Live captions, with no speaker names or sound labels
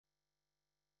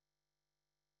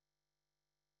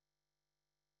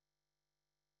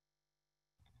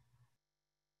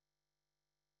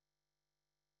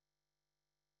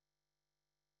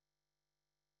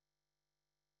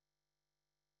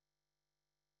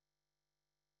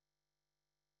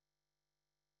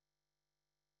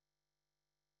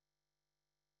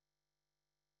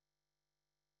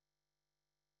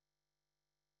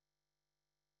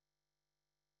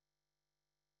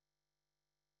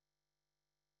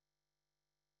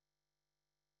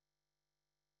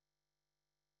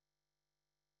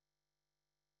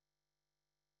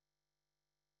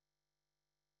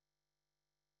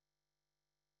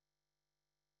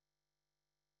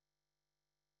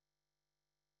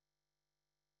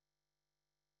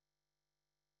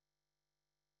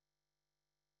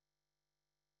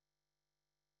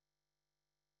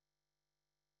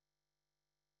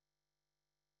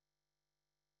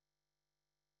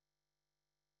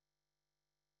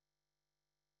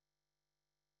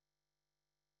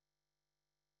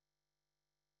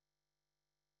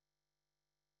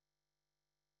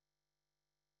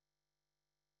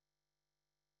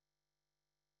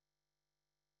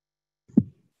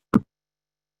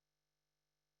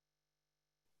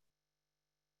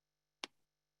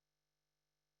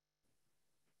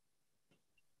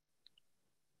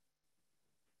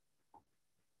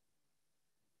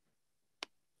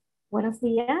Buenos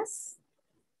días,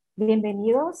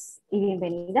 bienvenidos y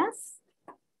bienvenidas.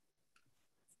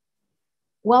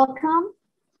 Welcome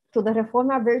to the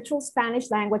REFORMA Virtual Spanish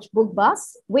Language Book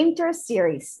Bus Winter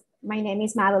Series. My name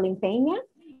is Madeline Peña,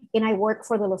 and I work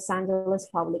for the Los Angeles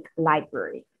Public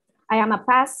Library. I am a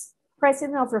past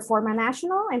president of REFORMA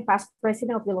National and past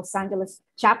president of the Los Angeles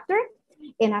chapter,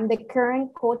 and I'm the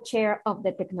current co-chair of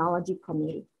the technology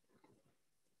committee.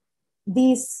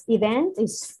 This event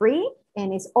is free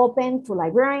and is open to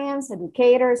librarians,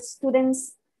 educators,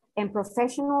 students, and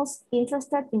professionals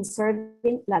interested in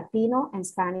serving Latino and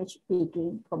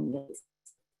Spanish-speaking communities.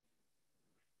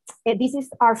 This is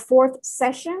our fourth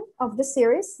session of the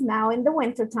series, now in the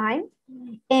winter time.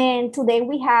 And today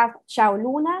we have Chao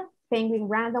Luna, Penguin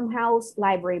Random House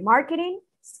Library Marketing,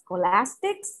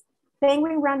 Scholastics,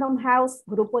 Penguin Random House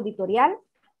Grupo Editorial,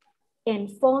 and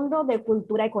Fondo de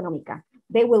Cultura Económica.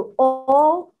 They will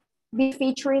all be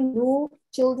featuring new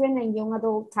children and young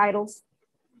adult titles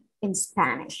in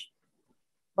Spanish.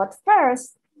 But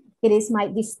first, it is my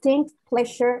distinct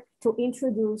pleasure to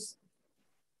introduce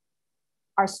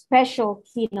our special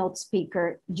keynote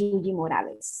speaker, Yuyi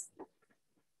Morales.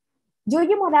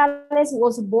 Yuyi Morales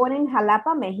was born in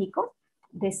Xalapa, Mexico,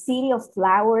 the city of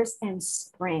flowers and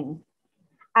spring.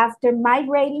 After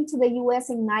migrating to the US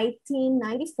in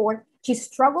 1994, she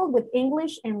struggled with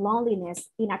English and loneliness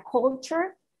in a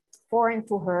culture foreign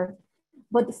to her,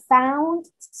 but found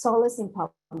solace in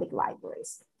public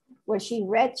libraries, where she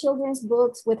read children's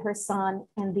books with her son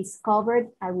and discovered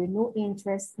a renewed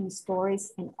interest in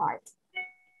stories and art.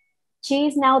 She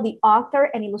is now the author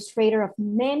and illustrator of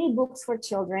many books for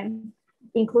children,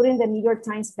 including the New York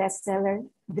Times bestseller,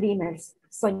 Dreamers,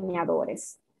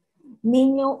 Soñadores.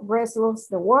 Nino Wrestles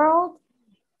the World,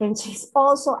 and she's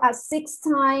also a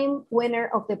 6-time winner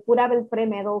of the Pura Belpre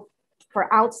Medal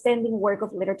for outstanding work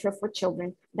of literature for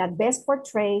children that best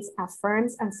portrays,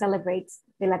 affirms, and celebrates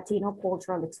the Latino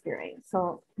cultural experience.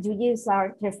 So Yuyi is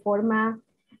our REFORMA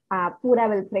Pura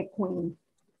Belpre Queen.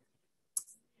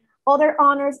 Other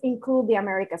honors include the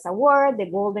Americas Award, the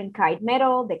Golden Kite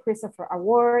Medal, the Christopher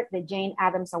Award, the Jane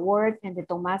Addams Award, and the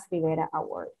Tomas Rivera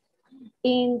Award.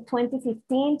 In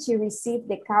 2015, she received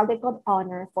the Caldecott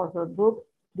Honor for her book,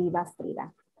 Viva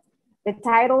Frida. The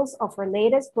titles of her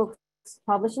latest books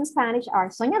published in Spanish are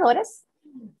Soñadores,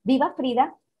 Viva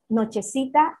Frida,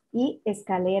 Nochecita, y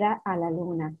Escalera a la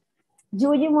Luna.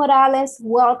 Yuyi Morales,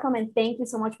 welcome and thank you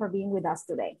so much for being with us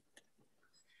today.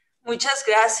 Muchas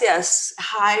gracias.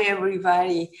 Hi,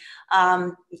 everybody.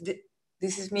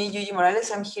 This is me, Yuyi Morales.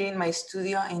 I'm here in my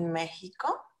studio in Mexico,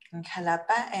 in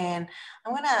Xalapa, and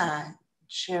I'm gonna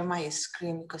share my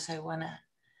screen because I wanna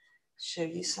show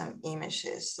you some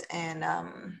images. And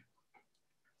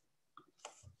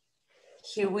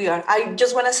here we are. I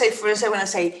just wanna say first, I wanna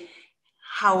say,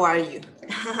 how are you?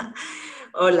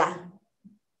 Hola.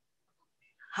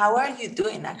 How are you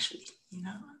doing, actually? You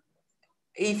know,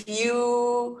 if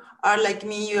you are like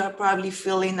me, you are probably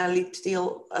feeling a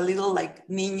little like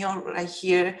Nino right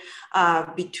here,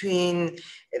 between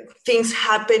things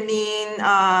happening,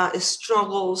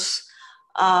 struggles.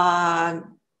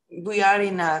 We are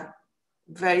in a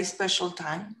very special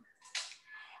time,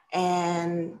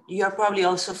 and you are probably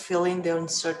also feeling the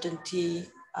uncertainty,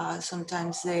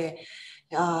 sometimes the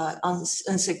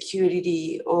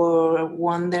insecurity, or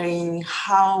wondering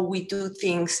how we do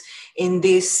things in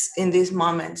these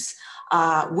moments.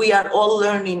 We are all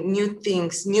learning new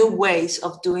things, new ways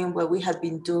of doing what we have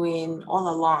been doing all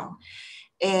along.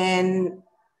 And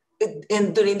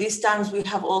during these times, we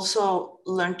have also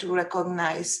learned to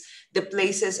recognize the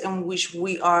places in which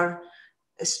we are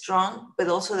strong, but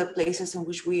also the places in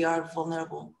which we are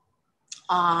vulnerable.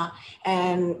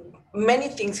 And many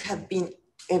things have been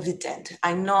evident.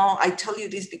 I know, I tell you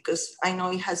this because I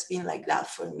know it has been like that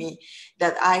for me,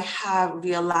 that I have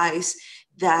realized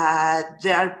that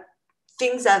there are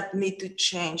things that need to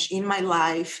change in my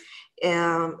life,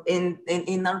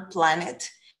 in our planet.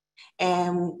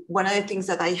 And one of the things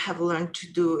that I have learned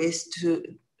to do is to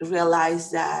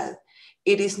realize that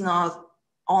it is not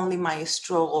only my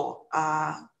struggle,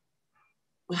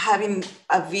 having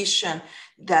a vision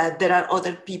that there are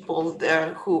other people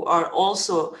there who are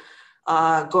also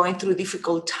going through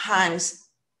difficult times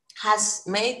has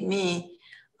made me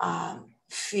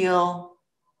feel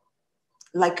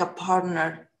like a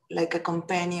partner, like a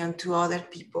companion to other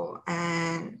people.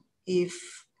 And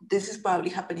if this is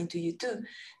probably happening to you too,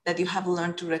 that you have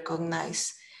learned to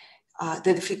recognize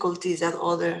the difficulties that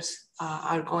others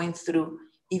are going through,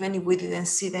 even if we didn't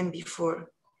see them before.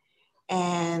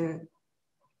 And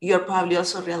you're probably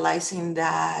also realizing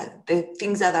that the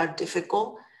things that are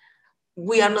difficult,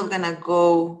 we are not gonna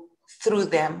go through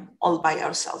them all by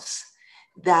ourselves.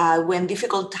 That when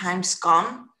difficult times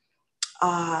come,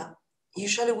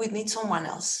 usually we need someone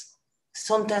else.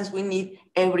 Sometimes we need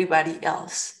everybody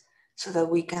else so that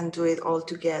we can do it all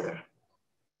together.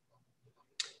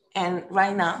 And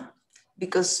right now,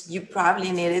 because you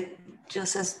probably need it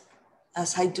just as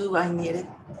I do, I need it.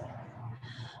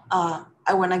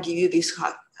 I want to give you this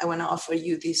hug. I want to offer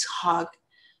you this hug,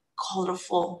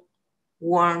 colorful,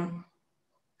 warm,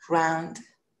 round,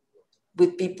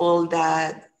 with people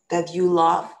that you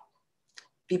love,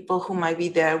 people who might be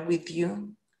there with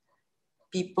you,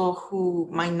 people who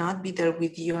might not be there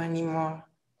with you anymore,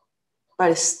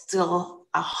 but still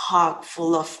a hug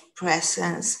full of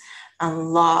presence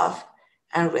and love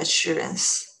and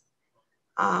reassurance.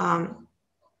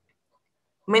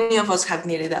 Many of us have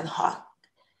needed that hug.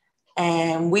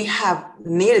 And we have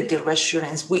needed the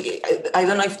reassurance. I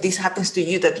don't know if this happens to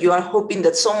you, that you are hoping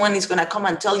that someone is going to come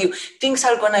and tell you things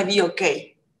are going to be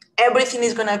okay. Everything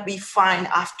is going to be fine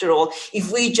after all.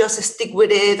 If we just stick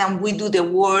with it and we do the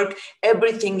work,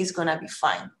 everything is going to be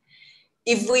fine.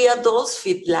 If we adults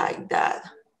feel like that,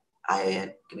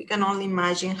 we can only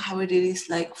imagine how it is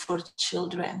like for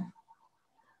children.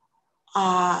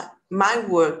 My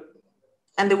work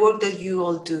and the work that you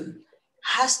all do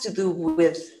has to do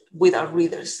with our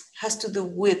readers, has to do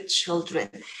with children.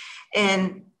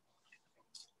 And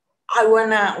I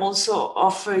wanna also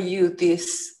offer you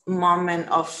this moment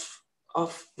of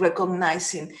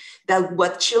recognizing that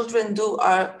what children do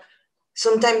are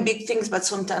sometimes big things, but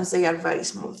sometimes they are very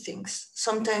small things.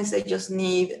 Sometimes they just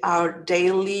need our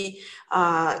daily,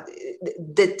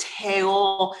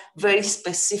 detail, very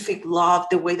specific love,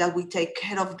 the way that we take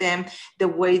care of them, the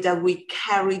way that we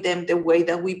carry them, the way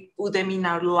that we put them in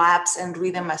our laps and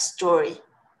read them a story.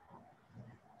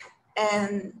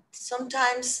 And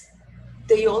sometimes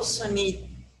they also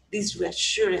need this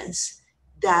reassurance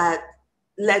that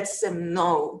lets them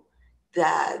know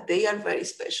that they are very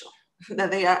special,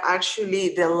 that they are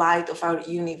actually the light of our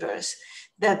universe,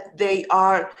 that they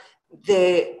are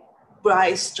the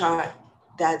bright star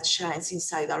that shines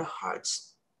inside our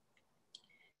hearts.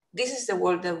 This is the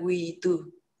work that we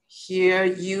do here.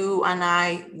 You and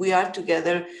I, we are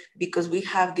together because we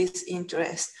have this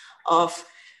interest of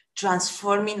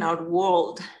transforming our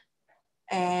world.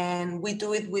 And we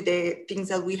do it with the things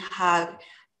that we have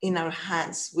in our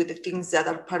hands, with the things that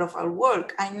are part of our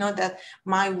work. I know that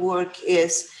my work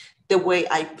is the way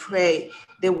I pray,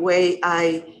 the way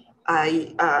I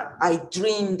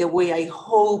dream, the way I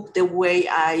hope, the way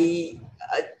I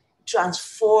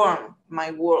transform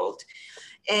my world.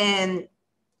 And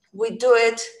we do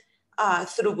it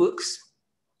through books.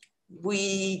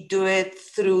 We do it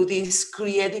through this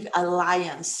creative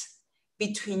alliance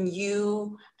between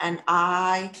you and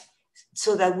I,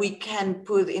 so that we can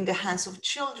put in the hands of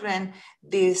children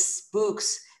these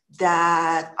books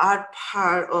that are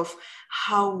part of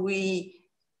how we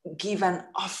give an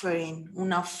offering,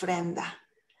 una ofrenda,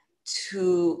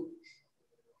 to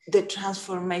the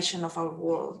transformation of our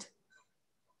world.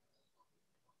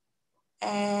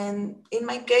 And in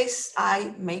my case,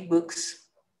 I make books.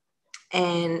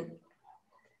 And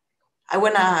I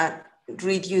wanna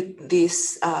read you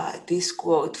this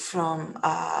quote from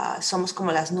Somos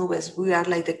como las nubes, we are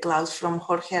like the clouds, from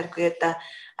Jorge Argueta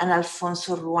and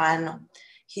Alfonso Ruano.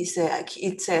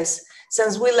 It says,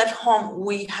 since we left home,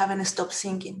 we haven't stopped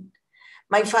singing.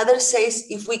 My father says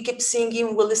if we keep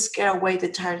singing, we'll scare away the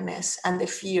tiredness and the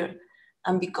fear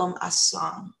and become a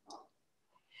song.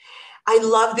 I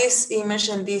love this image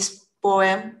and this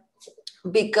poem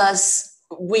because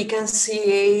we can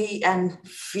see and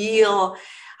feel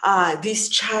this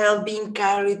child being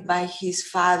carried by his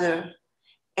father.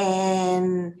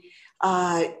 And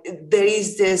there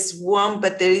is this warmth,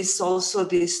 but there is also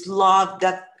this love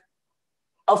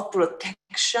of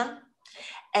protection.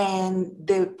 And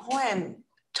the poem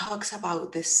talks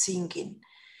about the singing.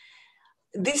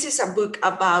 This is a book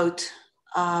about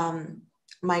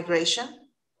migration.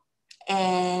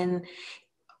 And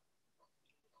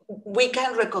we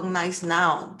can recognize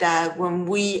now that when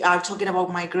we are talking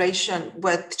about migration,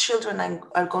 what children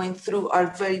are going through are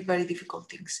very, very difficult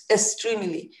things,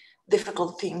 extremely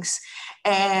difficult things.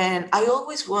 And I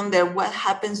always wonder what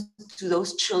happens to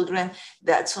those children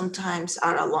that sometimes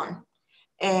are alone.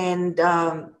 And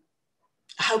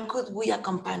how could we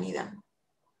accompany them?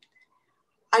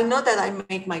 I know that I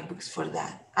make my books for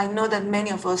that. I know that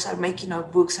many of us are making our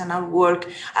books and our work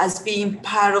as being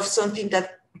part of something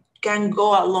that can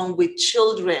go along with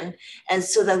children, and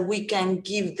so that we can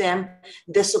give them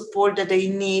the support that they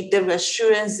need, the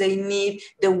reassurance they need,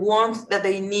 the warmth that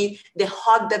they need, the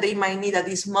hug that they might need at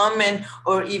this moment,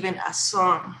 or even a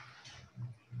song.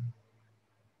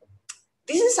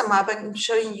 This is a map. I'm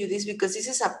showing you this because this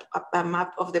is a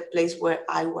map of the place where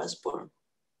I was born.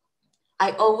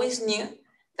 I always knew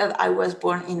that I was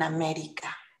born in America.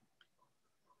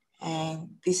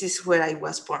 And this is where I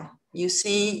was born. You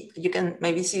see, you can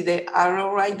maybe see the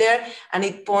arrow right there, and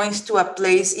it points to a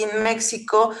place in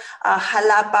Mexico,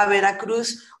 Xalapa,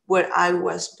 Veracruz, where I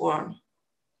was born.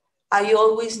 I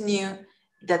always knew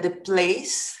that the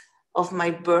place of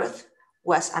my birth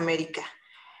was America.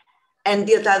 And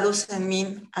that doesn't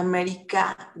mean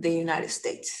America, the United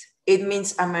States. It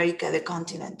means America, the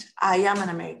continent. I am an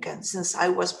American since I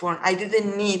was born. I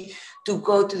didn't need to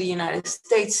go to the United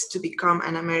States to become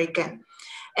an American.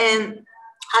 And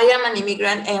I am an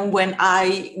immigrant. And when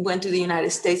I went to the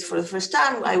United States for the first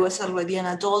time, I was already an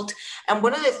adult. And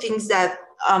one of the things that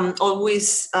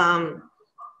always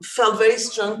felt very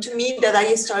strong to me that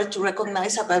I started to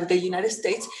recognize about the United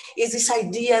States is this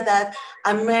idea that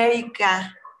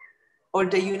America or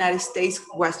the United States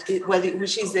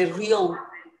which is the real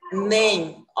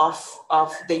name of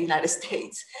the United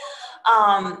States.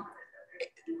 I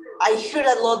heard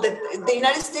a lot that the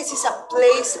United States is a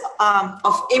place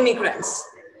of immigrants.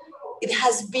 It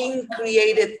has been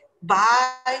created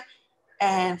by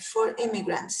and for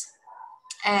immigrants.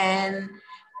 And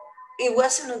it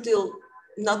wasn't until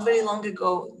not very long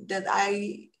ago that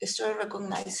I started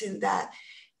recognizing that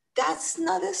that's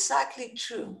not exactly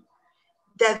true.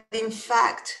 That in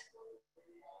fact,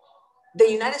 the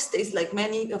United States, like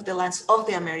many of the lands of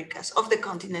the Americas, of the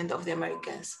continent of the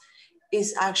Americas,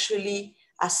 is actually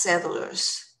a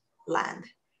settler's land.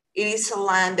 It is a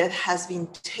land that has been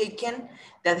taken,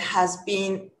 that has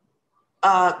been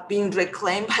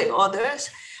reclaimed by others,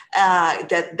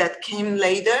 that came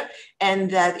later, and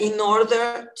that in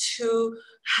order to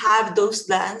have those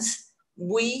lands,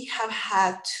 we have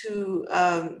had to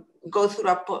go through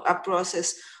a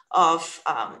process of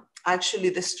actually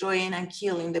destroying and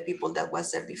killing the people that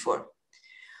was there before.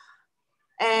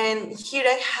 And here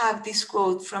I have this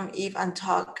quote from Eve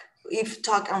Tuck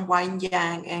and Wayne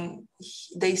Yang, and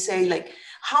they say, like,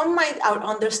 how might our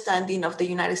understanding of the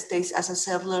United States as a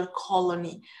settler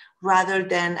colony rather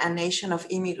than a nation of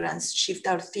immigrants shift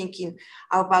our thinking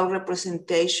about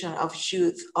representation of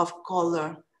youth of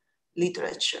color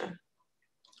literature?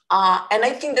 And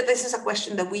I think that this is a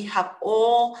question that we have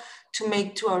all to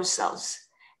make to ourselves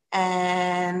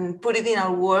and put it in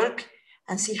our work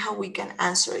and see how we can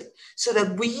answer it so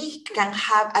that we can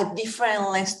have a different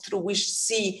lens through which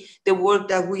see the work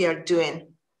that we are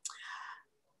doing.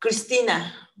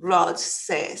 Christina Rhodes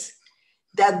says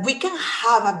that we can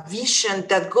have a vision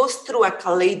that goes through a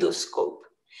kaleidoscope,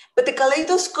 but the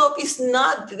kaleidoscope is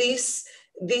not this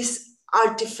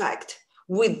artifact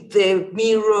with the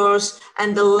mirrors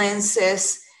and the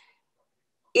lenses.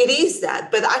 It is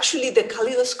that, but actually the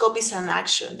kaleidoscope is an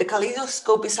action. The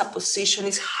kaleidoscope is a position,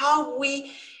 is how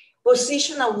we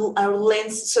position our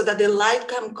lens so that the light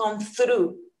can come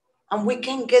through and we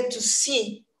can get to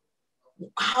see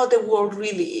how the world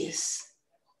really is.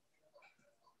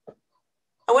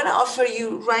 I want to offer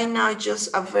you right now just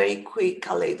a very quick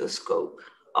kaleidoscope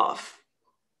of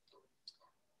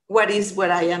what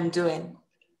I am doing.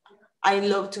 I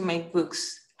love to make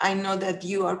books. I know that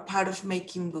you are part of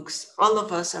making books. All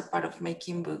of us are part of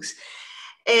making books.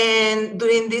 And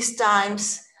during these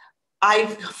times, I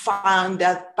found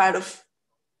that part of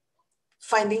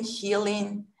finding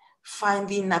healing,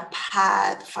 finding a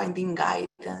path, finding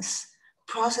guidance,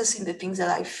 processing the things that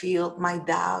I feel, my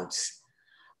doubts,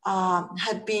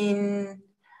 had been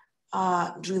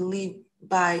relieved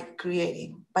by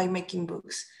creating, by making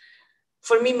books.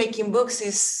 For me, making books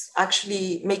is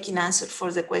actually making answers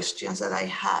for the questions that I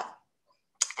have.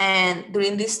 And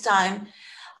during this time,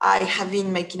 I have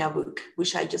been making a book,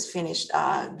 which I just finished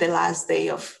the last day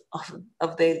of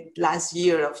the last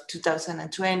year of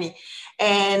 2020.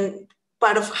 And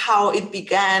part of how it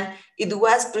began, it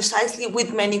was precisely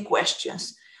with many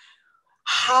questions.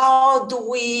 How do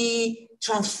we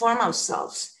transform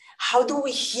ourselves? How do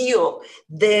we heal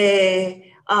the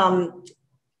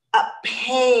a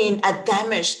pain, a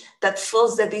damage that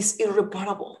feels that is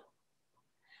irreparable?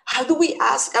 How do we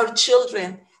ask our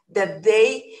children that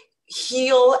they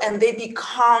heal and they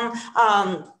become,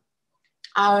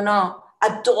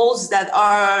 adults that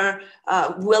are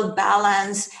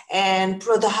well-balanced and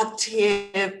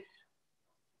productive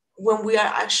when we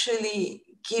are actually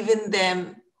giving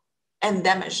them and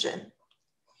damage them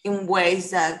in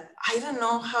ways that I don't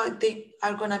know how they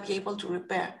are gonna be able to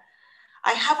repair?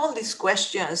 I have all these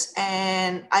questions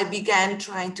and I began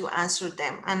trying to answer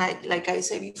them. And like I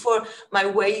said before, my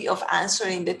way of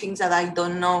answering the things that I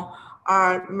don't know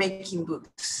are making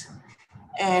books.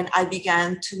 And I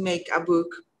began to make a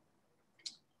book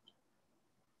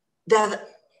that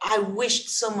I wished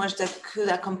so much that could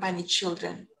accompany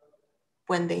children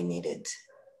when they need it.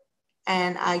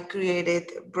 And I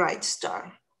created Bright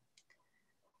Star.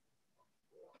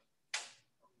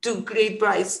 To create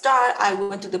Bright Star, I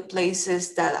went to the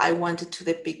places that I wanted to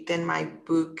depict in my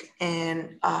book,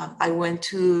 and I went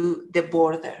to the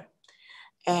border.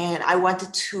 And I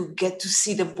wanted to get to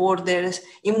see the borders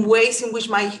in ways in which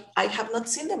I have not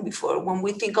seen them before. When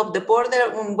we think of the border,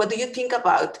 what do you think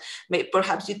about?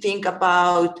 Perhaps you think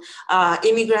about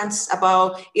immigrants,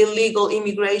 about illegal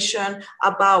immigration,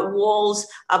 about walls,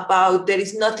 about there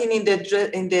is nothing in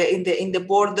the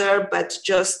border, but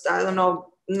just, I don't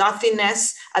know,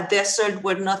 nothingness, a desert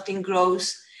where nothing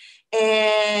grows.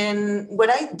 And what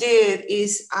I did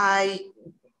is I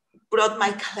brought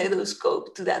my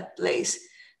kaleidoscope to that place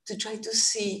to try to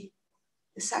see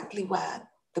exactly what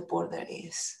the border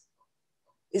is.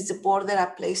 Is the border a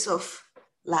place of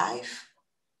life,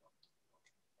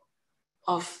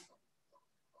 of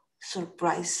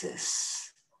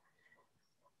surprises,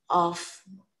 of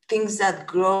things that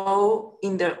grow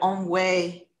in their own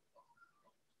way?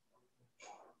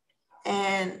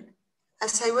 And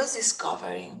as I was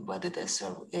discovering what the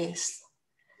desert is,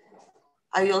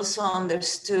 I also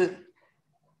understood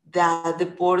that the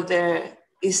border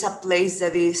is a place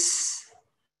that is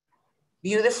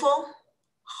beautiful,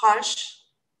 harsh,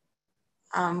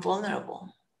 and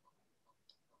vulnerable.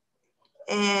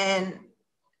 And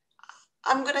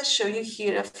I'm gonna show you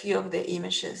here a few of the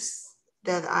images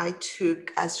that I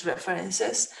took as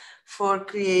references for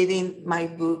creating my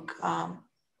book,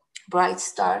 Bright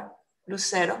Star,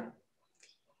 Lucero.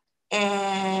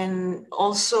 And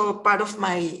also part of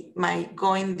my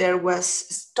going there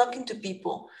was talking to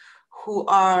people who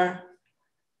are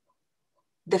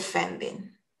defending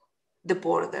the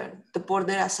border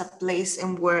as a place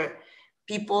in where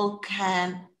people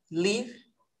can live,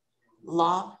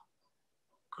 love,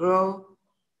 grow,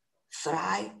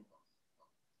 thrive.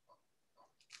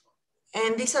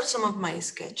 And these are some of my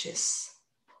sketches.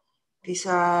 These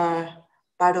are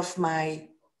part of my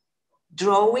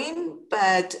drawing,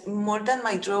 but more than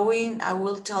my drawing, I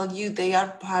will tell you they are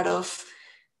part of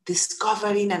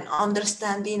discovering and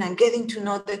understanding and getting to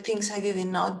know the things I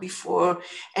didn't know before,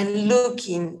 and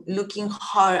looking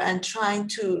hard and trying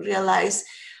to realize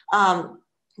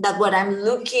that what I'm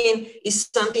looking is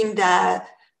something that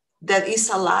is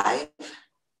alive,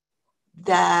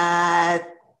 that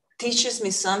teaches me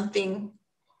something,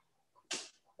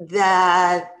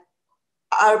 that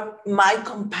are my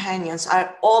companions,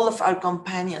 are all of our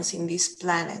companions in this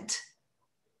planet.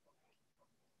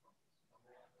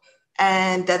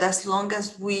 And that as long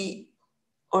as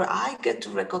I get to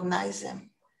recognize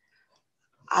them,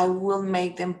 I will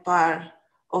make them part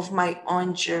of my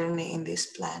own journey in this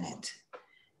planet.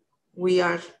 We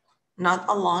are not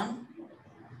alone,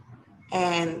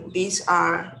 and these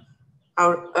are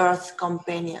our earth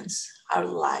companions, our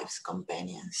lives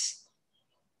companions.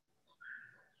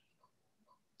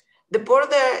 The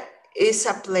border is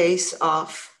a place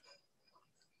of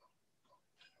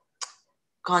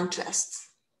contrast.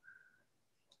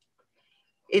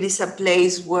 It is a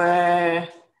place where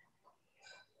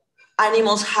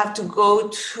animals have to go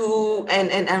to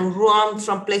and run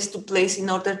from place to place in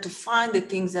order to find the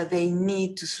things that they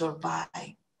need to survive.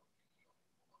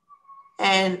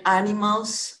 And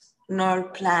animals nor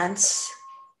plants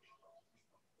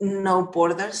no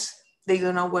borders. They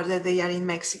don't know whether they are in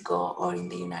Mexico or in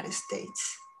the United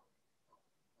States.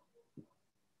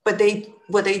 But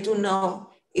what they do know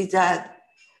is that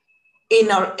in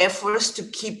our efforts to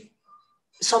keep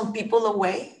some people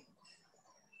away,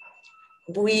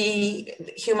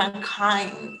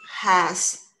 humankind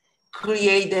has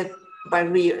created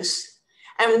barriers.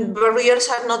 And barriers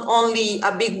are not only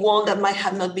a big wall that might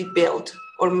have not been built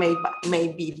or may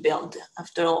be built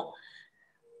after all,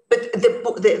 but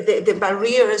the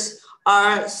barriers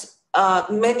are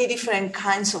many different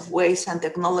kinds of ways and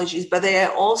technologies, but they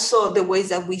are also the ways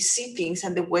that we see things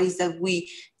and the ways that we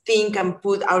think and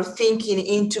put our thinking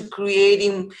into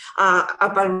creating a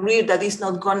barrier that is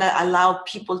not gonna allow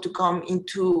people to come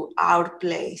into our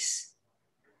place.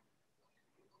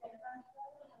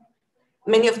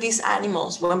 Many of these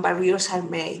animals, when barriers are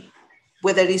made,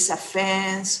 whether it's a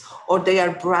fence or they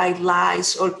are bright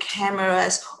lights or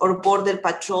cameras or border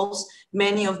patrols,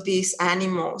 many of these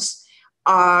animals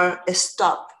are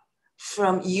stopped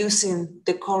from using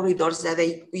the corridors that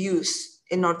they use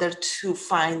in order to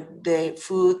find the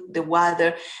food, the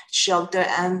water, shelter,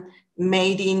 and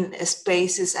mating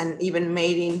spaces, and even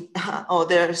mating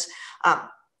others that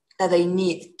they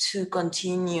need to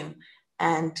continue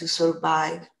and to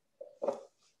survive.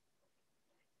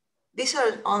 These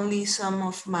are only some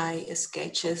of my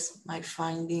sketches, my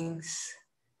findings.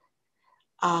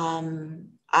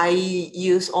 I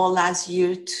used all last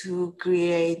year to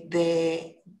create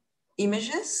the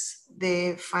images,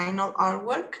 the final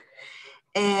artwork,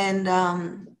 and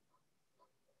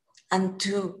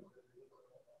to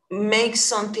make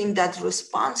something that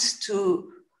responds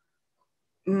to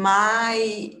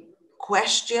my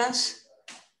questions,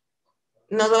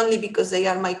 not only because they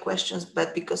are my questions,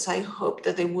 but because I hope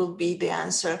that they will be the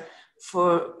answer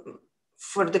for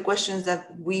the questions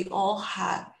that we all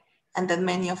have and that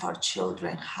many of our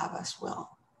children have as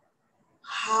well.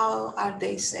 How are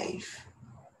they safe?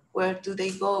 Where do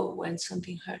they go when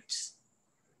something hurts?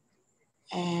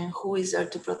 And who is there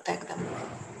to protect them?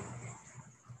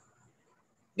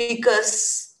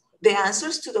 Because the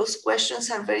answers to those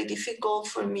questions are very difficult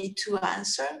for me to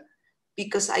answer,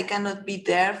 because I cannot be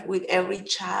there with every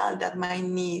child that might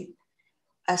need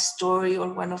a story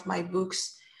or one of my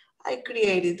books. I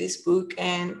created this book,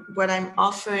 and what I'm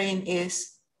offering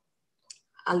is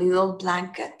a little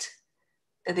blanket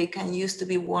that they can use to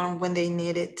be warm when they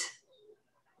need it,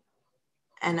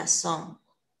 and a song.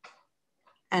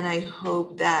 And I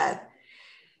hope that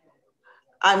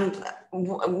I'm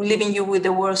leaving you with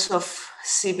the words of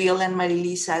Sibyl and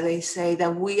Marilisa. They say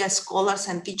that we as scholars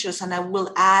and teachers, and I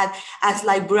will add, as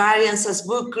librarians, as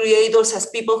book creators, as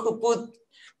people who put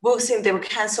books in the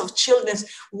hands of children,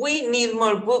 we need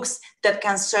more books that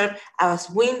can serve as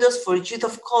windows for youth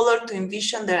of color to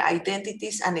envision their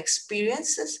identities and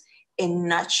experiences in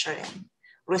nurturing,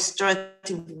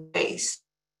 restorative ways.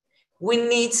 We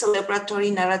need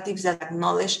celebratory narratives that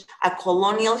acknowledge a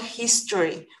colonial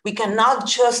history. We cannot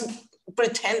just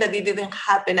pretend that it didn't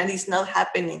happen and it's not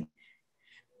happening,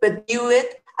 but view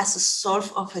it as a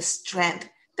source of strength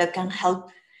that can help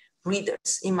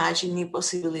readers imagine new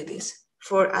possibilities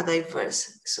for a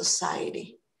diverse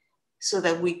society, so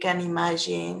that we can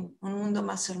imagine un mundo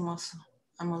más hermoso,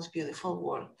 a most beautiful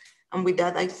world. And with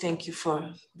that, I thank you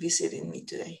for visiting me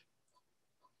today.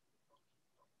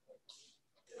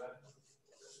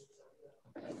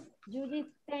 Judith,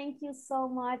 thank you so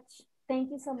much. Thank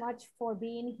you so much for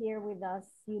being here with us.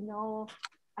 You know,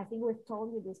 I think we've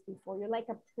told you this before. You're like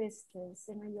a priestess,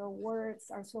 and your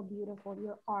words are so beautiful.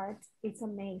 Your art, it's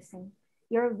amazing.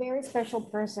 You're a very special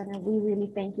person, and we really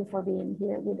thank you for being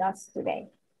here with us today.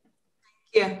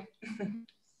 Yeah.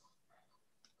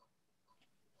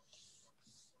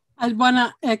 I want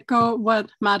to echo what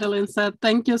Madeline said.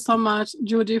 Thank you so much,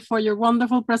 Judy, for your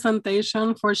wonderful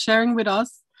presentation, for sharing with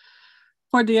us,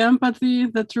 for the empathy,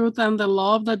 the truth, and the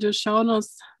love that you've shown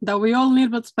us that we all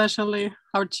need, but especially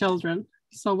our children.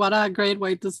 So what a great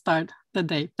way to start the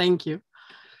day. Thank you.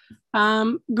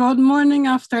 Good morning,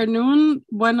 afternoon,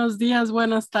 buenos días,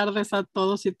 buenas tardes a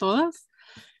todos y todas.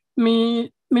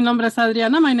 Mi nombre es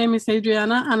Adriana, my name is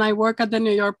Adriana, and I work at the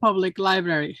New York Public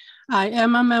Library. I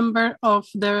am a member of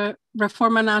the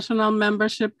REFORMA National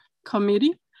Membership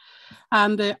Committee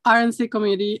and the RNC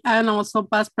Committee, and also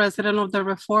past president of the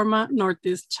REFORMA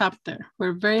Northeast chapter.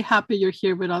 We're very happy you're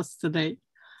here with us today.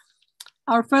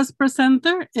 Our first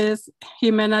presenter is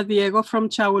Jimena Diego from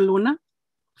Cholula.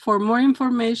 For more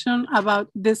information about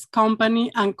this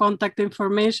company and contact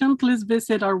information, please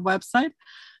visit our website,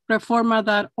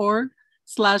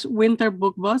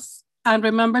 reforma.org/winterbookbus, and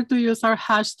remember to use our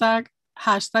hashtag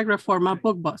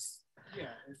ReformaBookBus.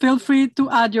 Feel free to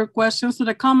add your questions to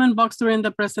the comment box during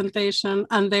the presentation,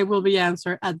 and they will be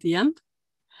answered at the end.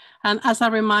 And as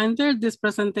a reminder, these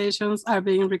presentations are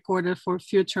being recorded for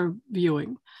future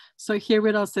viewing. So here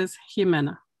with us is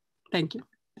Jimena. Thank you.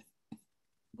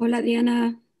 Hola,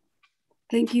 Diana.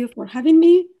 Thank you for having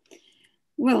me.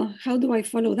 Well, how do I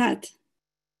follow that?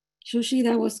 Shushi,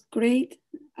 that was great.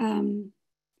 Let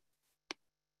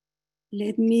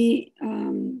me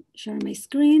share my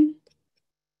screen.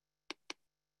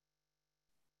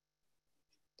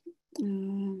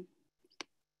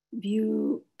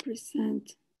 View,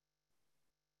 present.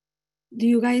 Do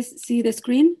you guys see the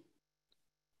screen?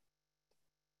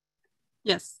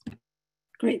 Yes.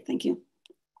 Great, thank you.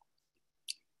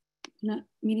 Now,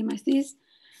 minimize this.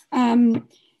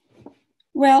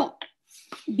 Well,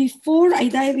 before I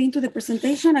dive into the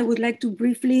presentation, I would like to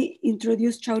briefly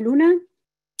introduce Cholula.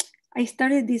 I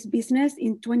started this business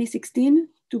in 2016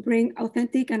 to bring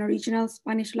authentic and original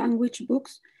Spanish language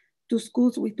books to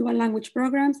schools with dual language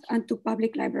programs and to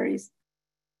public libraries.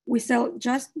 We sell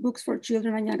just books for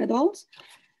children and young adults,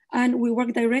 and we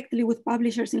work directly with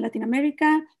publishers in Latin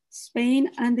America,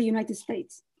 Spain, and the United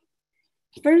States.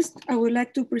 First, I would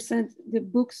like to present the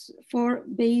books for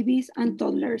babies and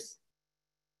toddlers.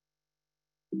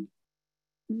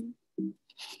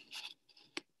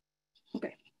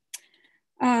 Okay.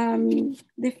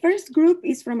 The first group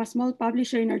is from a small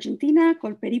publisher in Argentina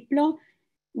called Periplo,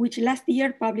 which last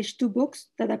year published 2 books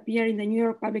that appear in the New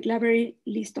York Public Library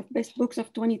list of best books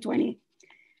of 2020.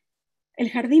 El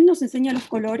Jardín nos enseña los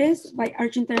colores by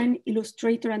Argentine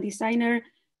illustrator and designer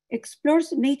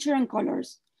explores nature and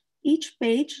colors. Each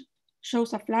page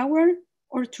shows a flower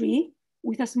or tree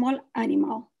with a small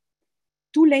animal.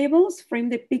 2 labels frame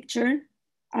the picture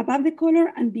above the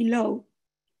color and below.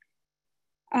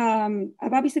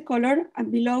 Above is the color and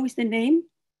below is the name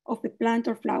of the plant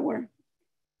or flower.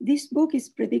 This book is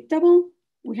predictable.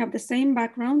 We have the same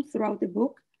background throughout the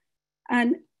book.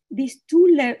 And these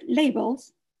 2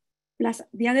 labels, plus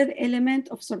the added element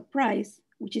of surprise,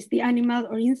 which is the animal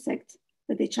or insect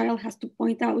that the child has to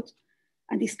point out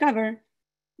and discover,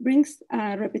 brings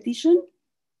repetition,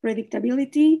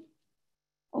 predictability,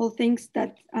 all things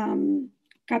that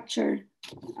capture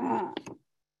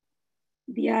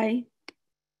the eye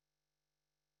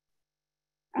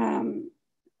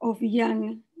of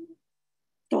young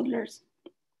toddlers.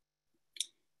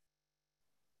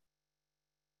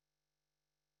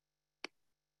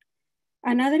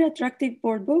 Another attractive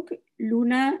board book,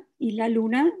 Luna y la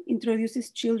Luna,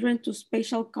 introduces children to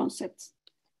spatial concepts.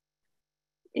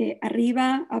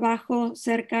 Arriba, abajo,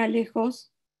 cerca, lejos.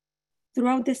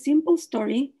 Throughout the simple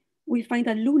story, we find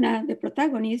that Luna, the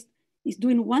protagonist, is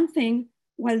doing one thing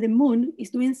while the moon is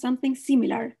doing something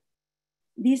similar.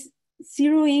 This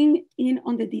zeroing in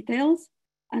on the details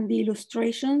and the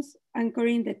illustrations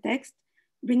anchoring the text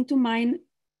bring to mind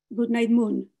Goodnight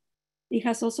Moon. It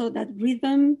has also that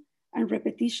rhythm and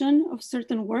repetition of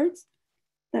certain words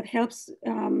that helps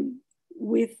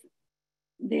with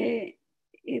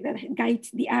that guides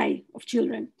the eye of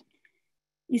children.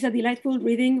 It's a delightful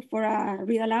reading for a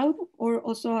read aloud or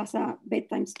also as a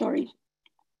bedtime story.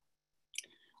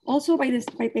 Also by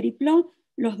Periplo,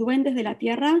 Los Duendes de la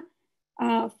Tierra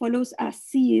follows a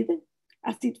seed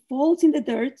as it falls in the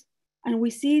dirt and we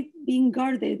see it being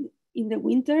guarded in the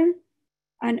winter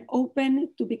and open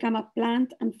to become a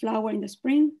plant and flower in the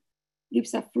spring,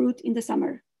 gives a fruit in the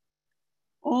summer,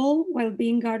 all while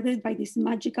being guarded by these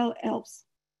magical elves.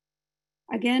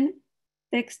 Again,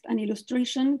 text and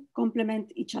illustration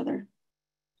complement each other.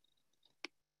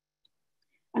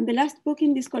 And the last book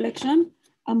in this collection,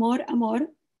 Amor, Amor,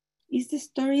 is the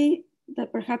story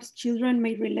that perhaps children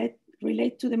may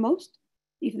relate to the most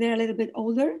if they're a little bit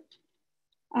older.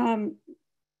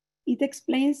 It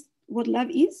explains what love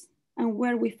is and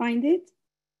where we find it.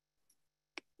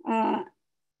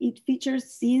 It features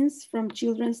scenes from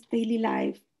children's daily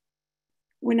life.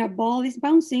 When a ball is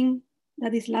bouncing,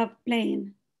 that is love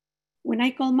playing. When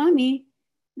I call mommy,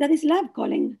 that is love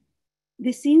calling.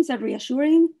 The scenes are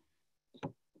reassuring.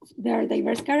 There are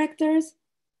diverse characters,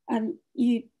 and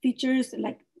it features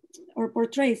or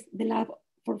portrays the love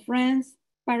for friends,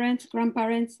 parents,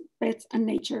 grandparents, pets, and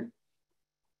nature.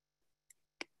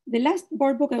 The last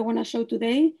board book I want to show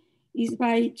today is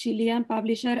by Chilean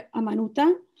publisher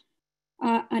Amanuta,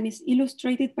 and is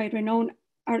illustrated by renowned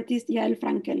artist Yael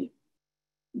Frankel.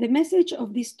 The message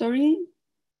of this story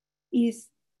is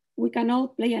we can all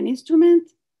play an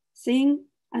instrument, sing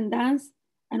and dance,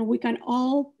 and we can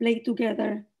all play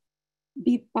together,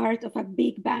 be part of a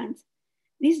big band.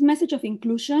 This message of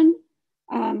inclusion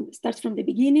starts from the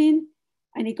beginning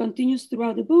and it continues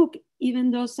throughout the book, even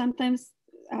though sometimes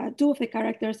 2 of the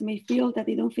characters may feel that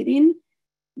they don't fit in,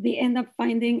 they end up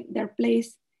finding their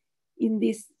place in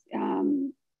this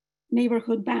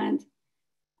neighborhood band.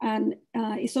 And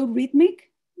it's so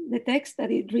rhythmic, the text,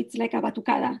 that it reads like a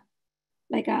batucada,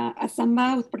 like a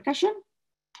samba with percussion.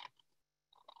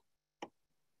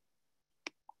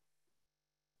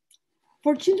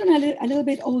 For children a little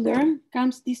bit older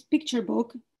comes this picture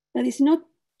book that is not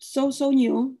so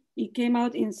new. It came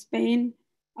out in Spain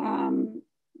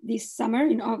this summer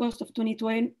in August of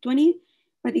 2020,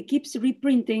 but it keeps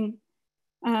reprinting.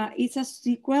 It's a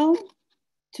sequel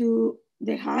to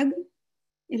The Hug,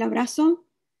 El Abrazo,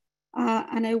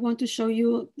 and I want to show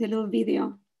you the little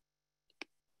video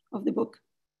of the book.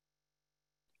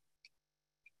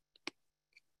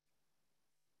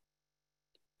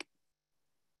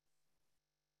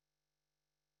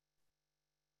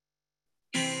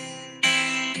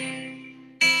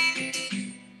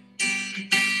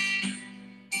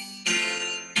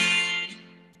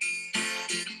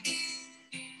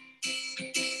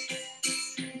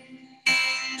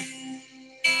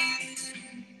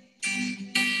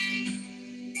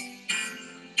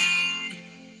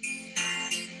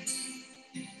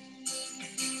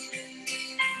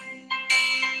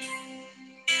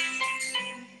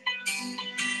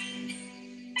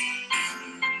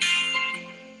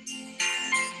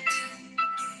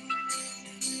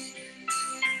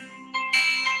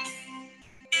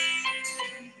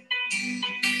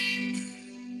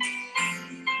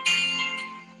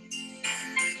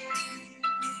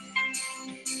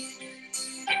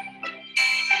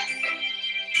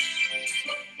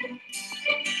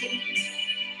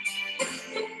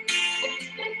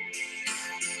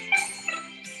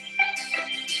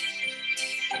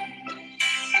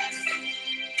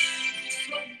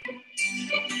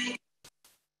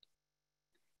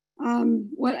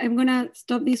 Well, I'm gonna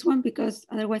stop this one because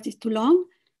otherwise it's too long,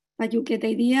 but you get the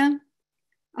idea.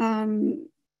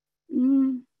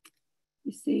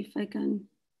 Let's see if I can,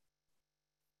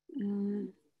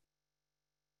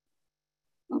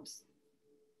 oops.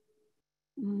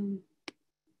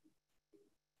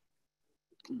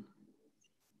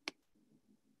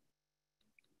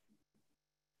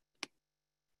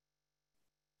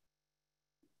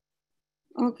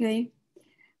 Okay.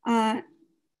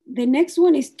 The next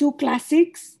one is two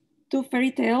classics, two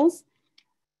fairy tales.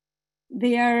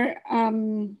 They are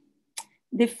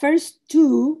the first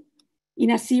two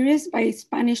in a series by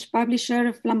Spanish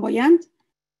publisher Flamboyant.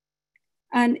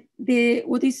 And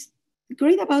what is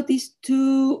great about these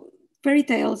two fairy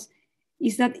tales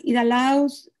is that it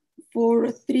allows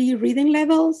for 3 reading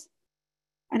levels.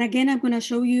 And again, I'm gonna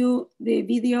show you the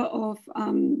video of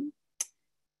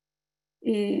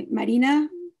Marina,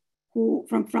 who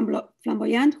from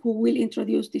Flamboyant, who will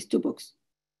introduce these 2 books.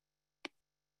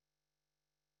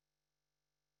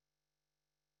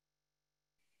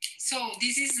 So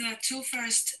this is the 2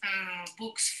 first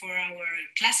books for our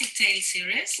classic tale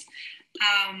series.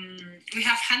 We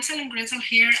have Hansel and Gretel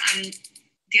here, and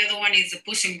the other one is the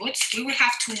Puss in Boots. We will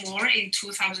have 2 more in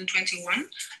 2021,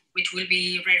 which will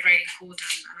be Red Riding Hood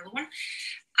and another one.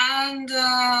 And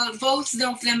both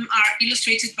of them are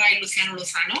illustrated by Luciano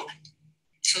Lozano.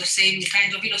 So same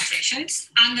kind of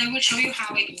illustrations. And I will show you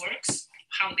how it works,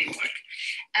 how they work.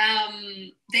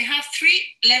 They have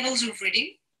 3 levels of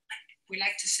reading, we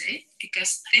like to say,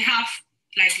 because they have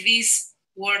like these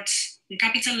words in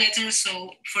capital letters,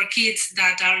 so for kids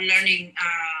that are learning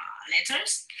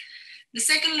letters. The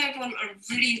second level of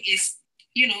reading is,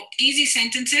 easy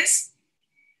sentences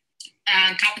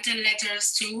and capital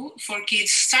letters too, for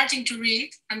kids starting to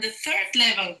read. And the third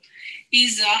level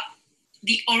is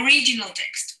the original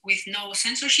text with no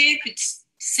censorship. It's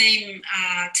same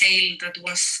tale that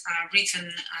was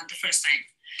written the first time.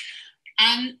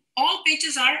 And all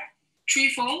pages are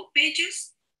trifold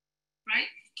pages, right?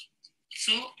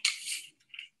 So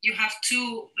you have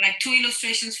two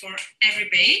illustrations for every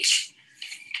page.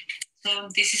 So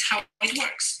this is how it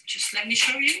works. Just let me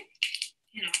show you,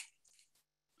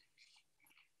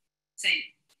 same.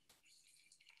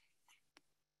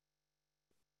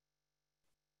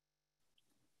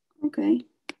 Okay.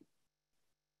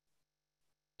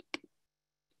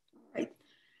 All right.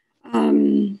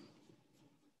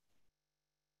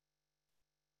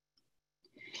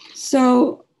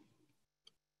 So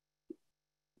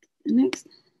next,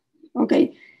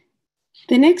 okay.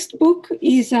 The next book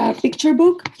is a picture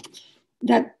book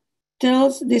that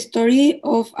tells the story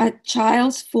of a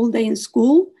child's full day in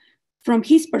school from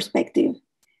his perspective.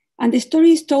 And the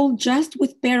story is told just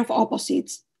with pair of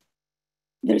opposites.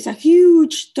 There is a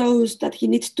huge toast that he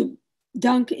needs to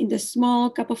dunk in the small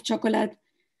cup of chocolate.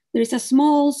 There is a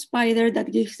small spider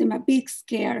that gives him a big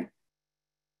scare.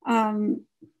 There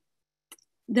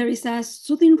is a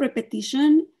soothing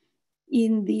repetition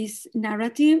in this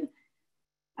narrative,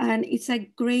 and it's a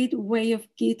great way of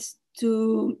kids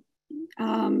to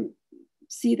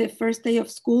see the first day of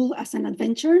school as an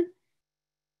adventure.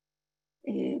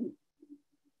 And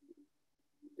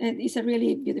it's a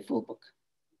really beautiful book.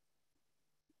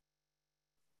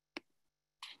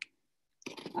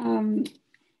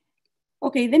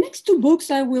 Okay, the next 2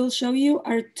 books I will show you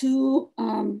are 2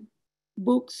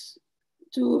 books,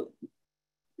 2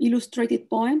 illustrated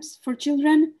poems for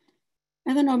children.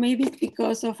 I don't know, maybe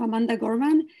because of Amanda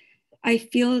Gorman, I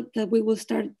feel that we will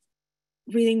start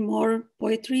reading more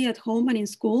poetry at home and in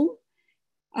school.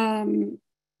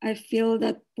 I feel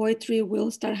that poetry will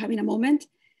start having a moment.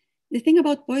 The thing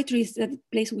about poetry is that it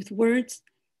plays with words,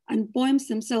 and poems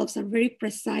themselves are very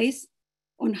precise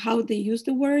on how they use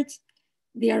the words.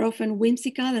 They are often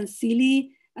whimsical and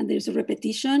silly, and there's a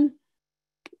repetition,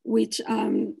 which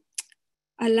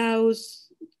allows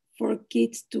for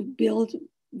kids to build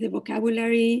the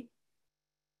vocabulary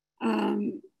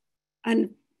and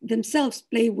themselves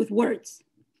play with words.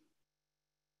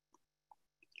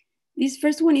 This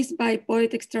first one is by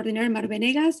poet extraordinaire Mar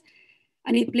Venegas,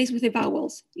 and it plays with the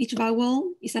vowels. Each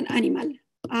vowel is an animal,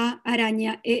 a,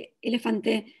 araña, e,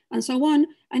 elefante, and so on.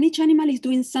 And each animal is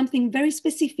doing something very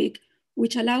specific,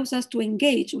 which allows us to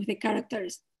engage with the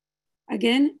characters.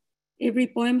 Again, every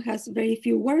poem has very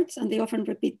few words and they often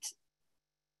repeat.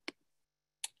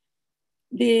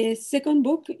 The second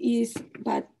book is,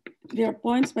 but they are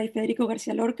poems by Federico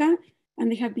Garcia Lorca,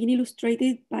 and they have been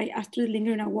illustrated by Astrid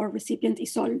Lindgren Award recipient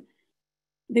Isol.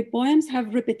 The poems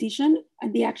have repetition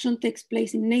and the action takes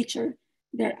place in nature.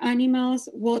 They're animals,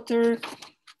 water,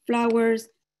 flowers.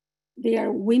 They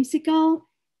are whimsical,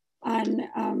 and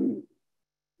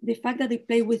the fact that they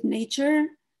play with nature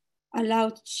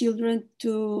allowed children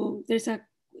to, there's a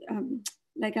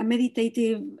like a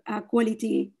meditative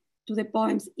quality to the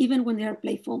poems, even when they are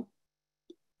playful.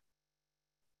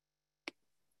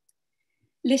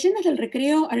 Leyendas del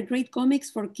Recreo are great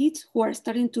comics for kids who are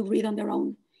starting to read on their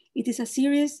own. It is a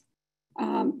series,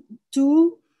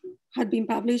 2 had been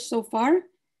published so far.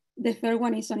 The 3rd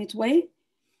one is on its way.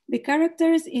 The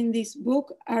characters in this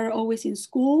book are always in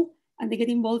school and they get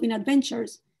involved in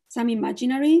adventures, some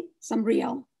imaginary, some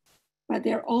real, but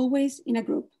they're always in a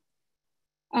group.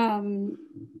 The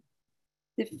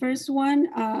first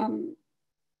one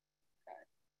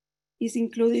is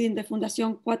included in the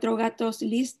Fundación Cuatro Gatos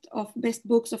list of best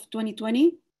books of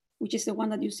 2020, which is the one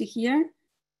that you see here.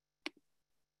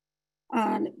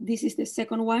 And this is the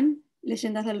second one,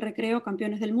 Leyendas del Recreo,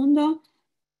 Campeones del Mundo.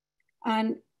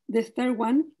 And the third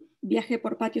one, Viaje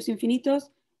por Patios Infinitos,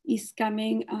 is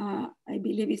coming, I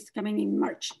believe it's coming in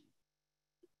March.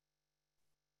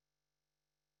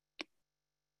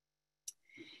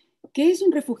 ¿Qué es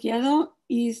un refugiado?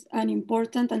 Is an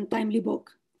important and timely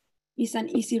book. It's an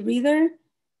easy reader,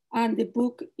 and the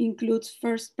book includes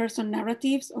first-person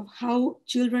narratives of how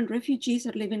children refugees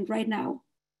are living right now,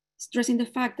 stressing the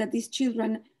fact that these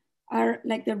children are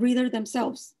like the reader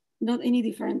themselves, not any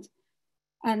different.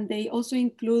 And they also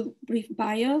include brief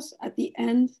bios at the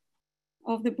end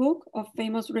of the book of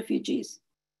famous refugees.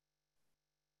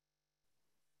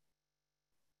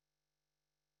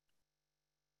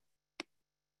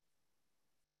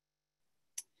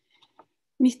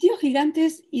 Mis Tíos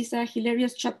Gigantes is a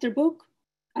hilarious chapter book.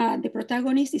 The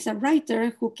protagonist is a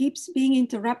writer who keeps being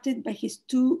interrupted by his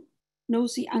 2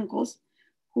 nosy uncles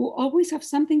who always have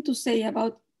something to say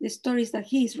about the stories that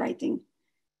he is writing.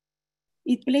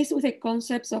 It plays with the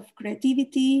concepts of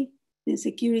creativity, the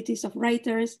insecurities of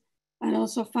writers, and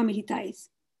also family ties.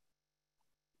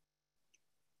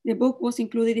 The book was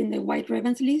included in the White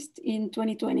Ravens list in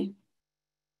 2020.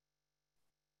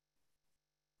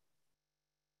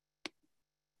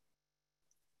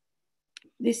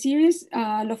 The series,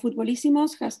 Los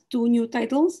Futbolísimos, has 2 new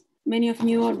titles. Many of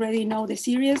you already know the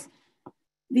series.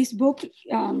 This book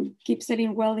keeps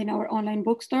selling well in our online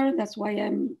bookstore. That's why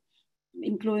I'm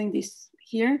including this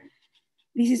here.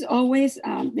 This is always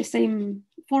the same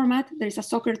format. There's a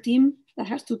soccer team that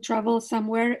has to travel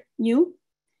somewhere new.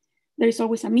 There is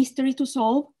always a mystery to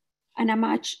solve and a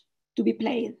match to be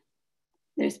played.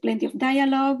 There's plenty of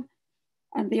dialogue,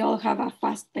 and they all have a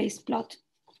fast-paced plot.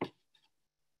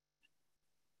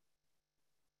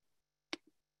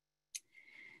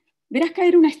 Verás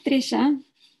caer una estrella.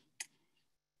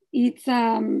 It's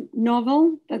a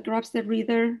novel that grabs the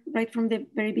reader right from the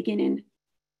very beginning.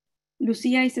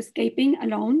 Lucia is escaping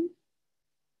alone,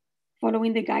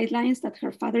 following the guidelines that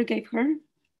her father gave her.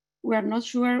 We are not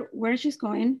sure where she's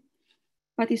going,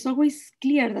 but it's always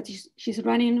clear that she's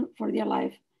running for their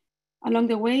life. Along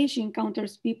the way, she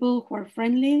encounters people who are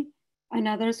friendly and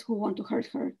others who want to hurt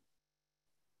her.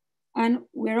 And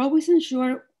we're always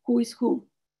unsure who is who.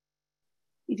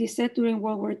 It is set during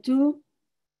World War II,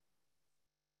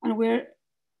 and we're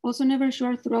also never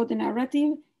sure throughout the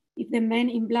narrative if the men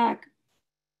in black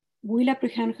will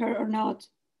apprehend her or not.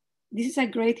 This is a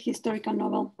great historical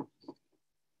novel.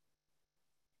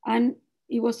 And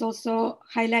it was also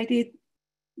highlighted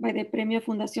by the Premio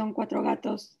Fundación Cuatro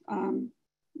Gatos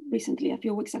recently, a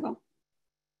few weeks ago.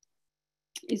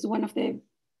 It's one of the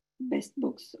best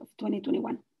books of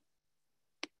 2021.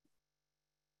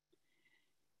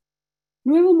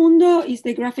 Nuevo Mundo is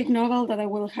the graphic novel that I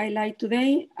will highlight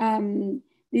today.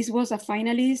 This was a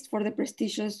finalist for the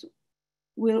prestigious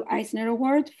Will Eisner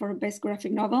Award for Best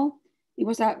Graphic Novel. It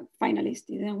was a finalist,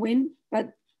 it didn't win,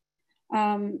 but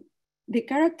the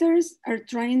characters are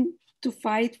trying to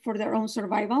fight for their own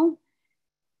survival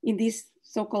in this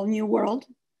so-called new world.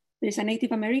 There's a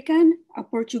Native American, a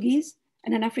Portuguese,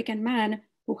 and an African man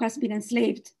who has been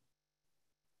enslaved.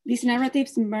 These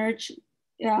narratives merge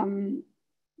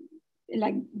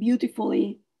like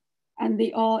beautifully, and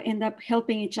they all end up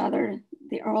helping each other.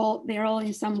 They're all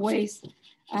in some ways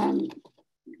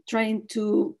trying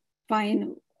to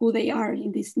find who they are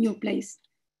in this new place.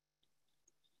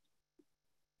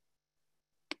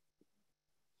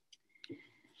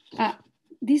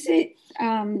 This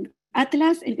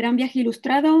Atlas, El Gran Viaje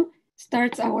Ilustrado,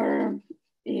 starts our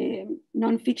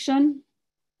non-fiction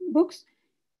books.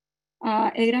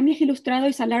 El Gran Viaje Ilustrado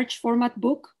is a large format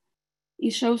book.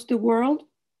 It shows the world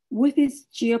with its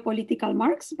geopolitical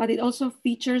marks, but it also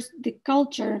features the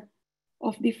culture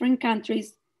of different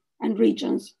countries and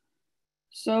regions.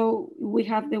 So we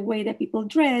have the way that people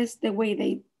dress, the way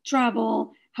they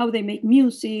travel, how they make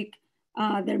music,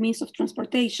 their means of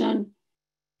transportation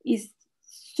is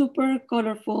super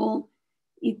colorful.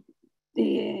 It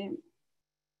it's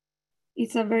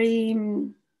a very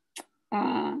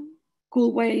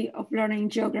cool way of learning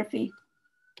geography.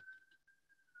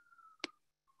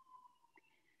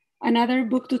 Another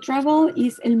book to travel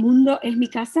is El Mundo es mi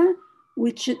casa,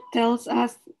 which tells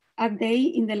us a day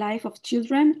in the life of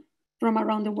children from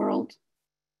around the world.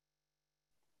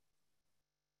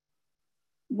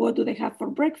 What do they have for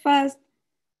breakfast?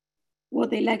 What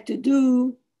they like to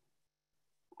do?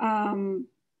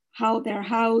 How their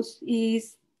house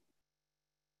is.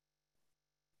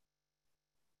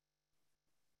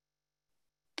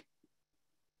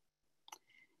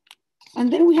 And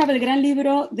then we have El Gran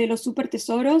Libro de los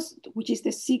Supertesoros, which is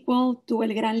the sequel to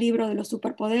El Gran Libro de los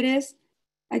Superpoderes.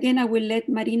 Again, I will let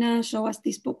Marina show us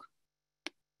this book.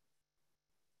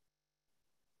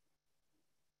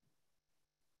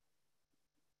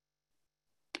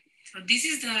 So this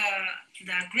is the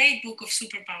great book of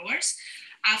superpowers.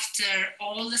 After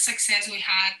all the success we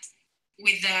had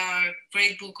with the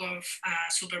great book of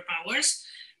superpowers,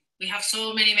 we have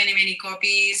so many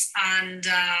copies, and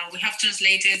we have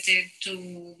translated it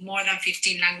to more than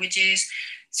 15 languages.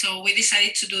 So we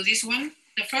decided to do this one.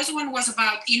 The first one was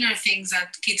about inner things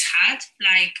that kids had,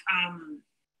 like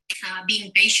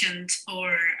being patient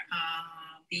or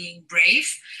being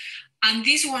brave. And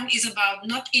this one is about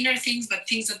not inner things, but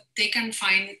things that they can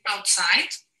find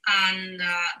outside and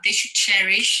they should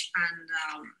cherish and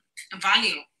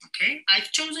value, okay?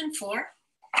 I've chosen 4.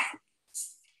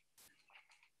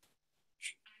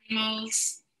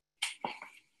 Animals,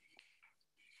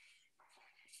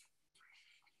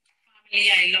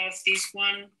 family, I love this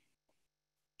one.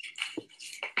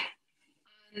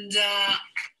 And I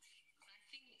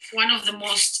think one of the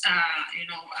most,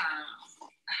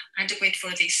 adequate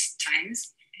for these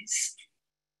times is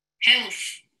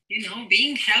health.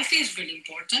 Being healthy is really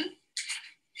important.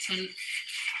 So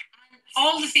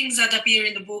all the things that appear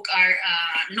in the book are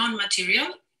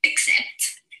non-material,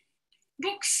 except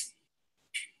books.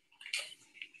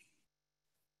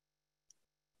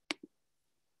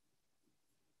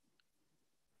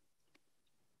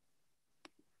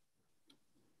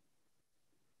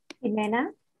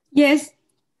 Jimena? Yes.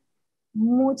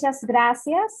 Muchas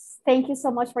gracias. Thank you so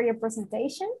much for your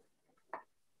presentation.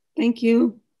 Thank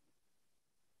you.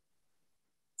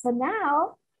 So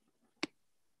now,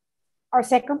 our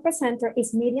second presenter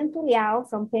is Miriam Tuliao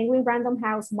from Penguin Random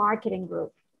House Marketing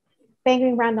Group.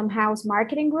 Penguin Random House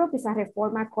Marketing Group is a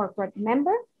Reforma corporate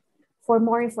member. For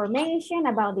more information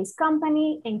about this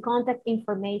company and contact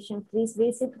information, please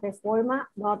visit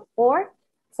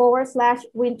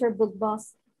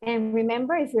reforma.org/winterbookbus. And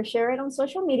remember, if you share it on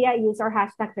social media, use our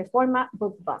hashtag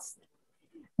ReformaBookBus.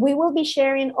 We will be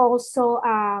sharing also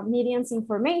Miriam's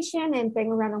information and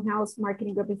Penguin Random House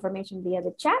Marketing Group information via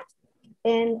the chat.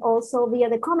 And also via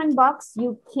the comment box,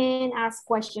 you can ask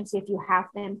questions if you have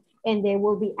them, and they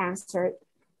will be answered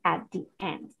at the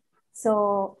end.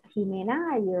 So,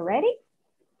 Jimena, are you ready?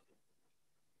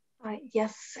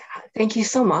 Yes, thank you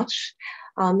so much.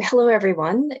 Hello,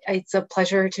 everyone. It's a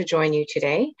pleasure to join you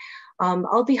today.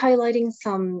 I'll be highlighting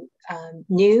some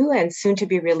new and soon to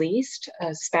be released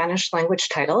Spanish language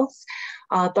titles.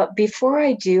 But before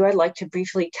I do, I'd like to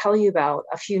briefly tell you about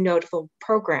a few notable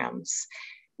programs.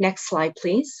 Next slide,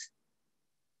 please.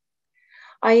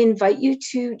 I invite you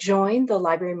to join the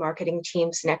library marketing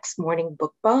team's next morning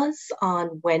book buzz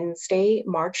on Wednesday,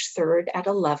 March 3rd at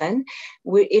 11.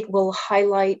 It will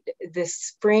highlight this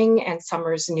spring and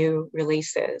summer's new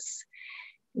releases.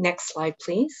 Next slide,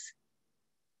 please.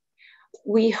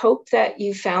 We hope that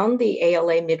you found the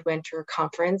ALA Midwinter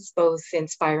Conference both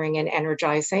inspiring and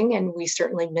energizing, and we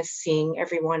certainly miss seeing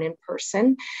everyone in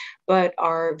person, but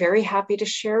are very happy to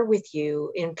share with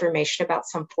you information about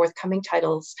some forthcoming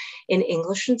titles in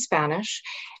English and Spanish,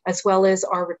 as well as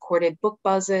our recorded book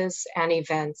buzzes and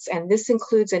events. And this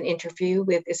includes an interview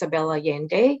with Isabel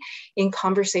Allende in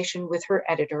conversation with her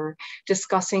editor,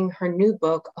 discussing her new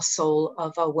book, A Soul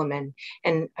of a Woman.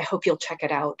 And I hope you'll check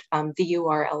it out. The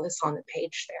URL is on the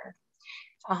page there.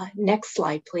 Next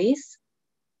slide, please.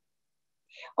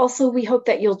 Also, we hope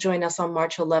that you'll join us on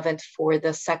March 11th for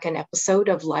the second episode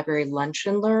of Library Lunch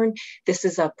and Learn. This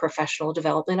is a professional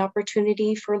development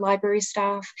opportunity for library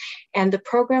staff, and the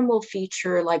program will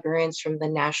feature librarians from the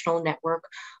National Network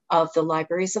of the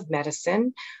Libraries of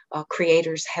Medicine,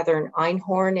 creators Heather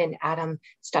Einhorn and Adam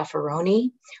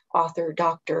Staffaroni, author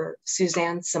Dr.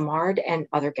 Suzanne Simard, and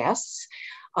other guests.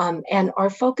 And our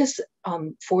focus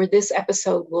for this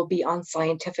episode will be on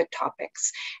scientific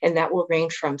topics, and that will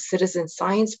range from citizen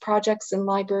science projects in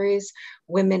libraries,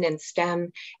 women in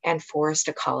STEM, and forest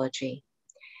ecology.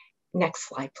 Next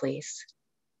slide, please.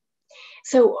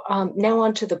 So now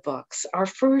on to the books. Our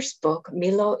first book,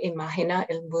 Milo Imagina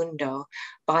el Mundo,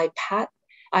 by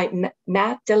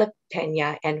Matt de la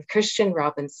Peña and Christian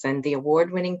Robinson, the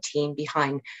award-winning team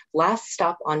behind Last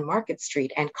Stop on Market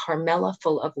Street and Carmela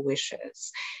Full of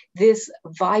Wishes. This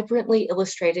vibrantly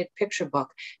illustrated picture book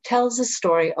tells the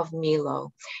story of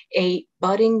Milo, a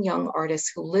budding young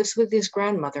artist who lives with his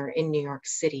grandmother in New York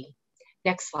City.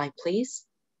 Next slide, please.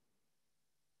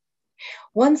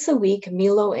 Once a week,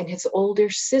 Milo and his older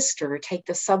sister take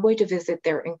the subway to visit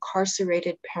their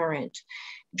incarcerated parent.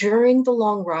 During the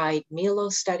long ride, Milo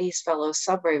studies fellow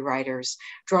subway riders,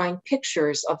 drawing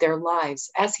pictures of their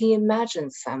lives as he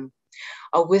imagines them.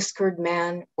 A whiskered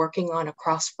man working on a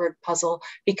crossword puzzle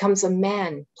becomes a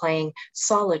man playing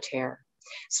solitaire.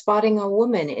 Spotting a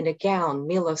woman in a gown,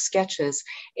 Milo sketches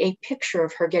a picture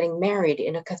of her getting married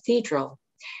in a cathedral.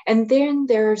 And then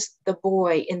there's the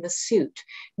boy in the suit.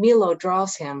 Milo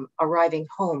draws him arriving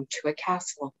home to a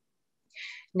castle.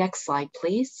 Next slide,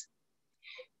 please.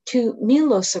 To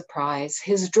Milo's surprise,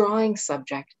 his drawing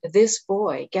subject, this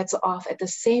boy, gets off at the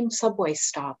same subway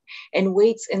stop and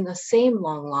waits in the same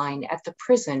long line at the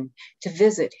prison to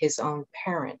visit his own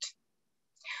parent.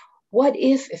 What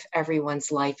if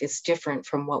everyone's life is different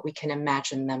from what we can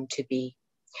imagine them to be?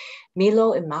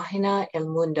 Milo Imagina el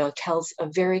Mundo tells a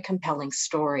very compelling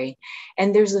story,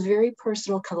 and there's a very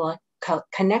personal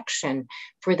connection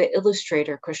for the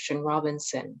illustrator Christian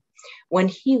Robinson. When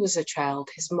he was a child,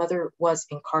 his mother was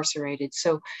incarcerated,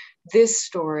 so this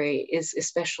story is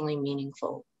especially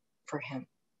meaningful for him.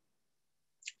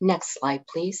 Next slide,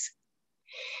 please.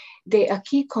 De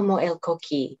Aquí Como el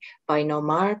Coquí by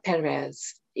Nomar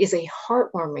Perez is a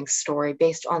heartwarming story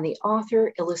based on the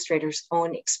author-illustrator's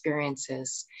own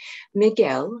experiences.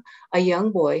 Miguel, a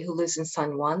young boy who lives in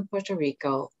San Juan, Puerto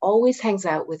Rico, always hangs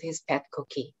out with his pet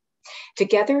Coquí.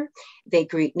 Together, they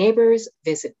greet neighbors,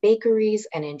 visit bakeries,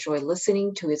 and enjoy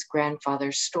listening to his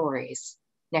grandfather's stories.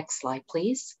 Next slide,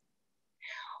 please.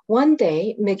 One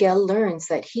day, Miguel learns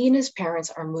that he and his parents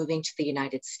are moving to the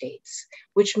United States,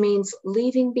 which means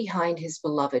leaving behind his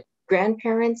beloved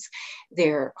grandparents,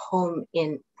 their home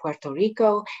in Puerto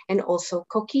Rico, and also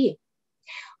Coquí.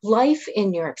 Life in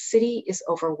New York City is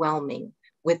overwhelming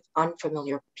with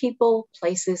unfamiliar people,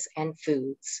 places, and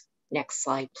foods. Next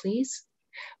slide, please.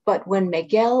 But when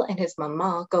Miguel and his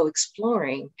mama go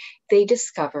exploring, they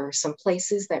discover some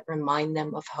places that remind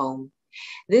them of home.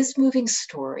 This moving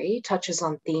story touches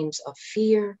on themes of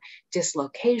fear,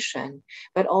 dislocation,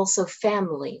 but also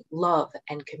family, love,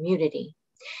 and community.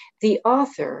 The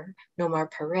author, Nomar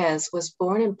Perez, was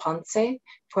born in Ponce,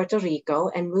 Puerto Rico,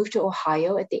 and moved to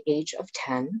Ohio at the age of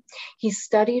 10. He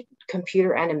studied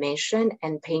computer animation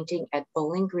and painting at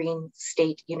Bowling Green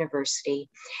State University,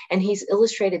 and he's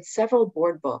illustrated several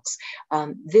board books.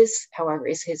 This, however,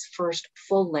 is his first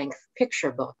full-length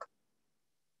picture book.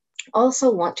 Also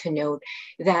want to note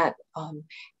that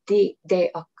De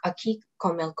Aquí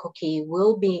Como el Coquí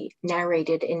will be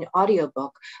narrated in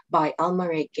audiobook by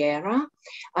Almare Guerra.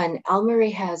 And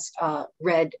Almare has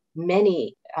read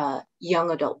many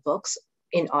young adult books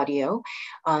in audio.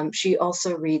 She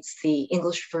also reads the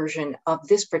English version of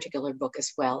this particular book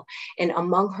as well. And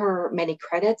among her many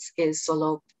credits is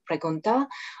Solo Pregunta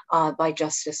by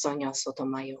Justice Sonia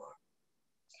Sotomayor.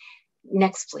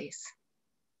 Next, please.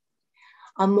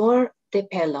 Amor de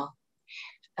Pelo,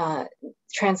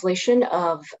 translation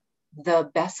of the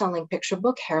best-selling picture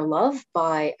book Hair Love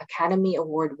by Academy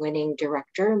Award-winning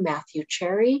director Matthew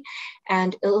Cherry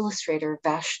and illustrator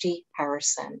Vashti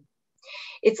Harrison.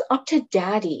 It's up to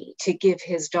Daddy to give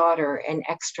his daughter an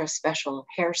extra special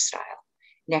hairstyle.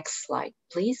 Next slide,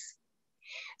 please.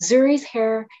 Zuri's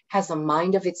hair has a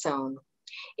mind of its own.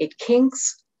 It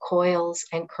kinks, coils,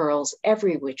 and curls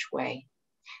every which way.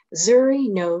 Zuri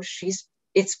knows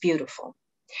it's beautiful.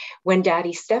 When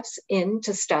Daddy steps in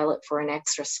to style it for an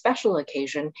extra special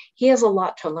occasion, he has a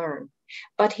lot to learn,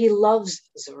 but he loves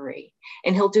Zuri,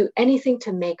 and he'll do anything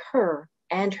to make her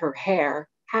and her hair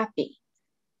happy.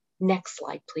 Next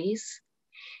slide, please.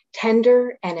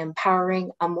 Tender and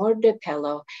empowering Amor de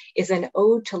Pelo is an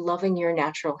ode to loving your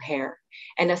natural hair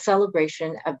and a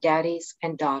celebration of daddies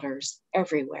and daughters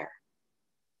everywhere.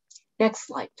 Next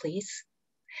slide, please.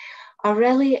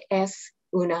 Aurelia es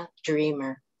una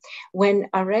dreamer. When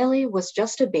Aurelia was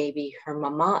just a baby, her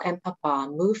mama and papa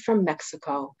moved from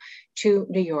Mexico to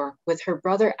New York with her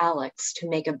brother Alex to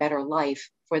make a better life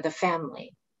for the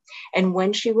family. And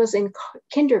when she was in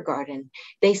kindergarten,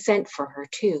 they sent for her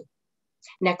too.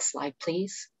 Next slide,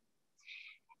 please.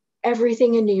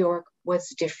 Everything in New York was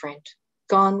different.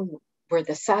 Gone were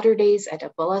the Saturdays at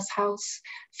Abuela's house,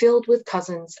 filled with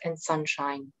cousins and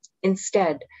sunshine.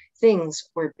 Instead, things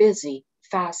were busy,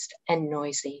 fast and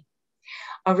noisy.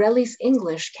 Aureli's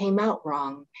English came out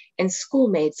wrong, and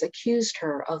schoolmates accused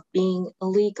her of being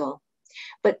illegal.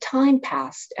 But time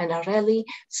passed, and Aureli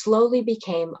slowly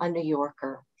became a New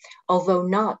Yorker, although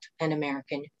not an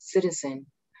American citizen.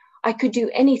 I could do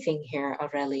anything here,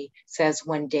 Aureli says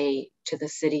one day to the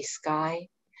city sky.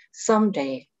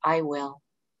 Someday I will.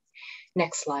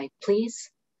 Next slide, please.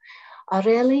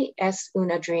 Aureli es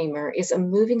una dreamer is a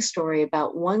moving story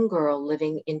about one girl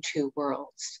living in two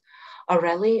worlds.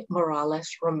 Yuyi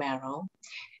Morales Romero,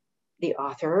 the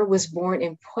author, was born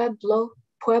in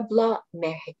Puebla,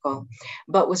 Mexico,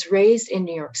 but was raised in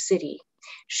New York City.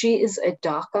 She is a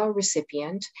DACA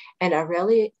recipient, and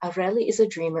Aureli is a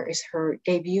Dreamer is her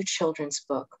debut children's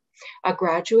book. A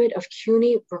graduate of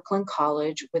CUNY Brooklyn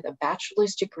College with a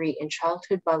bachelor's degree in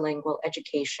childhood bilingual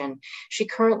education, she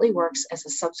currently works as a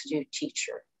substitute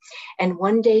teacher. And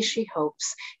one day she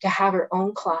hopes to have her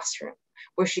own classroom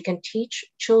where she can teach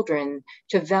children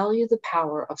to value the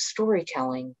power of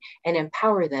storytelling and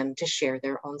empower them to share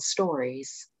their own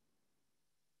stories.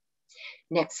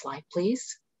 Next slide,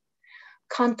 please.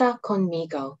 Canta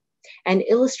Conmigo, an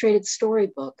illustrated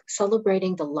storybook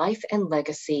celebrating the life and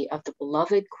legacy of the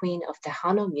beloved queen of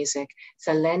Tejano music,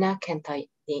 Selena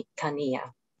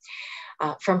Quintanilla.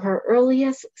 From her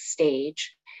earliest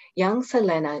stage, young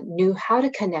Selena knew how to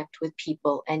connect with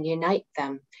people and unite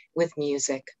them with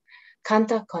music.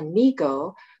 Canta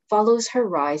Conmigo follows her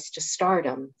rise to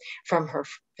stardom from her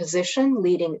position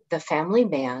leading the family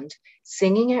band,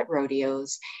 singing at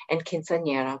rodeos and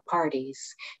quinceañera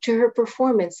parties, to her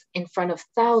performance in front of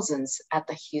thousands at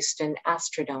the Houston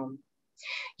Astrodome.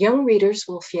 Young readers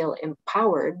will feel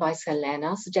empowered by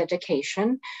Selena's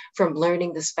dedication, from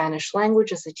learning the Spanish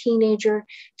language as a teenager,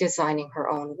 designing her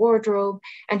own wardrobe,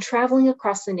 and traveling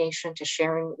across the nation to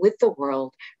sharing with the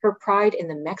world her pride in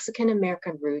the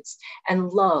Mexican-American roots and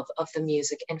love of the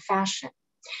music and fashion.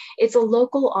 It's a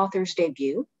local author's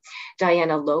debut.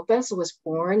 Diana Lopez was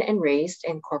born and raised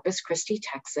in Corpus Christi,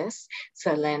 Texas,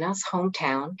 Selena's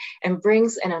hometown, and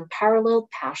brings an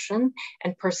unparalleled passion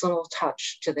and personal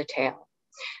touch to the tale.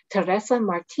 Teresa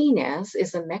Martinez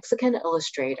is a Mexican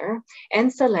illustrator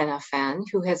and Selena fan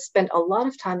who has spent a lot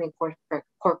of time in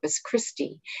Corpus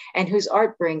Christi and whose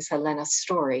art brings Selena's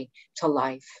story to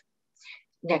life.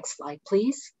 Next slide,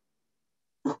 please.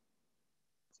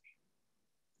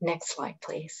 Next slide,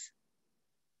 please.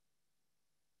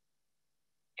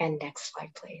 And next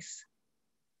slide, please.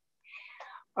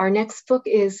 Our next book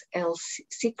is El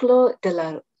Ciclo de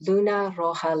la Luna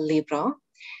Roja Libro.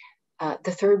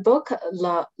 The third book,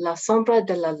 La Sombra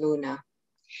de la Luna.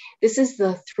 This is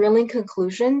the thrilling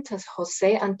conclusion to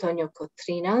Jose Antonio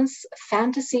Cotrina's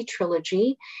fantasy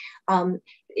trilogy.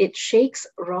 It shakes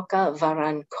Roca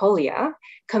Varancolia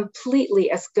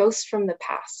completely as ghosts from the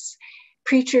past.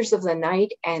 Creatures of the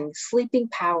night and sleeping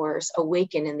powers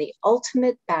awaken in the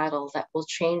ultimate battle that will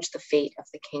change the fate of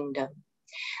the kingdom.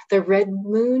 The red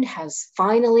moon has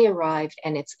finally arrived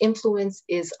and its influence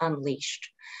is unleashed.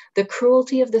 The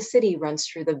cruelty of the city runs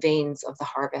through the veins of the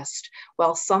harvest.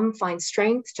 While some find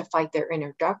strength to fight their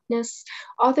inner darkness,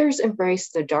 others embrace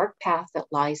the dark path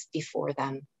that lies before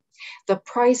them. The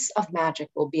price of magic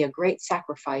will be a great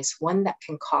sacrifice, one that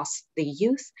can cost the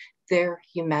youth their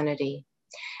humanity.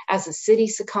 As the city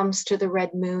succumbs to the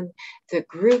red moon, the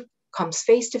group comes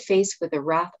face to face with the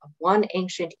wrath of one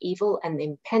ancient evil and the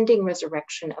impending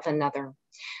resurrection of another.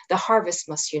 The harvest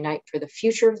must unite for the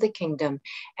future of the kingdom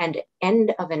and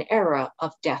end of an era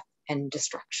of death and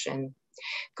destruction.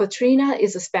 Cotrina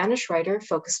is a Spanish writer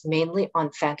focused mainly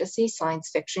on fantasy, science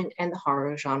fiction, and the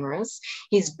horror genres.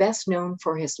 He's best known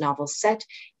for his novels set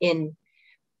in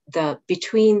the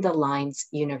Between the Lines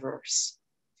universe.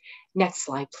 Next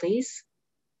slide, please.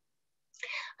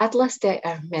 Atlas de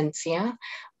Emergencia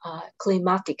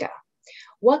Climática.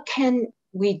 What can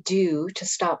we do to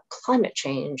stop climate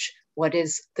change? What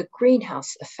is the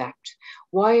greenhouse effect?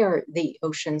 Why are the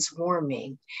oceans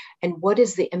warming? And what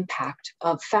is the impact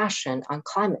of fashion on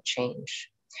climate change?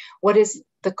 What is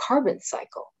the carbon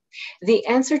cycle? The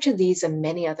answer to these and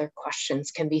many other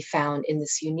questions can be found in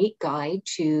this unique guide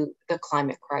to the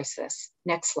climate crisis.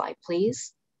 Next slide,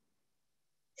 please.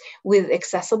 With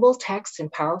accessible text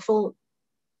and powerful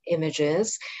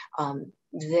images,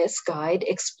 this guide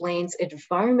explains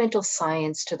environmental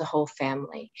science to the whole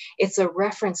family. It's a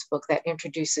reference book that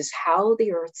introduces how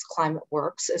the Earth's climate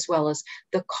works, as well as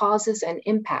the causes and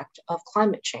impact of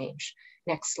climate change.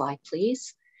 Next slide,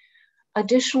 please.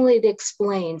 Additionally, it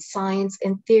explains science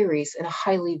and theories in a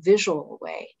highly visual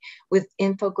way, with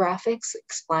infographics,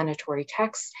 explanatory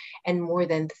text, and more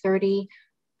than 30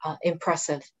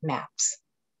 impressive maps.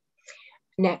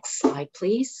 Next slide,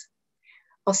 please.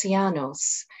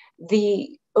 Oceanos.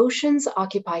 The oceans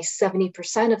occupy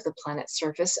 70% of the planet's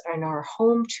surface and are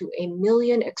home to 1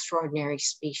 million extraordinary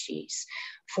species.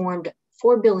 Formed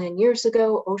 4 billion years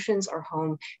ago, oceans are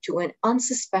home to an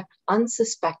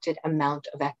unsuspected amount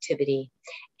of activity.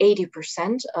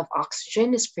 80% of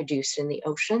oxygen is produced in the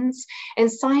oceans,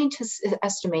 and scientists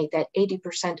estimate that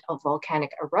 80% of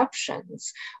volcanic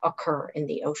eruptions occur in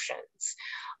the oceans.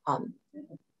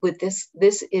 With this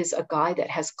is a guide that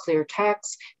has clear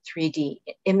text, 3D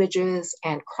images,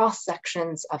 and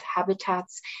cross-sections of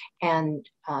habitats and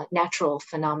natural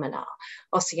phenomena.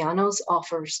 Oceanos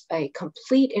offers a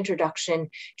complete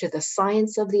introduction to the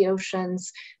science of the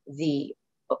oceans, the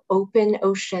open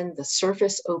ocean, the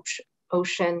surface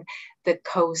ocean, the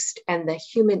coast, and the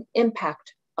human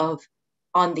impact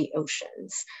on the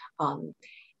oceans.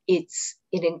 It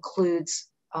includes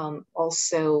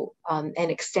also an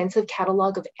extensive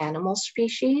catalog of animal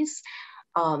species,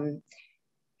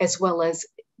 as well as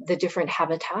the different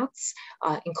habitats,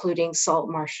 including salt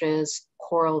marshes,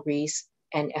 coral reefs,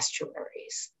 and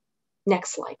estuaries.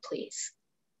 Next slide, please.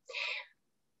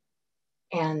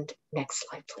 And next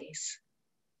slide, please.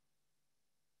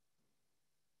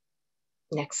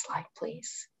 Next slide,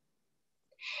 please.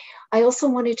 I also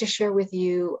wanted to share with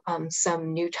you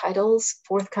some new titles,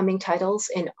 forthcoming titles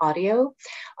in audio.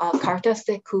 Cartas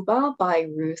de Cuba by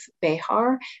Ruth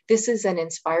Behar. This is an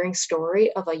inspiring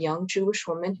story of a young Jewish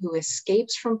woman who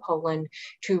escapes from Poland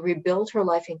to rebuild her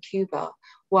life in Cuba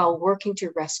while working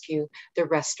to rescue the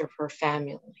rest of her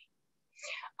family.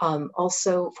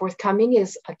 Also forthcoming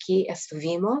is Aquí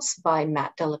Estuvimos by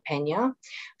Matt de la Peña.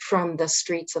 From the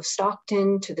streets of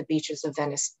Stockton to the beaches of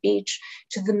Venice Beach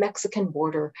to the Mexican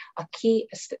border, Aquí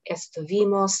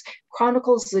Estuvimos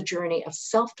chronicles the journey of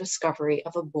self-discovery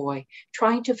of a boy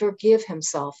trying to forgive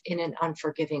himself in an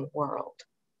unforgiving world.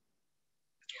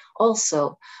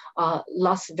 Also,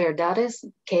 Las Verdades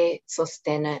que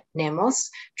Sostenemos,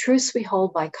 Truths We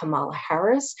Hold by Kamala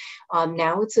Harris.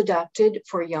 Now it's adapted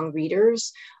for young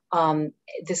readers.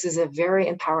 This is a very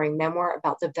empowering memoir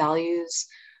about the values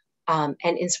and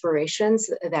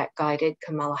inspirations that guided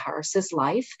Kamala Harris's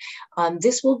life.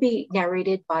 This will be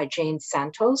narrated by Jane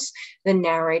Santos, the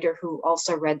narrator who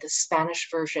also read the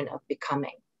Spanish version of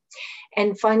Becoming.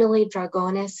 And finally,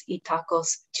 Dragones y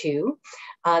Tacos 2.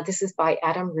 This is by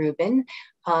Adam Rubin.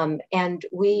 And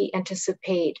we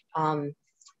anticipate,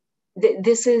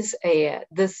 this is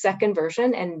the second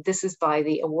version, and this is by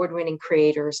the award-winning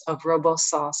creators of Robo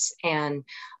Sauce and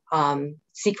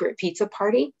Secret Pizza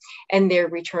Party. And they're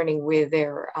returning with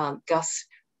their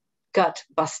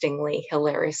gut-bustingly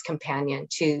hilarious companion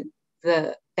to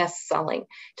the best-selling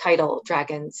title,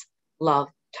 Dragons Love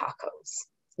Tacos.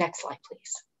 Next slide,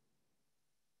 please.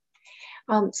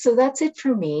 So that's it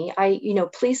for me.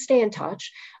 Please stay in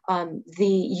touch.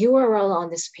 The URL on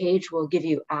this page will give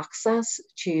you access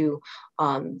to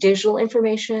digital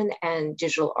information and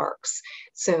digital arcs.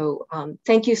 So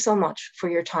thank you so much for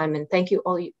your time, and thank you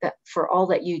for all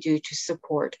that you do to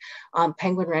support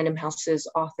Penguin Random House's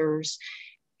authors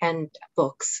and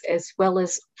books, as well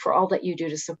as for all that you do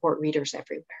to support readers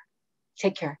everywhere.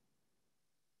 Take care.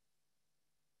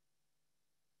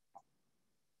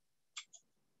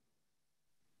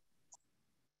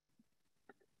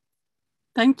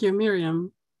 Thank you,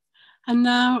 Miriam. And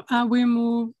now we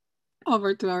move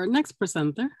over to our next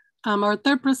presenter. Our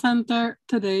third presenter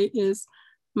today is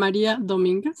Maria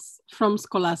Dominguez from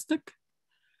Scholastic.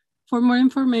 For more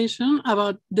information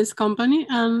about this company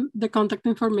and the contact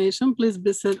information, please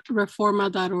visit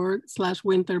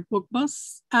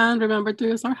reforma.org/winterbookbus, and remember to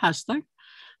use our hashtag,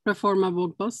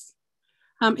 ReformaBookBus.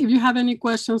 If you have any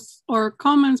questions or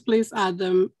comments, please add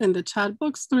them in the chat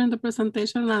box during the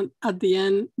presentation, and at the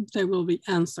end, they will be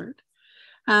answered.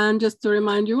 And just to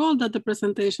remind you all that the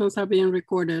presentations are being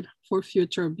recorded for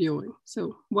future viewing.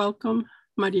 So welcome,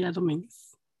 Maria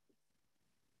Dominguez.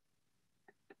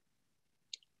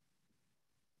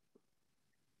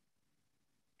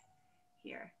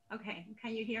 Here, okay,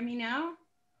 can you hear me now?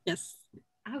 Yes.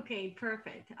 Okay,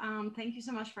 perfect. Thank you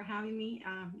so much for having me.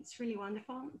 It's really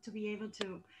wonderful to be able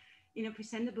to,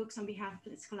 present the books on behalf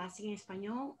of Scholastic en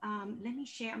Español. Let me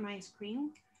share my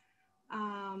screen.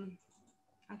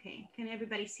 Okay, can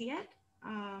everybody see it?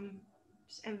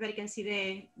 Everybody can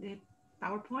see the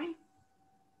PowerPoint?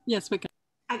 Yes, we can.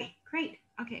 Okay, great.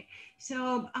 Okay,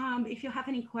 so if you have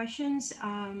any questions,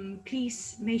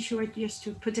 please make sure just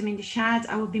to put them in the chat.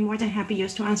 I will be more than happy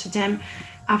just to answer them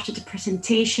after the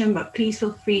presentation, but please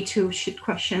feel free to shoot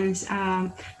questions,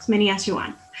 as many as you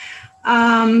want.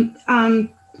 I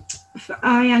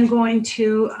am going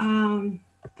to,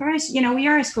 first, we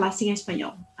are Scholastic en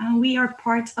Español, and we are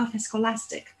part of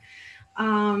Scholastic.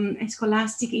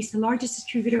 Scholastic is the largest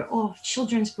distributor of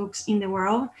children's books in the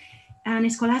world.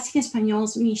 And Scholastic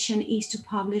Español's mission is to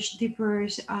publish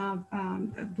diverse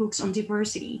books on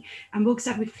diversity and books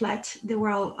that reflect the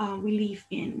world we live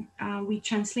in. We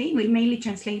mainly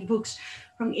translate books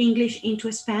from English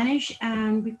into Spanish,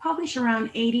 and we publish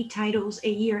around 80 titles a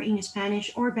year in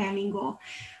Spanish or bilingual.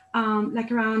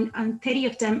 Like around 30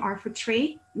 of them are for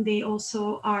trade. They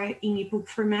also are in a book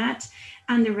format,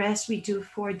 and the rest we do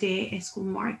for the school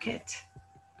market.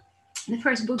 The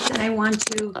first book that I want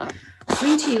to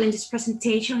bring to you in this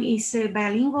presentation is a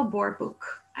bilingual board book,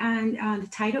 and the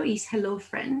title is Hello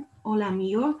Friend, Hola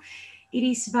Amigo. It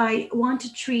is by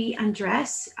 123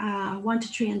 Andres.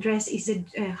 123 Andres is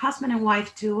a husband and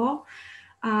wife duo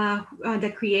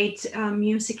that create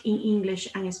music in English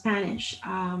and Spanish.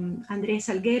 Andres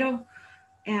Salguero,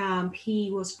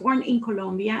 he was born in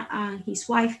Colombia, and his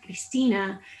wife,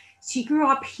 Cristina, she grew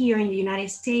up here in the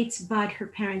United States, but her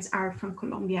parents are from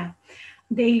Colombia.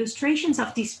 The illustrations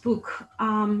of this book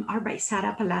are by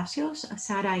Sara Palacios.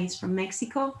 Sara is from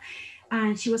Mexico,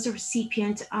 and she was a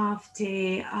recipient of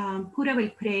the Pura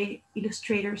Belpre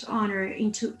Illustrator's Honor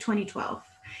in 2012.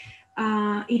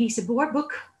 It is a board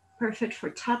book, perfect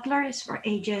for toddlers for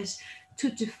ages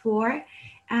 2 to 4,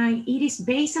 and it is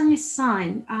based on a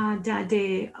song that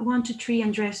the 123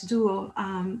 Andres duo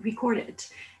recorded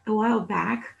a while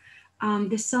back.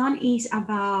 The song is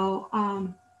about,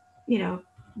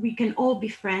 we can all be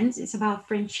friends. It's about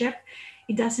friendship.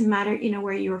 It doesn't matter,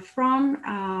 where you're from,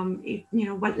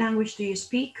 what language do you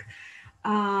speak.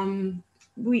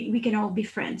 We can all be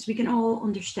friends. We can all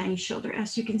understand each other.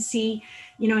 As you can see,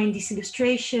 in this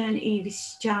illustration, it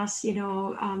is just,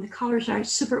 the colors are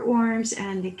super warm,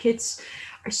 and the kids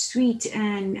are sweet,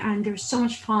 and there's so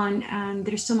much fun, and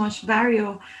there's so much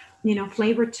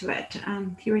flavor to it.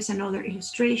 Here is another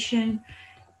illustration.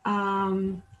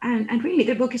 And really,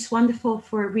 the book is wonderful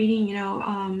for reading,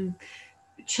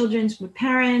 children's with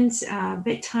parents,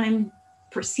 bedtime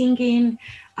for singing.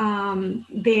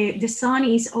 The song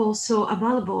is also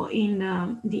available in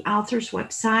the author's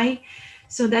website.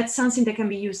 So that's something that can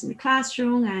be used in the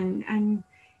classroom, and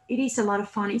it is a lot of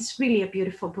fun. It's really a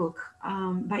beautiful book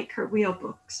by Cartwheel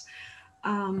Books.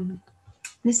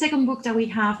 The second book that we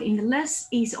have in the list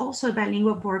is also a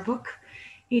bilingual board book.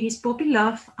 It is Puppy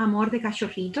Love, Amor de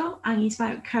Cachorrito, and it's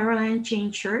by Caroline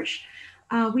Jane Church.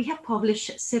 We have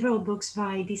published several books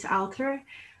by this author,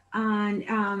 and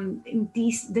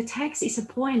the text is a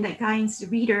poem that guides the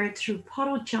reader through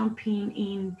puddle jumping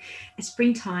in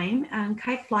springtime, and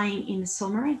kite flying in the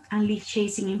summer, and leaf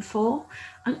chasing in fall,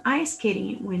 and ice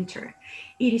skating in winter.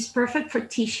 It is perfect for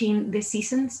teaching the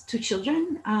seasons to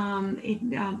children.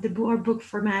 The board book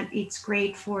format, it's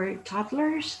great for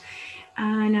toddlers.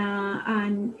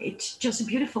 And it's just a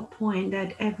beautiful poem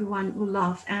that everyone will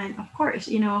love. And of course,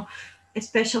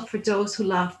 especially for those who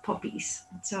love puppies.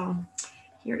 So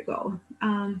here we go.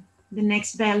 The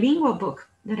next bilingual book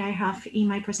that I have in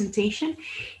my presentation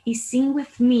is Sing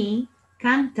With Me,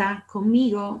 Canta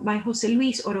Conmigo by Jose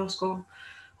Luis Orozco.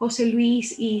 Jose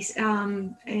Luis is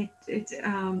a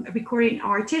recording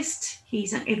artist.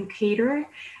 He's an educator,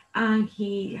 and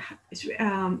he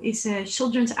is a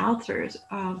children's author's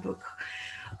book.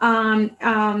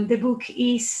 The book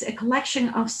is a collection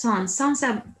of songs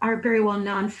that are very well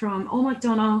known, from Old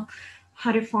MacDonald,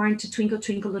 How to Farm to Twinkle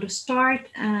Twinkle Little Star,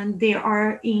 and they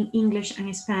are in English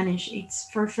and Spanish. It's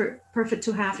perfect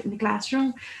to have in the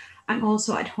classroom and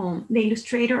also at home. The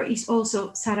illustrator is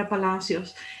also Sara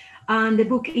Palacios, and the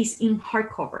book is in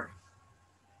hardcover.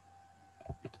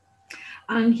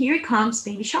 And here comes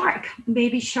Baby Shark.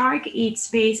 Baby Shark, it's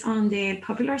based on the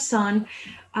popular song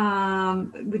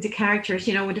with the characters,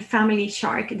 with the family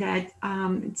shark that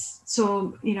it's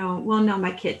so, well known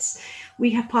by kids. We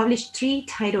have published 3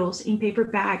 titles in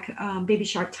paperback, Baby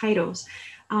Shark titles.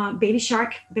 Baby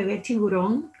Shark, Bebé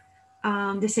Tiburón.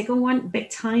 The second one,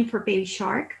 Bedtime for Baby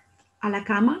Shark, A la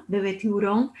Cama, Bebé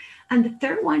Tiburón. And the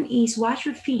third one is Wash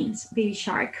Your Fins, Baby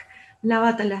Shark,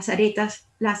 Lávate las aletas,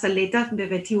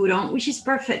 Bebé Tiburón, which is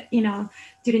perfect,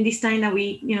 during this time that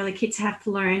we, the kids have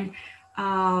to learn,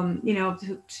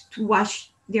 to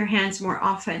wash their hands more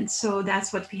often. So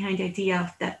that's what's behind the idea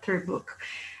of that third book.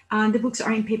 The books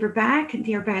are in paperback.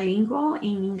 They are bilingual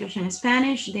in English and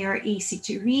Spanish. They are easy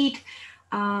to read.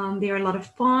 They are a lot of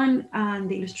fun, and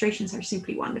the illustrations are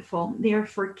simply wonderful. They are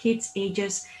for kids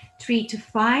ages 3 to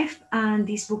 5, and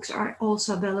these books are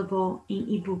also available in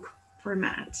ebook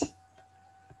format.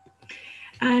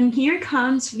 And here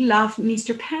comes Love,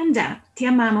 Mr. Panda, Te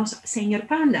amamos, Señor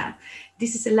Panda.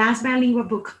 This is the last bilingual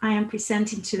book I am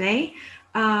presenting today.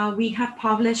 We have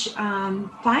published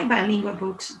 5 bilingual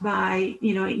books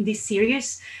in this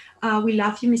series. We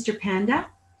love you, Mr. Panda.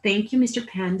 Thank you, Mr.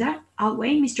 Panda.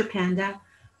 Away, Mr. Panda.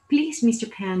 Please, Mr.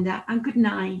 Panda. And good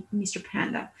night, Mr.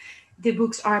 Panda. The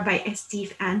books are by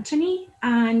Steve Anthony,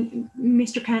 and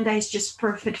Mr. Panda is just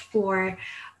perfect for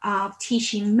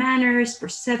teaching manners,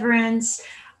 perseverance,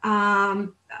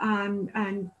 and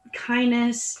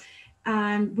kindness,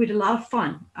 and with a lot of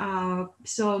fun.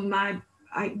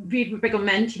 I really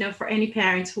recommend, for any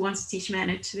parents who wants to teach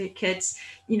manners to their kids,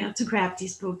 to grab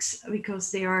these books, because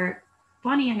they are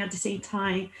funny, and at the same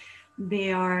time,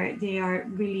 they are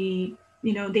really,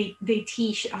 they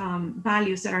teach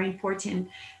values that are important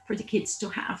for the kids to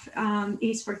have. It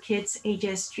is for kids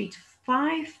ages 3 to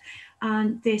 5.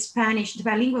 And the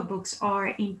bilingual books are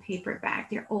in paperback.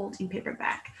 They're all in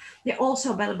paperback. They're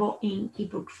also available in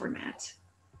ebook format.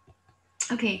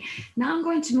 Okay, now I'm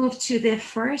going to move to the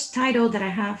first title that I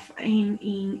have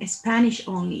in Spanish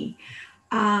only.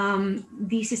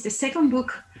 This is the second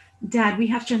book that we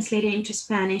have translated into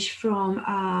Spanish from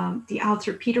the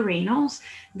author Peter Reynolds.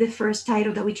 The first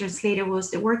title that we translated was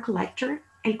The Word Collector,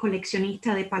 El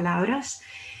Coleccionista de Palabras.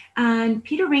 And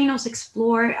Peter Reynolds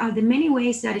explored the many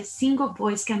ways that a single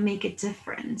voice can make a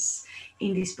difference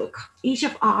in this book. Each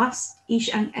of us, each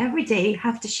and every day,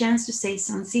 have the chance to say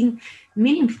something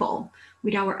meaningful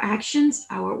with our actions,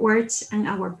 our words, and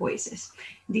our voices.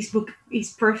 This book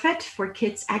is perfect for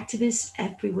kids activists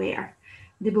everywhere.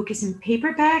 The book is in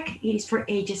paperback. It is for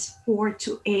ages 4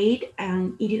 to 8,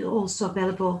 and it is also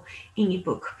available in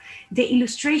ebook. The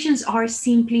illustrations are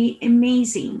simply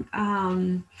amazing.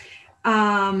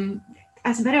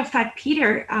 As a matter of fact,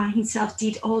 Peter himself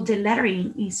did all the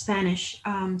lettering in Spanish.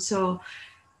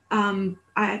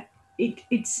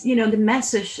 It's the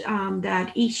message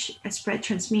that each spread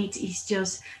transmits is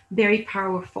just very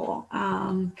powerful.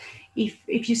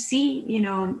 If you see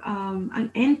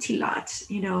an empty lot,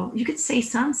 you could say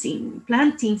something,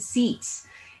 planting seeds,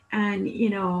 and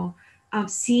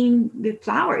seeing the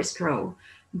flowers grow.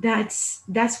 That's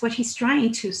what he's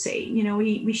trying to say.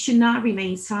 We should not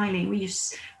remain silent. We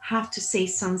just have to say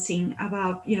something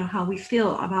about how we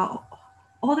feel, about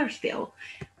others feel.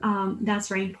 That's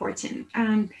very important.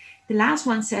 And the last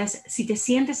one says, si te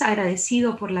sientes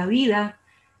agradecido por la vida,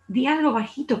 di algo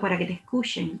bajito para que te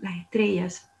escuchen las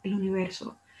estrellas, el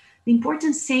universo. The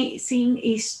important thing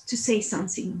is to say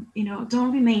something.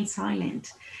 Don't remain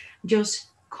silent. Just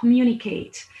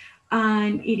communicate.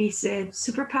 And it is a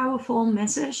super powerful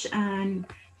message and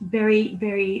very,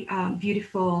 very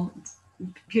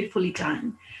beautifully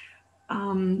done.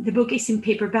 The book is in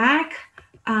paperback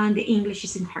and the English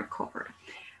is in hardcover.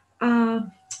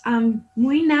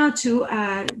 Moving now to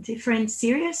a different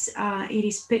series. It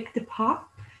is Pick the Pop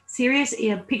series.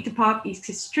 Pick the Pop is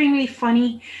extremely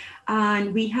funny,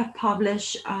 and we have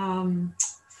published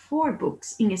 4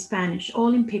 books in Spanish,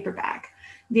 all in paperback.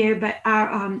 They're by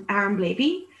Aaron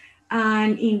Blabey.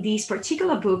 And in this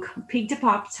particular book, Pick the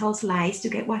Pop tells lies to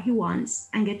get what he wants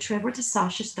and get Trevor the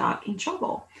sausage dog in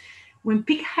trouble. When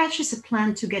Pig hatches a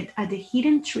plan to get at the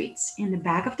hidden treats in the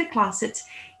back of the closet,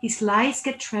 his lies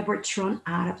get Trevor thrown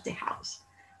out of the house.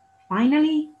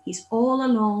 Finally, he's all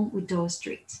alone with those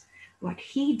treats. What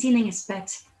he didn't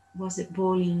expect was a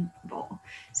bowling ball.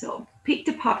 So Pick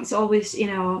the Pop is always,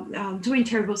 doing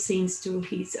terrible things to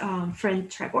his friend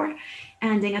Trevor.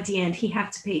 And then at the end, he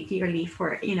has to pay dearly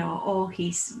for, all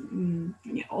his,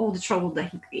 all the trouble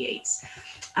that he creates.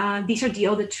 These are the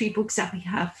other 3 books that we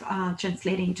have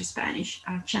translated into Spanish.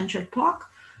 Chancho el Clock,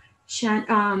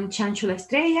 Chancho la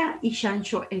Estrella, y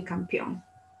Chancho el Campeón.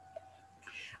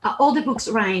 All the books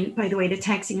rhyme, by the way, the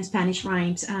text in Spanish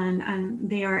rhymes, and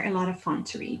they are a lot of fun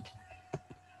to read.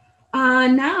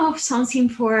 Now something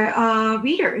for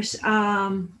readers.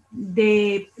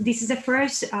 This is the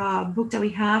first book that we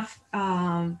have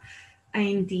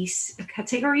in this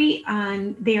category,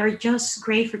 and they are just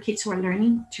great for kids who are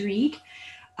learning to read.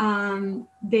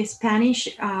 The Spanish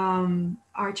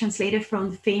are translated from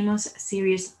the famous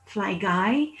series Fly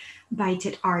Guy by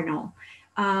Ted Arnold.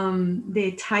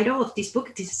 The title of this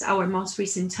book, this is our most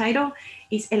recent title,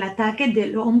 is El ataque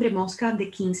del hombre mosca de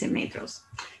 15 metros.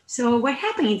 So what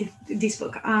happened in this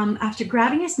book? After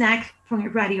grabbing a snack from a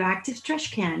radioactive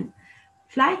trash can,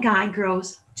 Fly Guy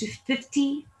grows to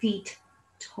 50 feet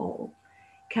tall.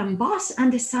 Can Boss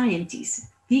and the scientists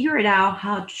figure it out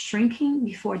how to shrink him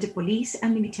before the police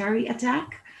and military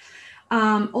attack?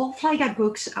 All Fly Guy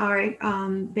books are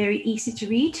very easy to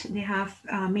read. They have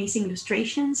amazing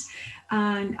illustrations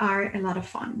and are a lot of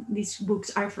fun. These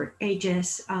books are for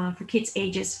kids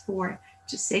ages 4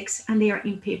 to 6, and they are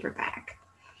in paperback.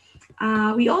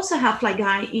 We also have Fly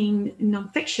Guy in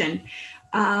nonfiction.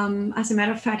 As a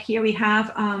matter of fact, here we have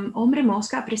Hombre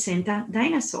Mosca Presenta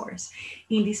Dinosaurs.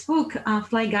 In this book,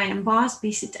 Fly Guy and Boss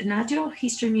visit a natural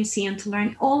history museum to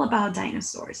learn all about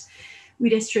dinosaurs.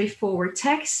 With a straightforward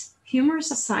text,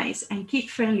 humorous asides, and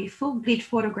kid-friendly full-bleed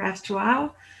photographs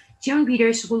throughout, young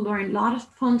readers will learn a lot of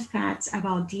fun facts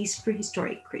about these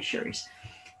prehistoric creatures.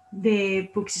 The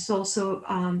book is also,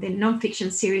 the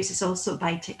nonfiction series is also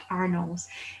by Ted Arnold.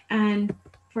 And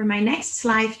for my next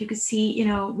slide, you can see, you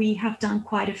know, we have done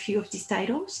quite a few of these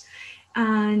titles,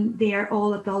 and they are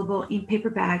all available in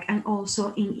paperback and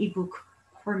also in ebook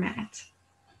format.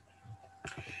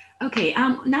 Okay,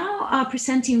 now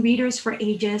presenting readers for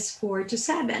ages 4 to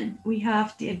 7. We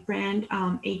have the brand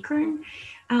Acorn.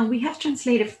 We have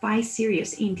translated 5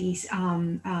 series in these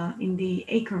in the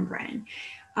Acorn brand.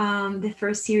 The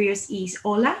first series is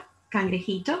Hola,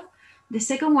 Cangrejito. The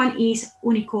second one is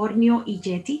Unicornio y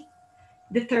Yeti.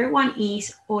 The third one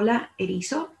is Hola,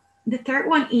 Erizo. The third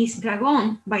one is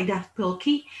Dragon by Daft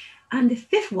Pilkey. And the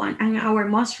fifth one, and our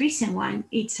most recent one,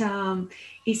 it's a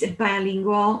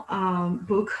bilingual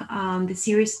book. The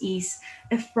series is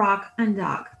a frog and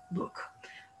dog book.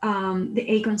 The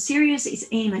Acorn series is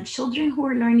aimed at children who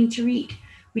are learning to read,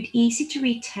 with easy to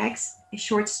read text, a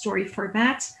short story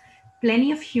format,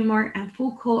 plenty of humor, and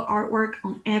full color artwork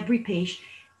on every page.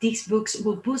 These books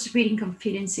will boost reading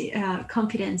confidence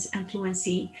and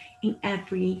fluency in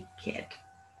every kid.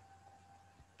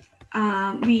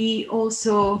 We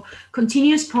also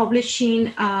continues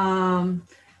publishing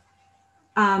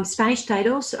Spanish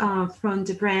titles from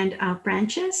the brand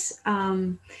Branches.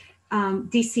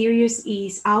 This series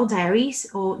is Owl Diaries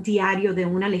or Diario de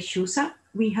una Lechuza.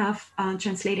 We have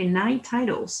translated 9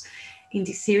 titles in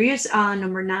this series.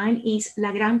 Number 9 is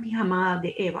La Gran Pijamada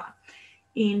de Eva.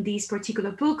 In this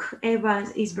particular book,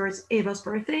 Eva's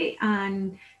birthday,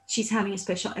 and she's having a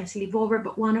special sleepover,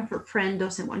 but one of her friends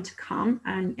doesn't want to come,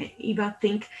 and Eva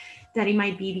thinks that it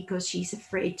might be because she's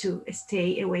afraid to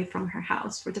stay away from her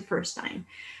house for the first time.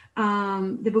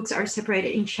 The books are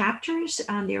separated in chapters,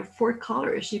 and there are 4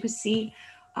 colors. You can see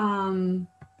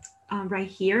right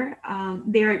here.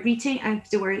 They are written as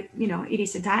they were, you know, it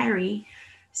is a diary,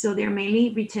 so they're mainly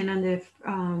written on the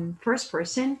first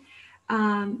person.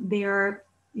 They are,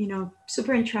 you know,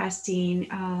 super interesting.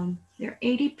 They're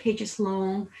 80 pages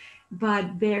long,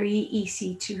 but very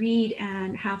easy to read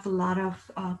and have a lot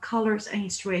of colors and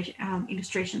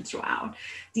illustration throughout.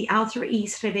 The author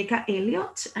is Rebecca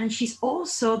Elliott, and she's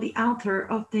also the author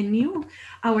of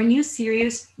our new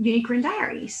series, Unicorn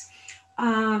Diaries,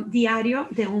 Diario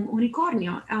de un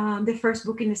Unicornio. The first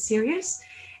book in the series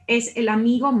is El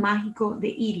Amigo Mágico de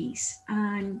Iris,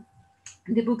 and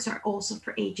the books are also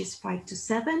for ages 5 to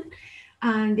 7,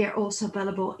 and they're also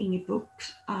available in ebook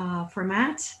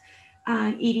format.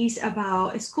 It is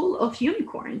about a school of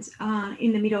unicorns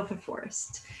in the middle of a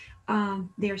forest.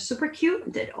 They're super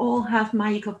cute. They all have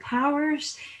magical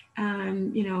powers,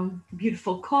 you know,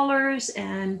 beautiful colors,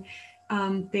 and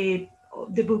the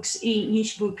books, in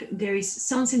each book, there is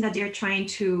something that they're trying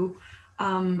to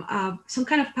some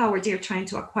kind of power they're trying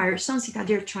to acquire, something that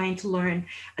they're trying to learn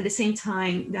at the same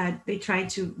time that they try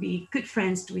to be good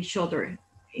friends to each other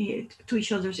in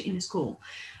the school.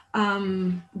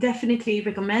 Definitely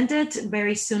recommended.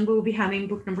 Very soon we'll be having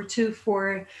book number 2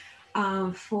 for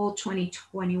fall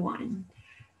 2021.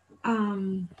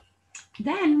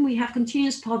 Then we have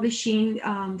continuous publishing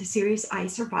the series I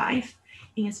Survive,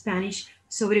 in Spanish,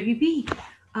 Sobreviví.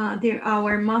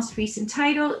 Our most recent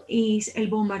title is El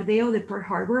Bombardeo de Pearl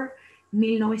Harbor,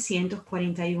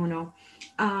 1941.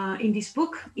 In this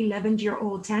book,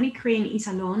 11-year-old Danny Crane is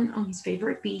alone on his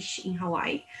favorite beach in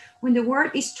Hawaii when the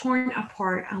world is torn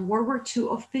apart and World War II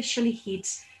officially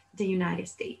hits the United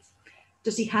States.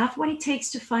 Does he have what it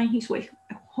takes to find his way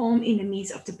home in the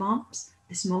midst of the bombs,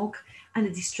 the smoke, and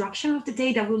the destruction of the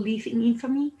day that will live in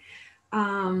infamy?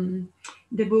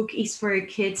 The book is for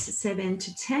kids 7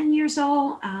 to 10 years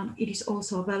old. It is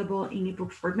also available in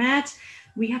ebook format.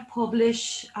 We have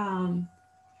published 4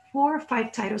 or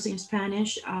 5 titles in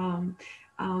Spanish.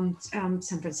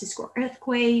 San Francisco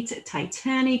earthquake,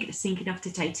 Titanic, the sinking of the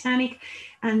Titanic.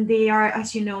 And they are,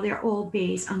 as you know, they're all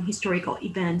based on historical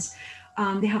events.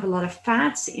 They have a lot of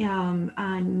facts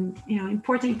and, you know,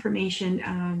 important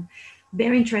information,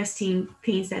 very interesting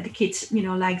things that the kids, you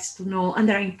know, likes to know and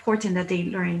that are important that they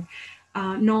learn,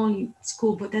 not only in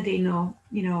school, but that they know,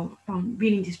 you know, from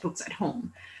reading these books at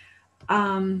home.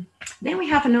 Then we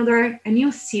have a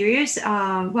new series.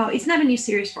 Well, it's not a new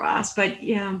series for us, but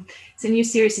it's a new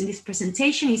series in this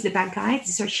presentation. Is the bad guys.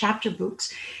 These are chapter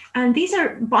books. And these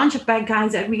are a bunch of bad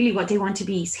guys that really what they want to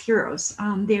be is heroes.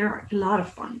 They're a lot of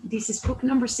fun. This is book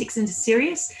number 6 in the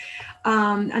series.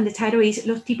 And the title is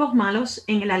Los tipos malos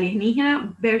en el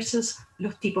alienígena versus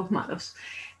los tipos malos.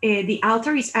 The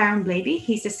author is Aaron Blabey.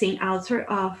 He's the same author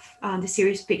of the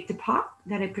series Pick the Pop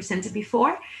that I presented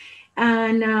before.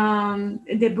 And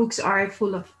the books are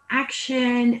full of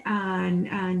action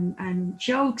and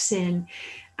jokes and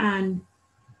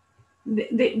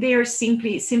they are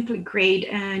simply great.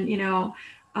 And,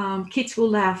 kids will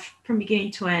laugh from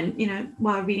beginning to end,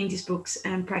 while reading these books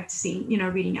and practicing,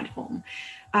 reading at home.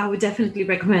 I would definitely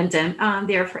recommend them.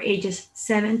 They're for ages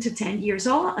 7 to 10 years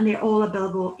old, and they're all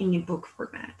available in a book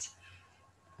format.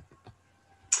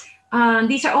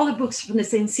 These are all the books from the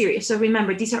same series. So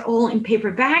remember, these are all in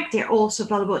paperback. They're also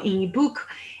available in ebook.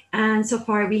 And so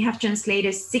far we have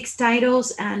translated 6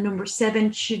 titles, and number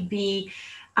 7 should be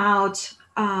out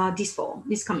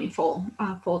this coming fall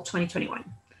 2021.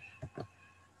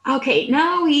 Okay,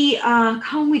 now we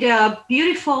come with a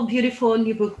beautiful, beautiful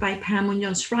new book by Pam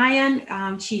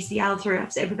Munoz-Ryan. She's the author,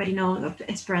 as everybody knows, of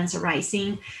Esperanza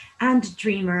Rising and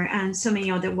Dreamer and so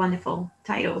many other wonderful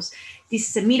titles. This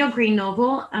is a middle grade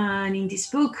novel, and in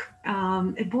this book,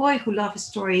 a boy who loves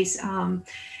stories,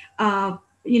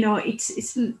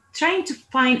 it's trying to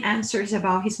find answers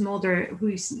about his mother, who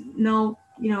is not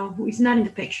in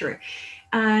the picture.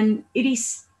 And it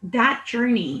is that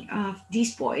journey of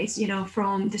these boys,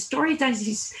 from the story that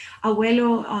his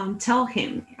abuelo tell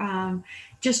him,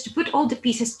 just to put all the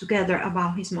pieces together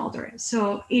about his mother.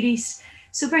 So it is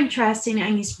super interesting,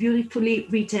 and it's beautifully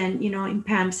written, in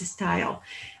Pam's style.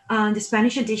 The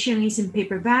Spanish edition is in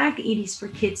paperback. It is for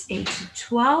kids 8 to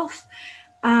 12.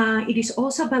 It is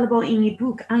also available in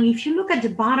ebook. And if you look at the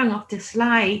bottom of the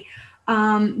slide,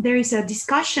 there is a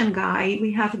discussion guide.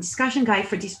 We have a discussion guide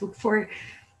for this book for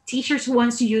teachers who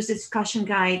wants to use the discussion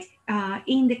guide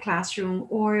in the classroom,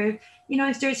 or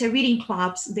if there's a reading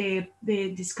clubs, the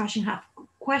discussion have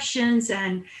questions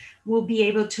and will be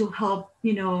able to help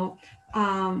to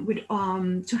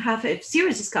have a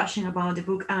serious discussion about the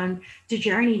book and the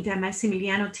journey that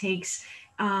Maximiliano takes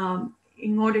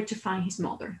in order to find his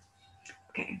mother.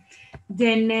 Okay,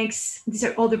 then next, these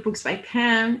are all the books by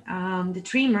Pam. The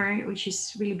Dreamer, which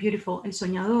is really beautiful, El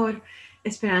Soñador,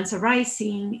 Esperanza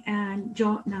Rising, and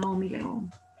Yo Naomi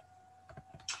León.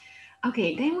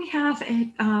 Okay, then we have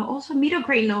also a middle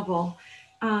grade novel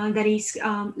that is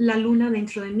La Luna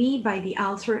Dentro de Mí by the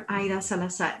author Aida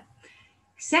Salazar.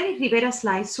 Celi Rivera's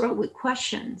life swirled with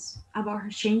questions about her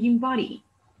changing body,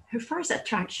 her first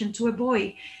attraction to a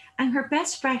boy, and her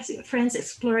best friend's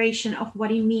exploration of what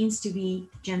it means to be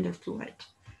gender fluid.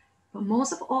 But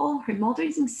most of all, her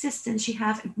mother's insistence she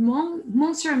have a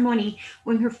moon ceremony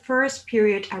when her first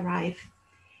period arrived.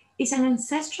 It's an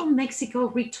ancestral Mexico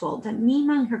ritual that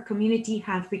Mima and her community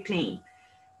have reclaimed,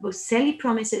 but Celi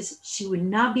promises she will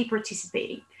not be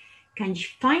participating. Can she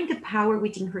find the power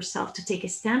within herself to take a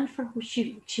stand for who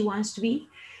she wants to be?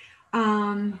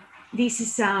 This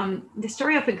is the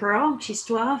story of a girl. She's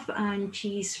 12 and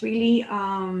she's really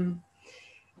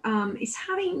is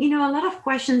having a lot of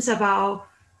questions about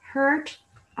her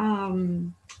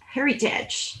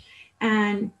heritage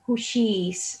and who she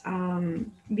is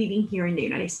living here in the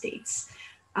United States.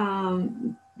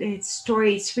 The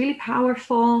story is really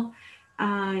powerful,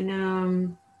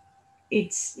 and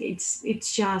it's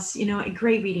just a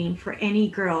great reading for any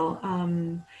girl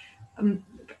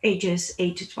ages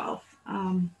 8 to 12.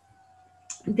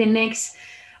 The next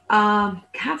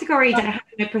category that I have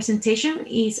in my presentation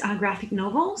is graphic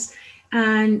novels.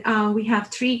 And we have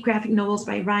 3 graphic novels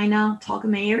by Raina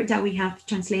Talgemeyer that we have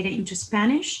translated into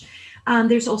Spanish.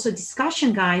 There's also a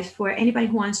discussion guide for anybody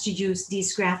who wants to use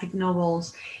these graphic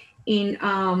novels in,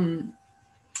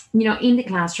 in the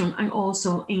classroom and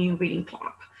also in a reading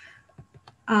club.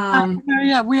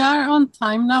 Yeah, we are on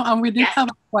time now, and we did have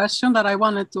a question that I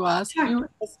wanted to ask you.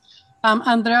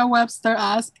 Andrea Webster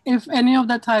asked if any of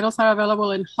the titles are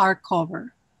available in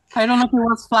hardcover. I don't know if it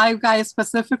was Five Guys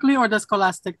specifically or the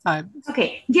Scholastic titles.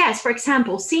 Okay, yes, for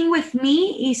example, Sing With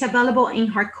Me is available in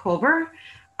hardcover.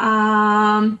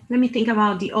 Let me think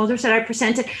about the others that I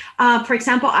presented. For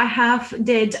example, I have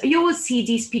you will see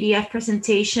this PDF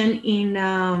presentation in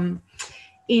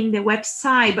the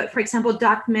website, but for example,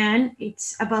 Duckman,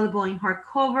 it's available in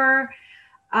hardcover.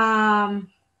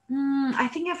 I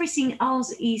think everything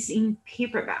else is in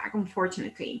paperback,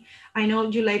 unfortunately. I know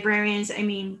you librarians,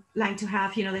 like to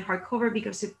have, the hardcover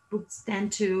because the books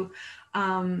tend to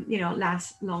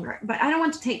last longer. But I don't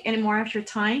want to take any more of your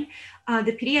time.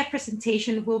 The PDF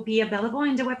presentation will be available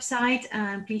on the website,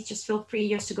 and please just feel free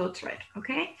just to go through it.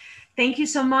 Okay. Thank you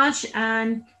so much,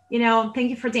 and thank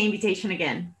you for the invitation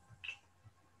again.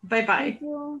 Bye bye. Thank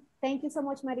you. Thank you so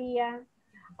much, Maria.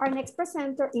 Our next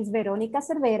presenter is Verónica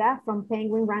Cervera from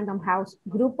Penguin Random House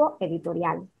Grupo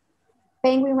Editorial.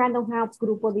 Penguin Random House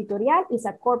Grupo Editorial is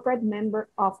a corporate member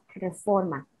of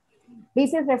REFORMA.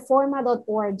 Visit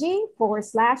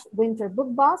reforma.org/Winter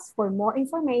Book Bus for more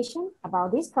information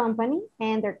about this company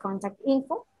and their contact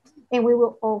info, and we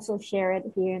will also share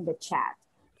it here in the chat.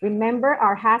 Remember,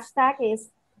 our hashtag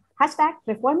is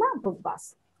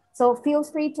 #ReformaBookBus. So feel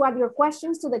free to add your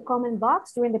questions to the comment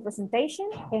box during the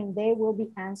presentation, and they will be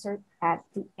answered at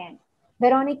the end.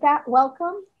 Veronica,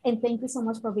 welcome, and thank you so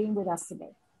much for being with us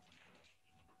today.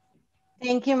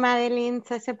 Thank you, Madeline.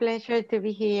 Such a pleasure to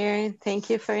be here. Thank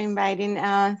you for inviting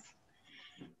us.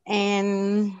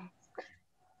 And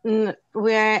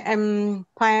we are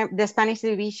part of the Spanish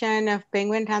division of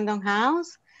Penguin Random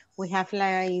House. We have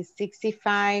like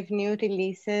 65 new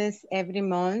releases every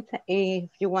month. If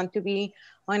you want to be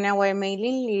on our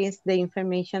mailing list, the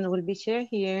information will be shared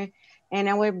here, and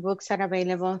our books are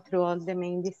available through all the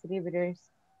main distributors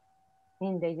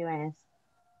in the US.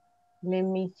 Let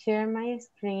me share my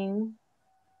screen.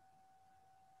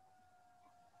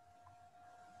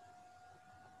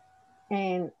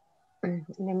 And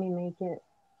let me make it.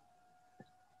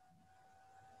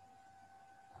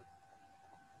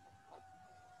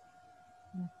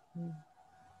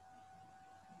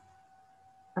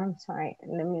 I'm sorry,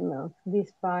 let me move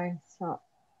this part so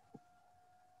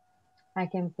I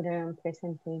can put it on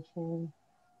presentation.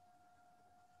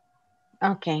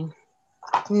 Okay,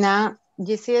 now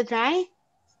you see it right?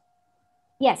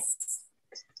 Yes.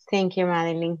 Thank you,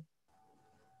 Madeline.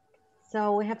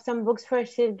 So we have some books for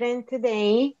children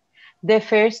today. The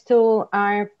first two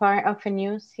are part of a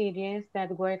new series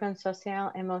that work on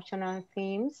social emotional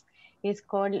themes. It's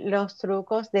called Los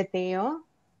Trucos de Teo,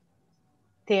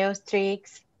 Teo's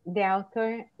Tricks. The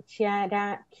author,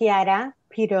 Chiara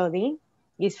Pirodi,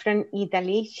 is from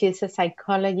Italy. She's a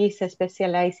psychologist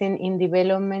specializing in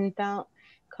developmental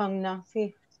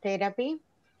cognitive therapy.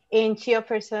 And she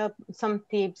offers up some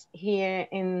tips here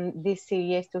in this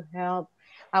series to help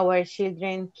our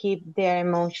children keep their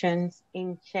emotions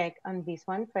in check. On this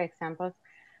one, for example,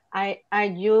 are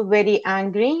you very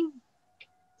angry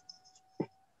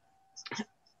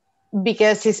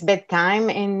because it's bedtime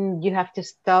and you have to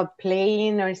stop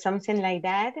playing or something like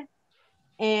that?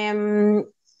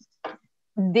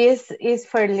 This is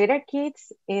for little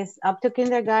kids. It's up to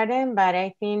kindergarten, but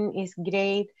I think it's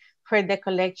great for the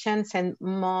collections, and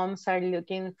moms are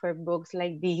looking for books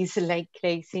like these like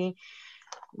crazy,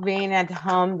 being at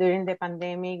home during the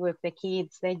pandemic with the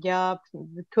kids, the job,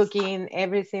 the cooking,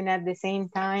 everything at the same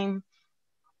time.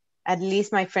 At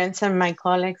least my friends and my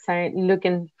colleagues are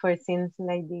looking for things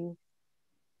like this.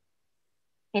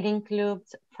 It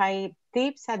includes 5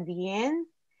 tips at the end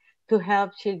to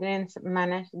help children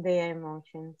manage their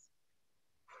emotions.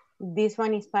 This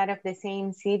one is part of the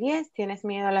same series, ¿Tienes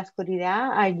miedo a la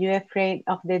oscuridad? Are you afraid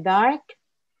of the dark?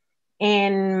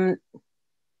 And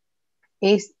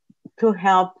is to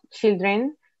help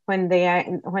children when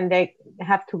they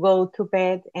have to go to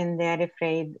bed and they are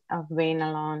afraid of being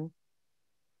alone.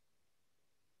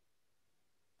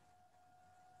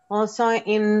 Also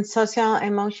in social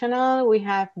emotional, we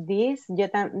have this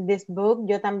book,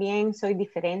 Yo también soy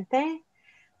diferente.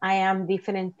 I am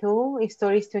different too.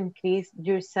 Stories to increase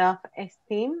your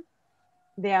self-esteem.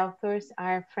 The authors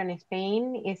are from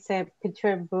Spain. It's a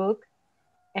picture book,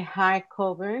 a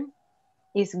hardcover.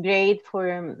 It's great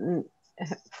for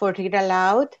read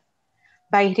aloud.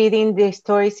 By reading the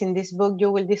stories in this book,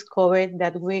 you will discover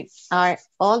that we are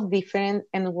all different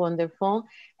and wonderful,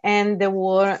 and the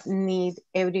world needs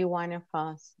every one of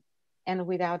us. And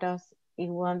without us, it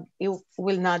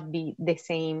will not be the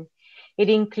same. It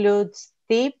includes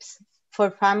tips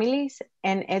for families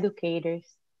and educators.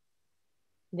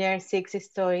 There are 6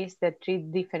 stories that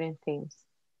treat different themes.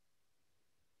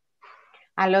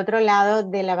 Al otro lado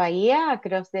de la bahía,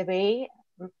 Across the Bay,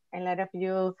 a lot of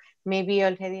you maybe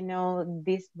already know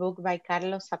this book by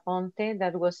Carlos Aponte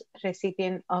that was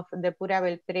recipient of the Pura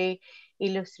Belpre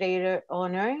Illustrator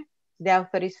Honor. The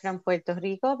author is from Puerto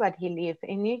Rico, but he lives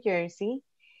in New Jersey.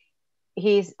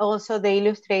 He's also the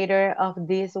illustrator of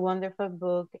this wonderful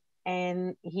book,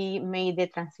 and he made the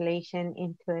translation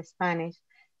into Spanish.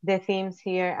 The themes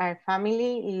here are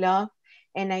family, love,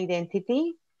 and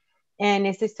identity. And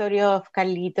it's the story of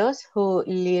Carlitos, who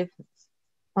lived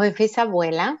with his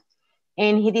abuela,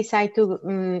 And he decided to,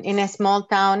 in a small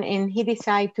town, and he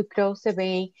decided to cross the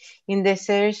bay in the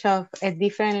search of a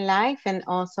different life and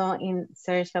also in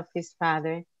search of his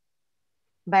father.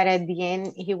 But at the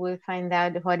end, he will find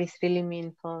out what is really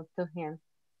meaningful to him.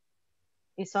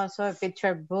 It's also a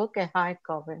picture book, a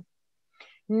hardcover.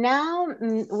 Now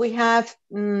we have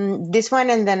this one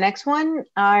and the next one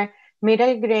are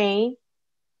middle grade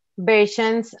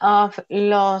versions of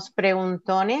Los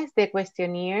Preguntones, the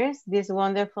questionnaires, this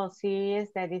wonderful series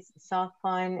that is so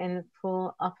fun and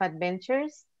full of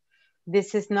adventures.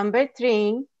 This is number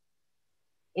 3,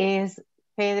 is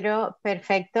Pedro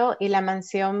Perfecto y la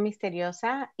Mansión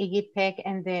Misteriosa, Iggy Peck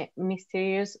and the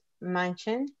Mysterious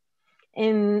Mansion.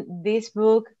 In this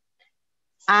book,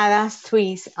 Ada's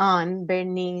twist on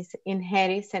Bernice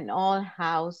inherits an old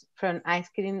house from ice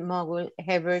cream mogul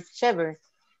Herbert Chever.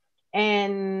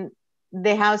 And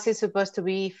the house is supposed to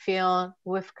be filled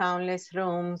with countless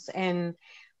rooms and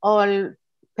all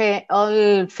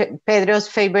Pedro's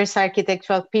favorite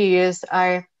architectural periods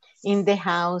are in the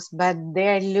house, but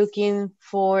they're looking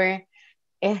for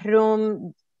a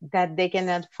room that they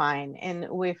cannot find. And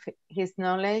with his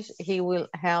knowledge, he will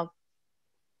help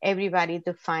everybody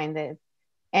to find it.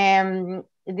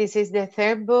 This is the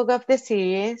 3rd book of the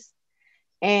series.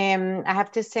 I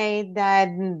have to say that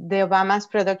the Obama's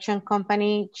production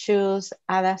company chose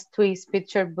Ada's Twist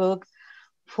picture book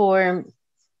for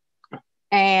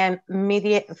a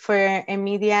media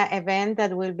event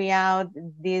that will be out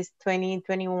this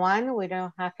 2021. We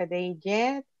don't have a date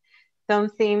yet. Some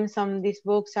themes on these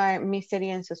books are mystery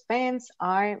and suspense,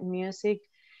 art, music,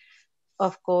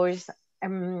 of course,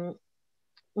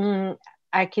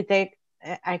 architecture,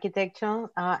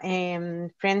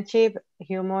 friendship,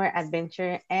 humor,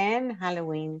 adventure, and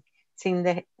Halloween,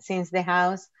 since the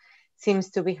house seems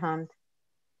to be haunted.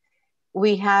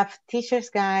 We have teacher's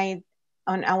guide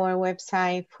on our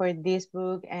website for this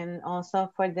book and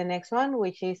also for the next one,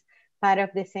 which is part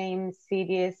of the same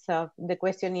series of the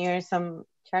questionnaires, some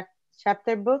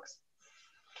chapter books.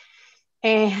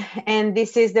 And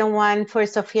this is the one for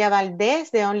Sofia Valdez,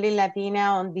 the only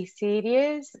Latina on this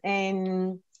series.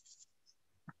 And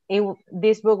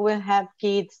this book will help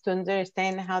kids to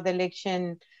understand how the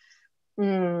election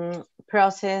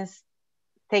process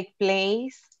take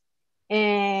place.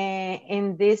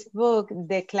 In this book,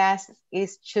 the class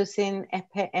is choosing a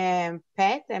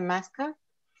pet, a mascot,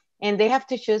 and they have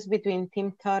to choose between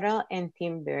Team Turtle and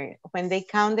Team Bear. When they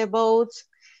count the votes,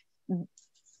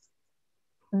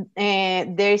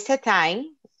 there is a tie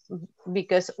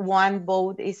because one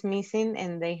vote is missing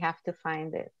and they have to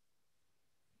find it.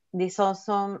 This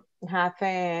also have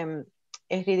a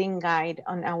reading guide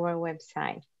on our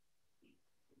website.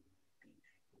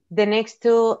 The next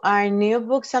 2 are new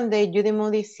books on the Judy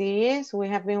Moody series. We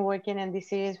have been working on this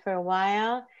series for a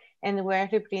while and we're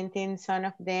reprinting some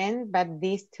of them, but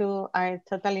these 2 are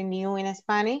totally new in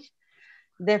Spanish.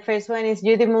 The first one is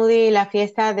Judy Moody, La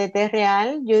Fiesta de Té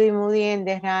Real, Judy Moody and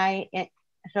the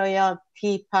Royal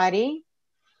Tea Party.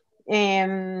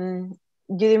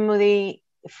 Judy Moody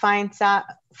finds out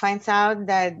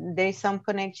that there is some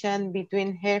connection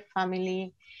between her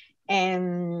family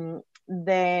and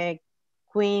the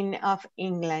Queen of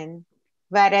England,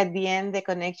 but at the end the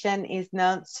connection is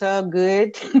not so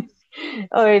good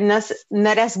or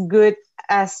not as good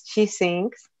as she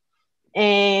thinks,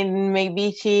 and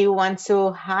maybe she wants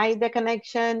to hide the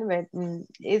connection, but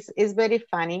it's very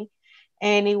funny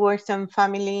and it works on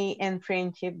family and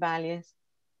friendship values.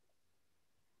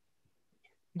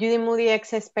 Judy Moody,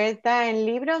 ex experta en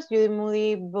libros, Judy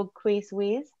Moody book quiz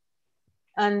with.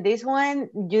 On this one,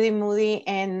 Judy Moody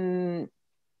and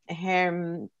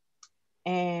her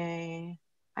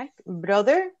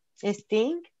brother,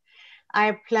 Sting,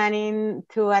 are planning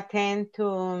to attend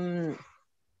to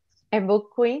a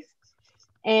book quiz,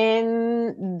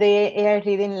 and they are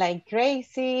reading like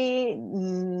crazy.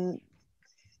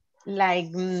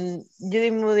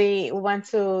 Judy Moody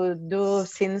wants to do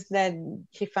things that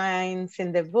she finds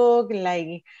in the book,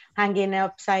 like hanging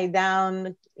upside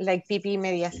down, like pipi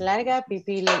medias largas,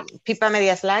 pipa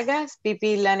medias largas,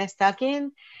 pipi lana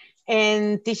stocking,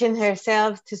 and teaching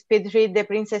herself to speed read The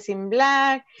Princess in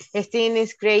Black. Steen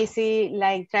is crazy,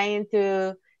 like trying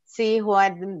to see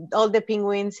what all the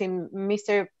penguins in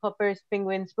Mr. Popper's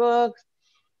Penguins books,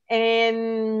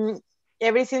 and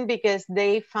everything because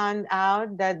they found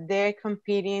out that they're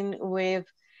competing with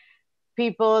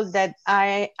people that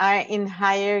are in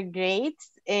higher grades,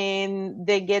 and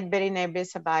they get very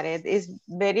nervous about it. It's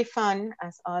very fun,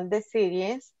 as all the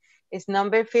series. It's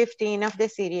number 15 of the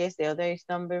series. The other is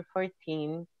number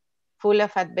 14, full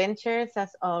of adventures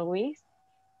as always.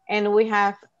 And we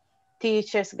have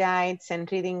teacher's guides and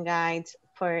reading guides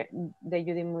for the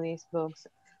Judy Moody's books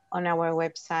on our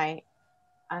website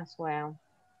as well.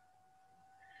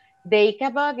 The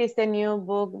Icabod is the new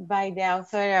book by the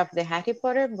author of the Harry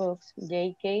Potter books,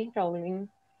 J.K. Rowling.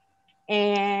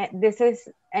 And this is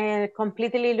a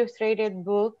completely illustrated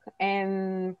book,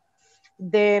 and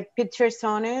the pictures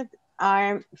on it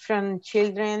are from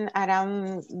children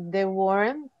around the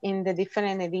world in the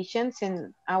different editions.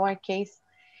 In our case,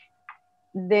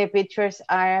 the pictures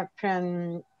are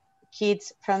from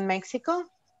kids from Mexico.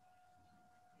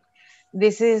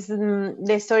 This is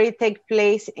the story takes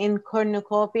place in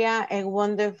Cornucopia, a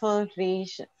wonderful,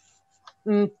 rich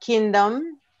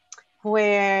kingdom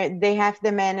where they have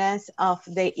the menace of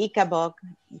the Icabod.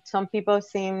 Some people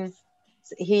think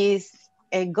he's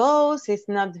a ghost, it's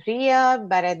not real,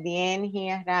 but at the end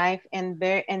he arrived, and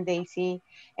Bear and Daisy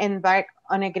embark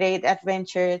on a great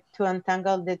adventure to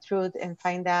untangle the truth and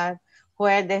find out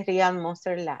where the real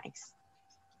monster lies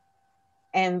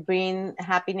and bring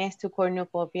happiness to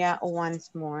Cornucopia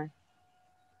once more.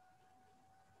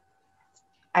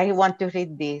 I want to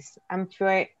read this. I'm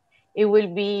sure it will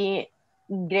be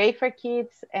great for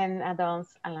kids and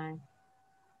adults alike.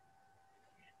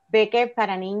 Becker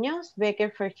para niños,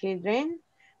 Becker for children.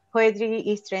 Poetry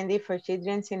is trendy for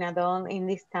children and adults in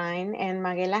this time, and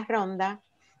Maguela Ronda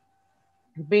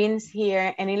brings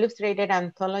here an illustrated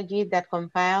anthology that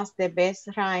compiles the best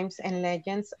rhymes and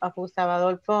legends of Gustavo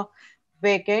Adolfo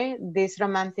Becker, this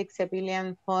romantic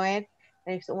Sevillian poet.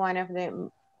 Is one of the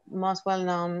most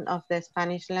well-known of the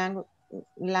Spanish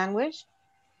language.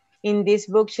 In this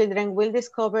book, children will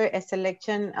discover a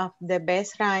selection of the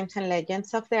best rhymes and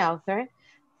legends of the author,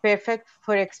 perfect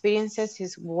for experiences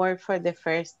his work for the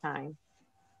first time.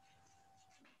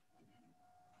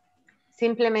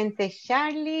 Simplemente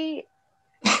Charlie,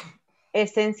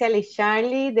 Essentially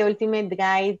Charlie, the ultimate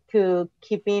guide to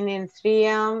keeping in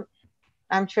real.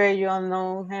 I'm sure you all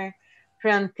know her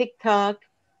from TikTok,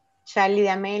 Charlie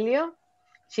D'Amelio.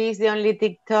 She's the only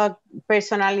TikTok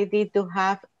personality to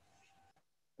have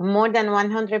more than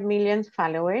 100 million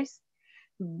followers,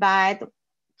 but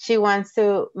she wants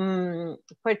to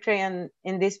portray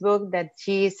in this book that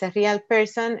she is a real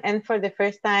person, and for the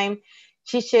first time,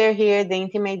 she shared here the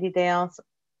intimate details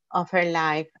of her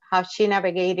life, how she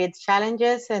navigated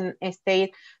challenges and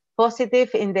stayed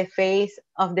positive in the face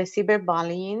of the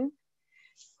cyberbullying,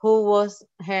 who was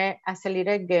her as a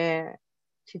little girl.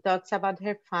 She talks about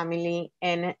her family,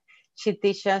 and she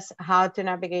teaches how to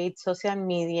navigate social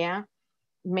media,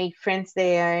 make friends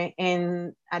there,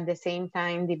 and at the same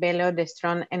time develop a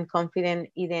strong and confident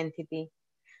identity.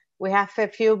 We have a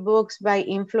few books by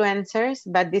influencers,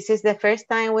 but this is the first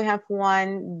time we have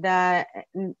one that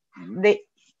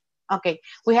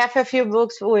we have a few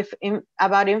books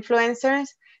about influencers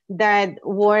that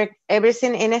work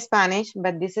everything in Spanish,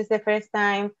 but this is the first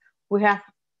time we have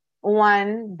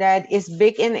one that is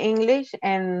big in English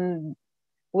and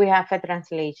we have a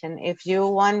translation. If you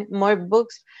want more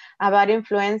books about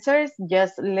influencers,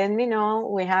 just let me know.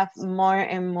 We have more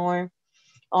and more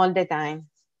all the time.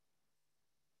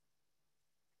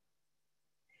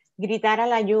 Gritar a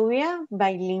la lluvia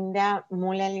by Linda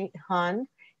Mullally Hunt.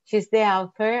 She's the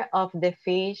author of The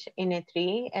Fish in a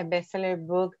Tree, a bestseller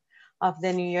book of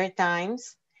the New York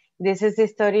Times. This is the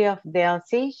story of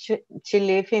Delcy. She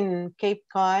lives in Cape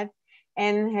Cod,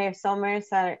 and her summers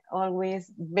are always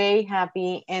very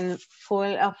happy and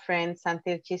full of friends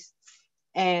until she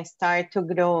starts to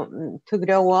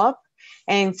grow up.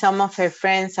 And some of her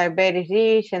friends are very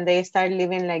rich, and they start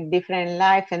living like different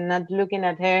life and not looking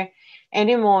at her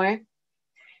anymore.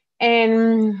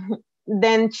 And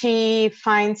then she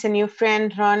finds a new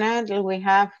friend, Ronald. We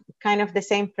have kind of the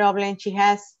same problem she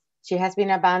has. She has been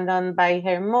abandoned by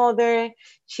her mother.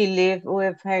 She lived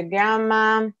with her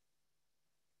grandma,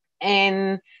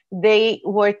 and they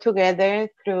work together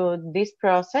through this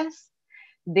process.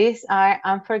 These are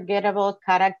unforgettable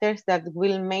characters that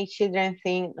will make children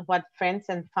think what friends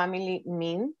and family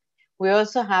mean. We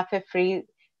also have a free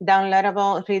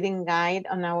downloadable reading guide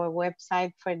on our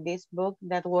website for this book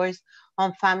that works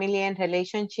on family and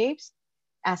relationships,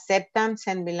 acceptance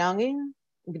and belonging,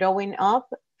 growing up,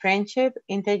 friendship,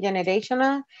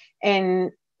 intergenerational,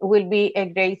 and will be a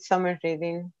great summer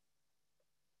reading.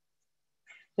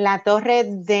 La Torre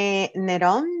de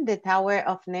Nerón, the Tower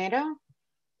of Nero,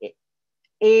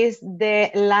 is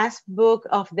the last book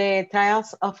of the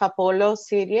Trials of Apollo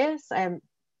series,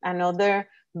 another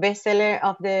bestseller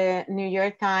of the New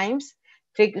York Times.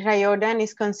 Rick Riordan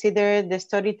is considered the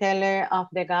storyteller of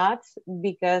the gods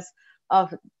because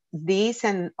of these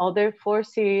and other 4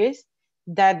 series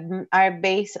that are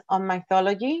based on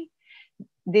mythology.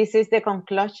 This is the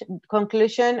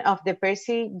conclusion of the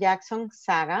Percy Jackson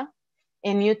saga.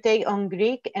 a new take on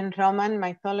Greek and Roman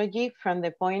mythology from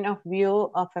the point of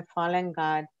view of a fallen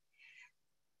god.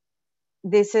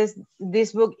 This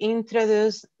book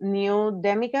introduces new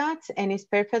demigods and is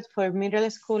perfect for middle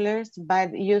schoolers,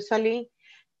 but usually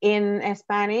in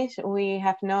Spanish, we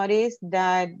have noticed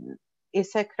that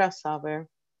it's a crossover.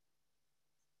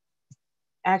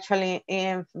 Actually,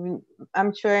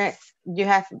 I'm sure you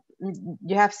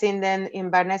have seen them in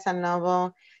Barnes and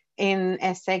Noble in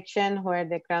a section where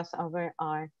the crossover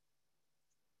are.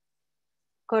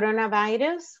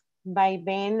 Coronavirus by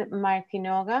Ben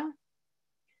Martinoga.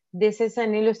 This is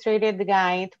an illustrated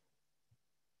guide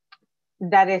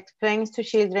that explains to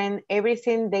children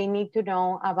everything they need to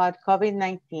know about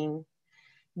COVID-19.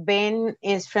 Ben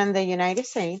is from the United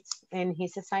States and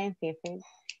he's a scientific.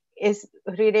 It's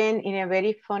written in a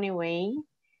very funny way.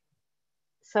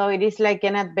 So it is like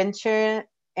an adventure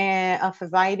of a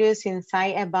virus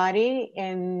inside a body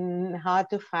and how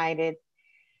to fight it.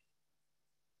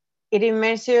 It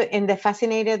immerses you in the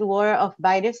fascinating world of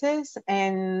viruses,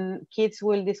 and kids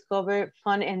will discover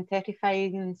fun and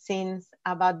terrifying things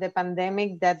about the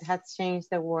pandemic that has changed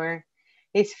the world.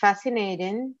 It's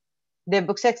fascinating. The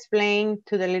books explain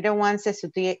to the little ones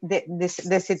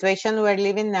the situation we're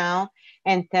living now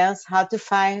and tells how to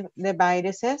fight the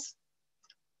viruses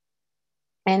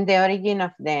and the origin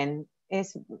of them.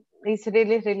 It's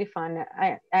really, really fun.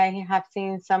 I have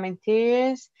seen some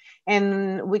interiors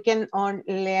and we can all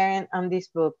learn on this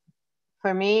book.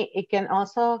 For me, it can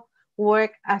also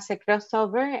work as a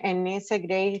crossover and it's a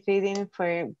great reading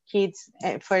for kids,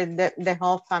 for the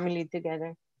whole family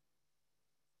together.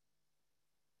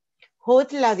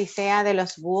 Hood, La Odisea de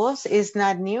los Búhos is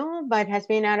not new, but has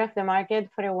been out of the market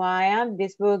for a while.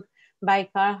 This book by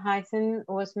Carl Hysen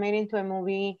was made into a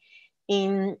movie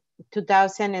in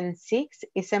 2006.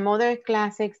 It's a modern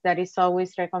classic that is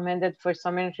always recommended for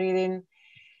summer reading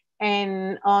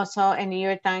and also a New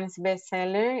York Times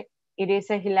bestseller. It is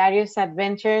a hilarious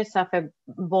adventures of a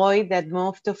boy that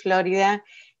moved to Florida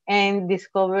and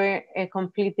discovered a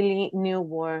completely new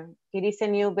world. It is a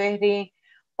new, very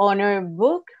honored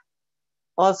book.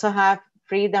 Also have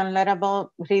free downloadable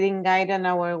reading guide on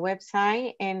our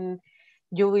website, and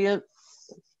you will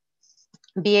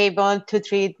be able to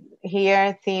treat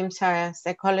here themes as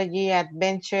ecology,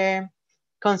 adventure,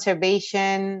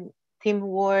 conservation,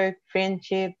 teamwork,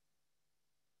 friendship.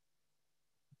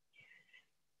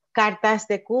 Cartas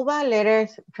de Cuba,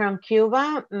 letters from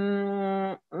Cuba.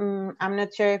 I'm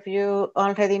not sure if you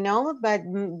already know, but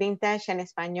Vintage en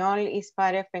Español is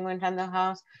part of Penguin Random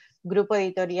House Grupo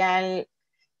Editorial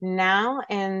now,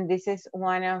 and this is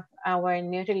one of our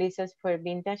new releases for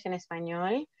Vintage en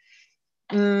Español.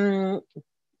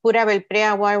 Pura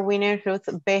Belpre Award winner Ruth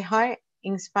Behar.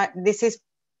 This is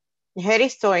her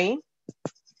story.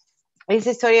 It's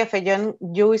the story of a young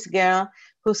Jewish girl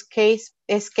who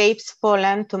escapes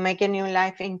Poland to make a new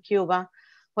life in Cuba,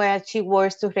 while she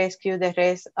works to rescue the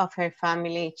rest of her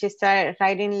family. She started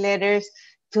writing letters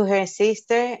to her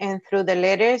sister, and through the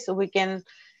letters, we can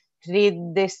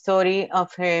read the story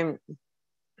of her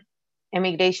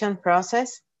immigration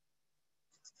process.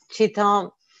 She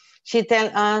tells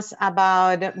us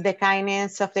about the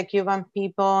kindness of the Cuban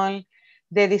people,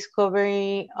 the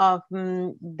discovery of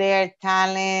their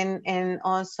talent, and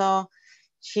also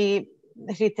she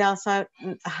tells us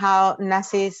how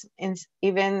Nazis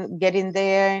even getting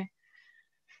there.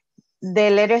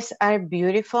 The letters are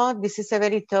beautiful. This is a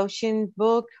very touching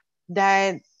book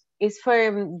that is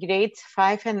for grades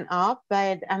 5 and up,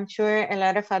 but I'm sure a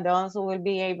lot of adults will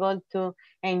be able to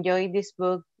enjoy this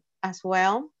book as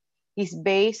well. It's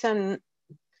based on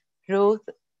Ruth's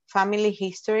family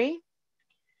history,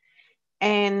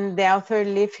 and the author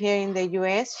lives here in the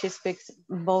US. She speaks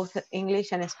both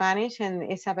English and Spanish, and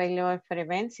is available for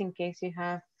events in case you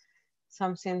have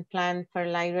something planned for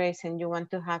libraries and you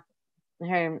want to have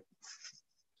her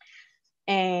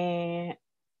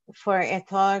for a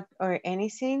talk or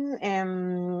anything.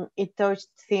 It touched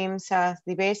themes as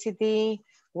diversity,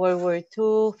 World War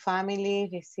II, family,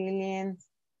 resilience.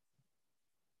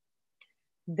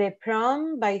 The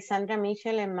Prom by Sandra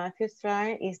Mitchell and Matthew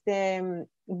Starr is the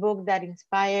book that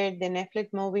inspired the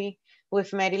Netflix movie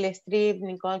with Meryl Streep,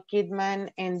 Nicole Kidman,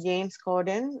 and James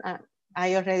Corden.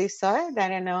 I already saw it. I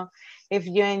don't know if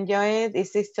you enjoy it.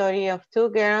 It's the story of two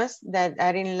girls that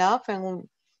are in love and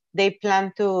they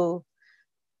plan to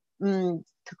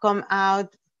come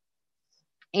out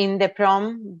in the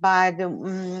prom, but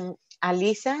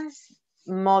Alisa's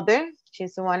mother,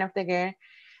 she's one of the girls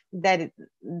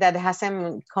that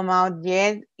hasn't come out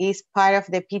yet, is part of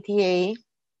the PTA,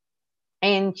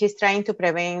 and she's trying to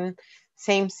prevent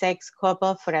same-sex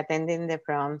couple for attending the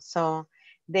prom. So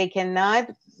They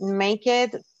cannot make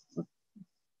it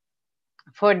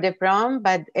for the prom,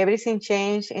 but everything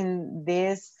changed in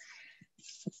this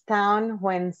town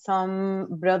when some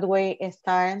Broadway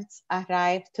stars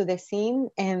arrived to the scene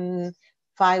and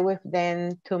fight with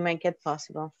them to make it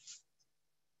possible.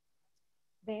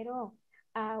 Vero,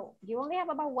 you only have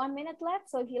about 1 minute left,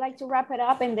 so if you like to wrap it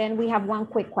up, and then we have one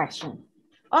quick question.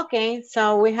 Okay,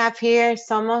 so we have here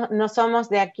No Somos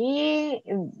de Aquí.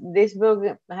 This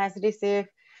book has received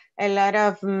a lot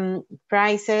of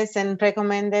prizes and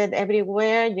recommended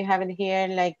everywhere. You have it here,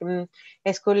 like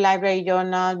a school library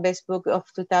journal, best book of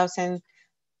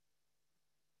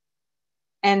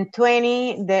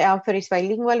 2020. The author is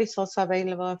bilingual. It's also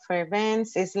available for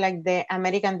events. It's like the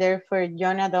American Dare for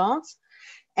young adults.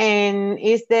 And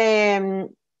it's the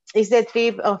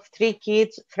trip of 3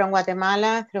 kids from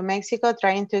Guatemala through Mexico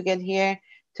trying to get here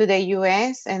to the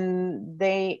US, and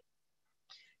they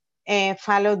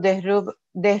follow the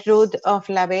route of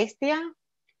La Bestia.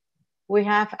 We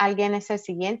have Alguien es el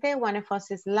Siguiente, One of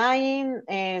Us is Lying,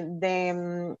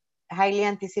 the highly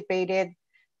anticipated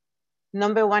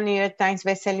 #1 New York Times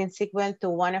bestselling sequel to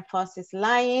One of Us is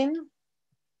Lying.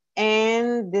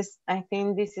 And this, I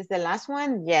think this is the last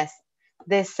one. Yes,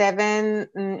 the 7th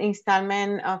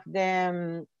installment of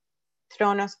the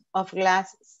Throne of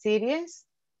Glass series.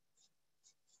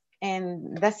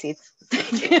 And that's it.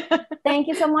 Thank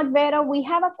you so much, Vero. We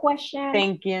have a question.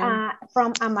 Thank you.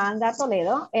 From Amanda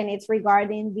Toledo, and it's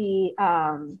regarding the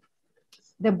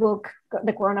book,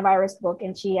 the coronavirus book.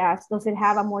 And she asks, does it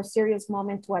have a more serious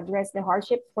moment to address the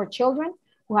hardship for children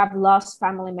who have lost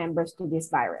family members to this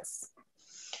virus?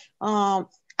 I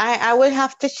will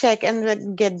have to check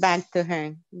and get back to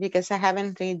her because I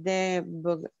haven't read the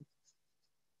book.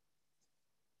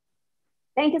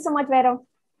 Thank you so much, Vero.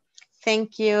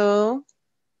 Thank you.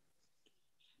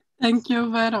 Thank you,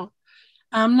 Vero.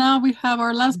 Now we have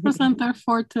our last presenter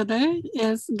for today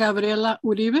is Gabriela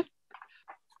Uribe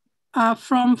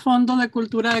from Fondo de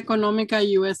Cultura Económica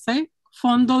USA.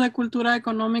 Fondo de Cultura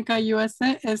Económica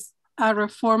USA is a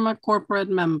REFORMA corporate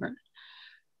member.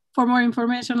 For more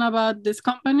information about this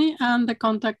company and the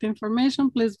contact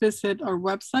information, please visit our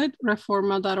website,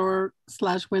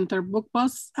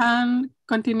 reforma.org/winterbookbus, and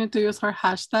continue to use our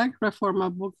hashtag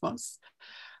 #ReformaBookBus.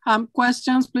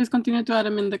 Questions, please continue to add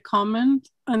them in the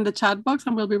chat box,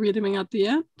 and we'll be reading them at the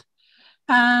end.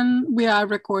 And we are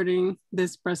recording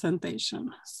this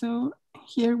presentation. So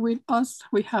here with us,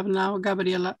 we have now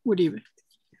Gabriela Uribe.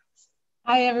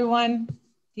 Hi, everyone.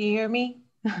 Do you hear me?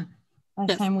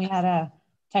 Last time we had a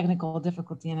technical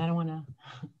difficulty, and I don't want to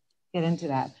get into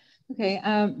that. Okay,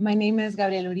 my name is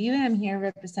Gabriela Uribe. I'm here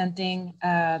representing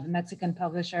the Mexican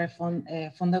publisher Fondo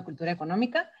de Cultura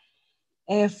Económica.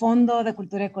 Fondo de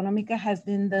Cultura Económica has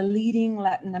been the leading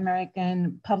Latin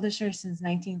American publisher since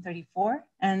 1934.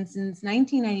 And since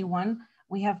 1991,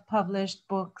 we have published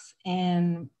books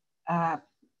and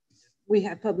we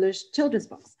have published children's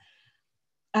books.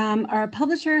 Our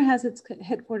publisher has its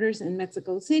headquarters in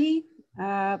Mexico City,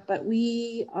 but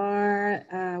we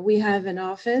have an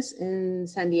office in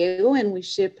San Diego, and we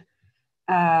ship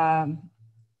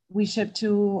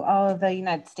to all of the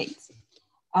United States.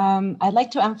 I'd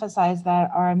like to emphasize that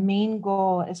our main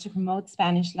goal is to promote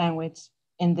Spanish language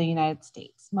in the United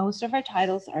States. Most of our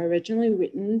titles are originally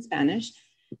written in Spanish,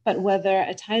 but whether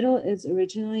a title is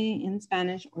originally in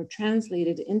Spanish or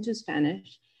translated into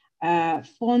Spanish,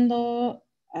 Fondo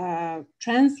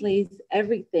translates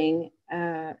everything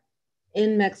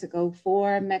in Mexico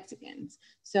for Mexicans.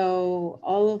 So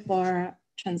all of our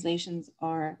translations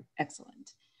are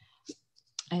excellent.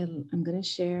 I'm gonna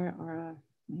share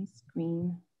my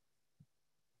screen.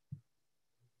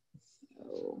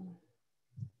 So,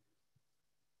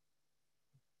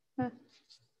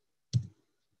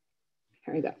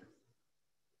 here we go.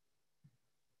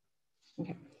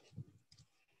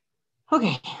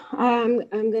 Okay,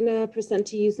 I'm gonna present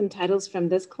to you some titles from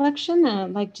this collection.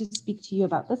 I'd like to speak to you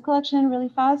about this collection really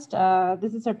fast.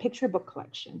 This is our picture book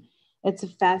collection. It's a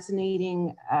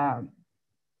fascinating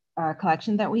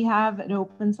collection that we have. It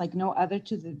opens like no other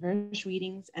to diverse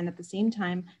readings and at the same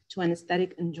time to an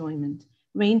aesthetic enjoyment,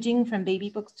 ranging from baby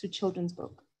books to children's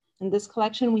book. In this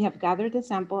collection, we have gathered a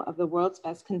sample of the world's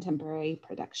best contemporary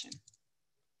production.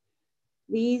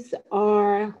 These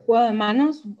are Juego de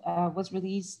Manos, was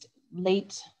released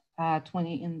late in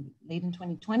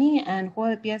 2020, and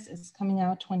Juego de Pies is coming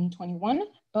out 2021.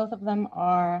 Both of them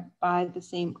are by the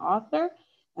same author.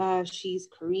 She's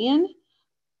Korean.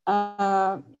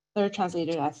 They're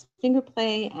translated as finger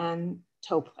play and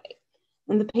toe play.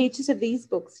 On the pages of these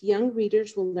books, young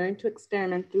readers will learn to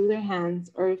experiment through their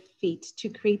hands or feet to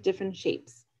create different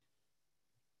shapes.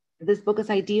 This book is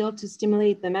ideal to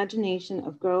stimulate the imagination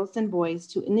of girls and boys,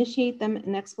 to initiate them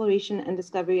in exploration and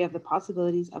discovery of the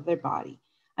possibilities of their body.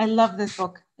 I love this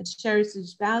book. It shares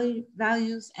its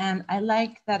values, and I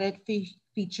like that it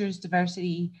features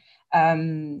diversity,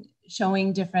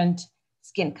 showing different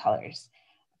skin colors.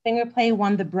 Fingerplay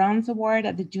won the Bronze Award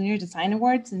at the Junior Design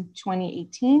Awards in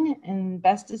 2018 in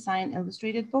Best Design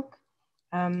Illustrated Book.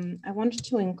 I wanted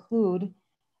to include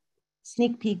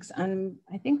sneak peeks on,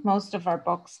 I think, most of our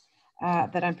books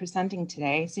that I'm presenting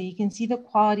today. So you can see the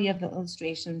quality of the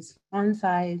illustrations, font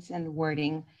size, and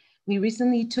wording. We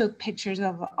recently took pictures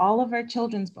of all of our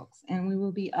children's books, and we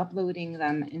will be uploading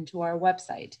them into our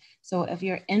website. So if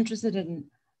you're interested in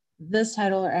this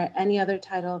title or any other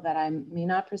title that I may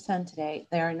not present today,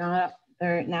 they're now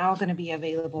going to be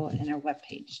available in our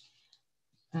webpage.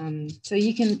 So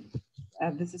you can,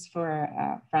 this is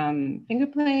from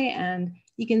Fingerplay, and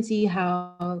you can see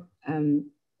how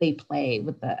they play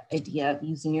with the idea of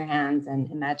using your hands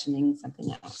and imagining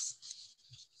something else.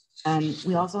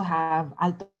 We also have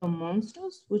Alto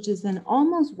Monstruos, which is an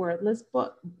almost wordless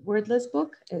book.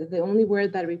 The only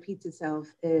word that repeats itself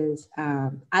is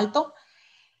alto,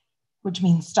 which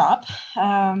means stop.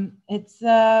 It's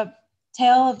a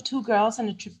tale of two girls on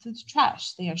a trip through the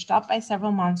trash. They are stopped by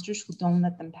several monsters who don't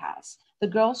let them pass. The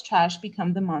girls' trash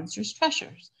become the monsters'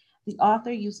 treasures. The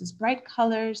author uses bright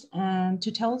colors and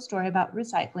to tell a story about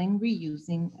recycling,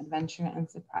 reusing, adventure, and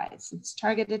surprise. It's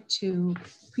targeted to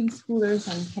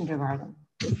preschoolers and kindergarten.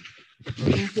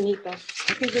 Infinito.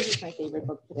 I think this is my favorite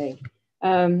book today.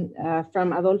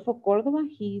 From Adolfo Córdoba,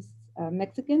 he's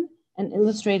Mexican, and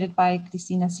illustrated by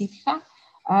Cristina Sitja.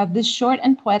 This short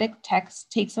and poetic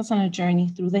text takes us on a journey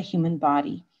through the human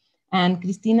body. And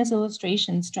Cristina's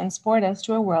illustrations transport us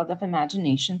to a world of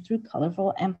imagination through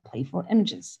colorful and playful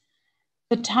images.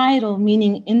 The title,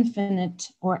 meaning infinite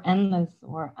or endless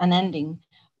or unending,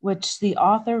 which the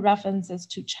author references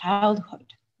to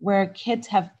childhood, where kids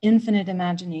have infinite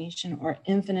imagination or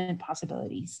infinite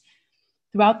possibilities.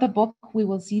 Throughout the book, we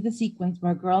will see the sequence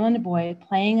where a girl and a boy,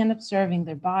 playing and observing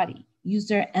their body, use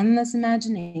their endless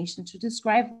imagination to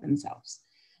describe themselves.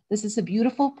 This is a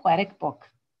beautiful, poetic book.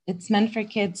 It's meant for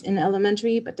kids in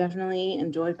elementary, but definitely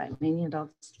enjoyed by many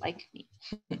adults like me.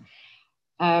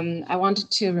 I wanted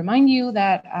to remind you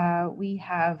that we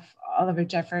have Oliver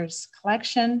Jeffers'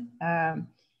 collection.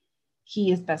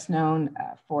 He is best known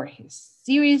for his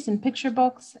series and picture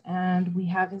books, and we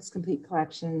have his complete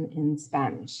collection in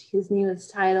Spanish. His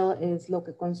newest title is Lo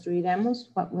que construiremos,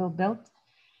 What We'll Build.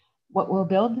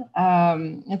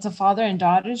 It's a father and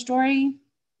daughter story.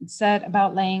 It's set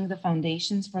about laying the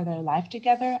foundations for their life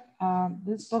together.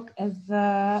 This book is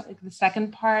the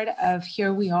second part of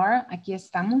Here We Are, Aquí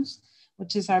Estamos,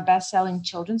 which is our best-selling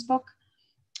children's book,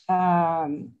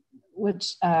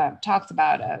 which talks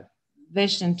about a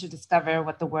vision to discover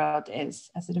what the world is,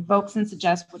 as it evokes and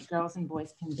suggests what girls and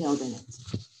boys can build in it.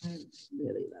 I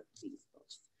really love these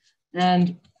books.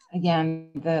 And again,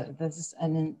 this is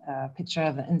a picture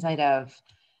of the inside of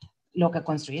Lo que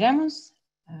construiremos.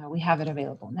 We have it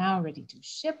available now, ready to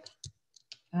ship.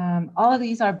 All of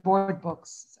these are board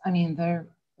books. I mean,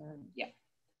 yeah.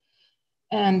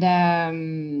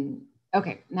 And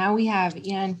okay, now we have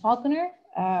Ian Faulkner,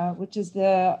 which is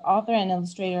the author and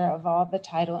illustrator of all the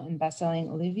title and best-selling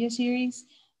Olivia series.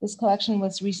 This collection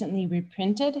was recently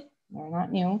reprinted. They're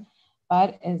not new,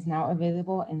 but is now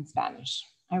available in Spanish.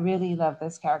 I really love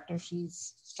this character.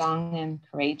 She's strong and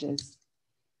courageous.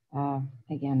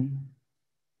 Again,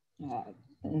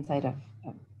 inside of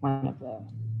one of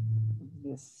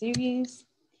the series.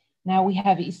 Now we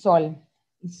have Isol.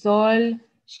 Isol,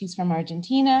 she's from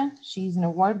Argentina. She's an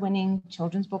award-winning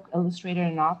children's book illustrator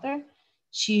and author.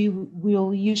 She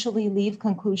will usually leave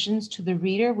conclusions to the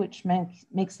reader, which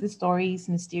makes the stories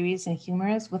mysterious and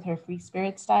humorous with her free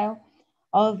spirit style.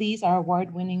 All of these are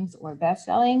award-winnings or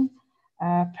best-selling,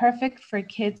 perfect for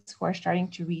kids who are starting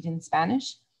to read in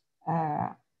Spanish.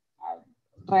 Regalo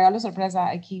Sorpresa,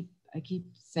 I keep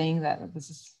saying that this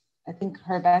is, I think,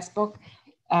 her best book.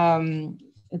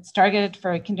 It's targeted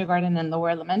for kindergarten and lower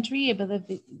elementary. I believe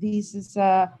this is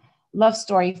a love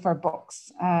story for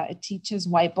books. It teaches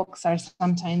why books are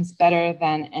sometimes better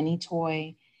than any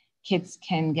toy kids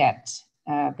can get.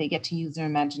 They get to use their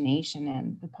imagination,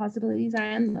 and the possibilities are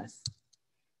endless.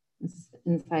 This is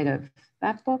inside of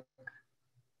that book.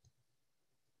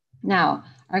 Now,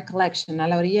 our collection, A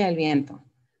la orilla del viento.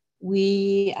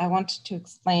 I wanted to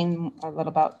explain a little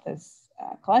about this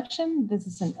collection. This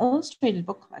is an illustrated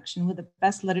book collection with the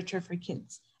best literature for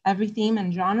kids. Every theme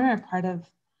and genre are part of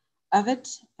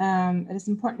it. It is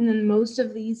important, and most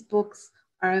of these books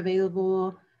are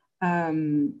available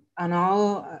on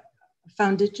all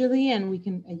found digitally, and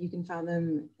you can find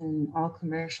them in all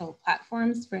commercial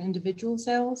platforms for individual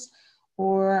sales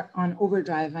or on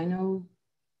Overdrive. I know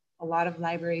a lot of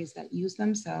libraries that use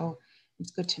them, so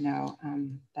it's good to know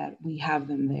that we have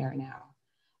them there now.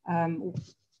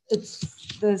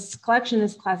 This collection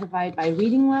is classified by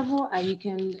reading level. You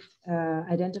can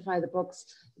identify the books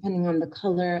depending on the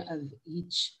color of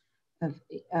each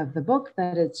of the book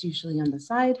that it's usually on the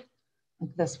side,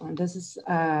 like this one. This is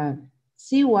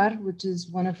Siwar, which is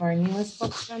one of our newest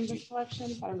books from the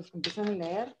collection, Para los que empiezan a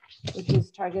leer, which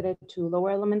is targeted to lower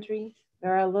elementary.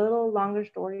 There are a little longer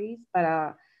stories,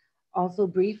 but also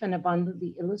brief and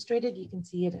abundantly illustrated. You can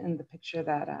see it in the picture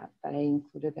that I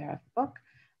included there of the book.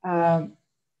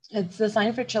 It's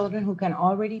designed for children who can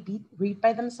already read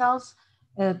by themselves.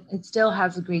 It still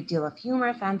has a great deal of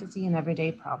humor, fantasy, and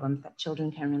everyday problems that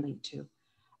children can relate to.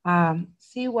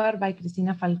 Siwar by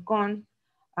Cristina Falcón.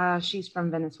 She's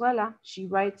from Venezuela. She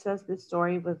writes us this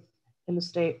story with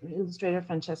illustrator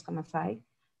Francesca Masai.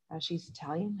 She's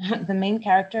Italian. The main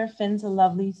character finds a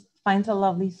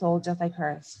lovely soul just like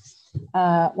hers.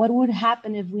 What would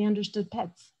happen if we understood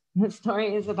pets? The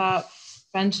story is about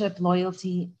friendship,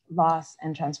 loyalty, loss,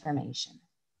 and transformation.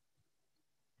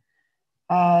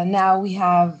 Now we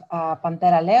have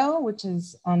Pantera Leo, which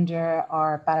is under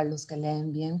our Para los que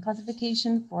leen bien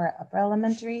classification for upper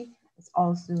elementary. It's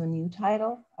also a new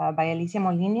title by Alicia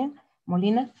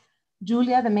Molina.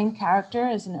 Julia, the main character,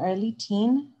 is an early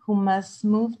teen who must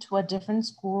move to a different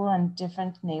school and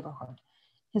different neighborhood.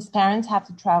 His parents have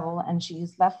to travel and she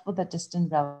is left with a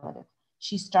distant relative.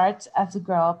 She starts as a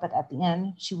girl, but at the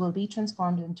end, she will be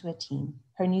transformed into a teen.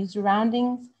 Her new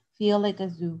surroundings feel like a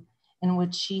zoo in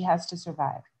which she has to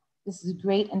survive. This is a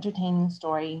great entertaining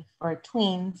story for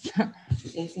tweens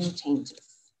facing changes.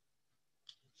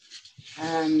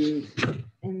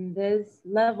 In this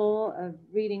level of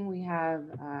reading, we have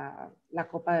La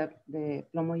Copa de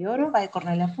Plomo y Oro by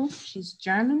Cornelia Funke. She's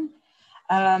German.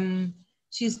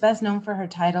 She's best known for her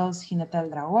titles Jinete del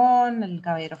Dragón, El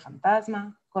Caballero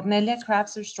Fantasma. Cornelia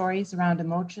crafts her stories around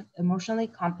emotionally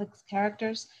complex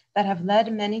characters that have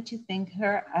led many to think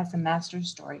her as a master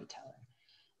storyteller.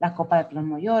 La Copa de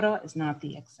Plomo y Oro is not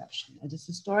the exception. It is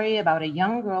a story about a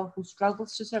young girl who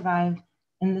struggles to survive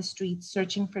in the streets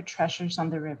searching for treasures on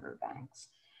the riverbanks.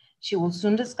 She will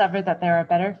soon discover that there are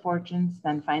better fortunes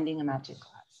than finding a magic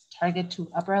class. Target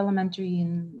to upper elementary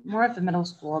and more of the middle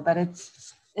school, but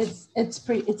it's a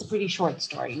pretty short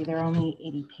story. There are only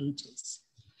 80 pages.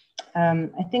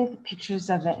 I think the pictures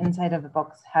of the inside of the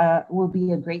books will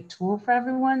be a great tool for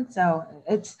everyone. So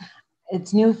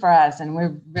it's new for us and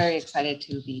we're very excited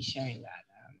to be sharing that.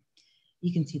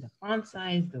 You can see the font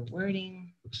size, the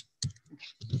wording.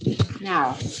 Okay.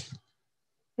 Now,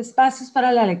 Espacios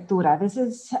para la Lectura. This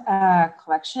is a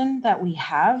collection that we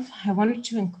have. I wanted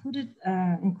to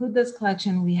include this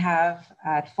collection we have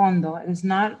at Fondo. It is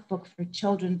not a book for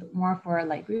children, but more for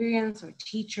librarians or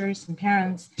teachers and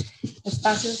parents.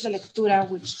 Espacios de Lectura,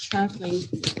 which translates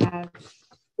as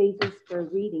spaces for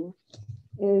reading,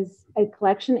 is a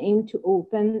collection aimed to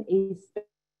open a space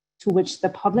to which the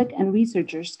public and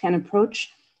researchers can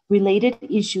approach related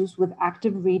issues with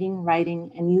active reading,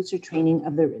 writing, and user training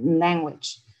of the written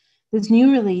language. This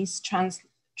new release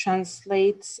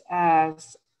translates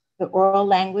as the oral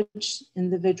language,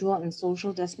 individual and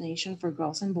social destination for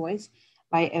girls and boys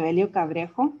by Evelio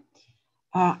Cabrejo.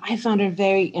 I found it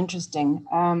very interesting.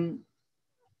 Our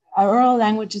oral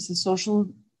language is a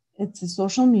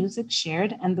social music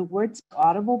shared, and the words are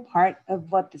audible part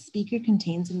of what the speaker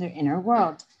contains in their inner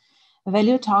world.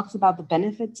 Evelio talks about the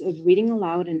benefits of reading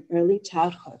aloud in early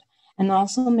childhood, and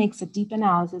also makes a deep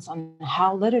analysis on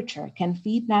how literature can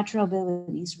feed natural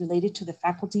abilities related to the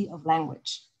faculty of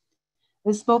language.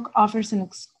 This book offers an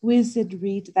exquisite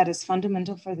read that is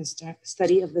fundamental for the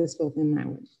study of the spoken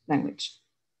language.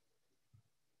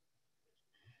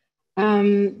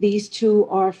 These two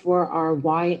are for our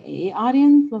YA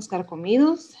audience, Los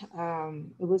Carcomidos.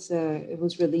 It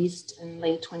was released in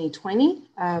late 2020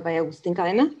 by Agustín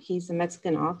Cadena. He's a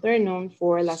Mexican author known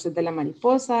for La Sed de la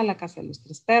Mariposa, La Casa de los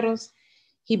Tres Perros.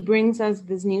 He brings us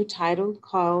this new title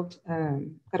called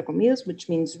Carcomidos, which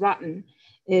means rotten.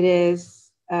 It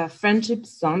is a friendship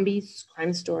zombies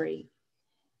crime story.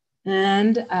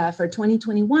 And for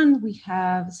 2021, we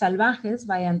have Salvajes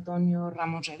by Antonio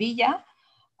Ramos Revilla.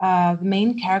 The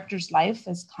main character's life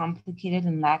is complicated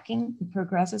and lacking. It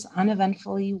progresses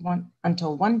uneventfully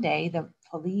until one day the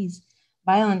police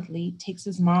violently takes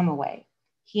his mom away.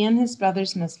 He and his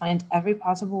brothers must find every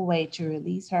possible way to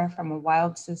release her from a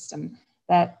wild system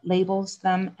that labels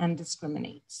them and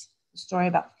discriminates. A story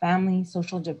about family,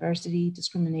 social diversity,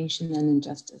 discrimination, and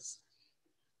injustice.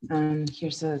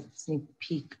 Here's a sneak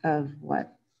peek of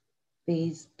what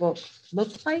these books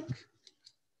look like.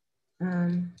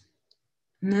 And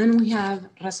then we have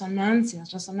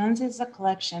Resonancias. Resonancias is a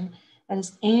collection that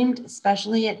is aimed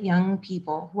especially at young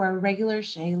people who are regular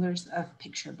sailors of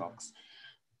picture books.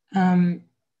 Una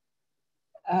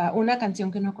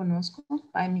canción que no conozco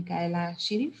by Micaela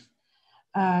Shirif.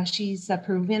 She's a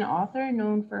Peruvian author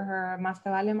known for her Más te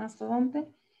vale mastodonte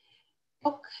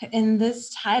book. In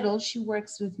this title, she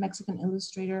works with Mexican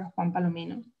illustrator Juan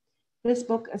Palomino. This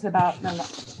book is about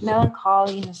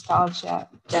melancholy, nostalgia,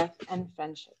 death, and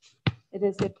friendship. It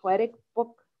is a poetic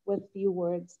book with few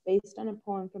words based on a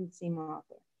poem from the same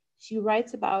author. She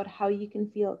writes about how you can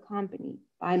feel accompanied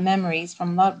by memories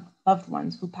from loved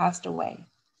ones who passed away.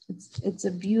 It's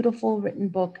a beautiful written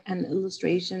book, and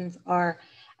illustrations are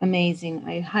amazing.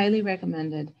 I highly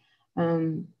recommend it.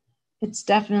 It's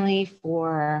definitely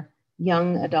for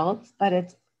young adults,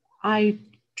 but I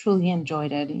truly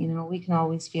enjoyed it. You know, we can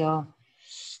always feel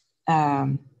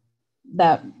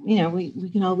that, you know, we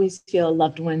can always feel a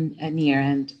loved one near,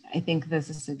 and I think this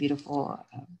is a beautiful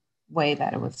way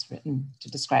that it was written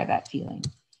to describe that feeling.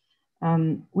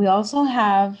 We also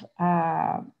have,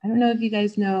 I don't know if you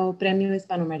guys know, Premio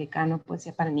Hispanoamericano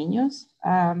Poesía para Niños.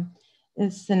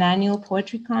 It's an annual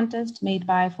poetry contest made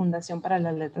by Fundación para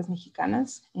las Letras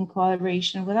Mexicanas in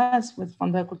collaboration with us, with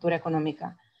Fondo de Cultura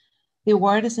Económica. The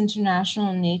award is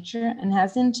international in nature and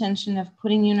has the intention of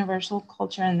putting universal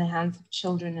culture in the hands of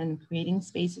children and creating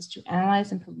spaces to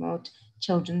analyze and promote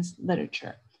children's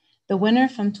literature. The winner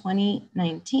from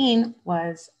 2019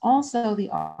 was also the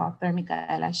author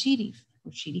Micaela Shirif,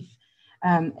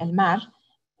 El Mar,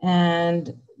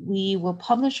 and we will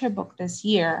publish her book this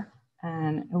year,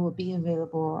 and it will be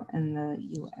available in the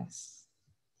US.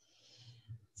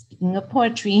 Speaking of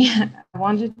poetry, I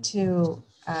wanted to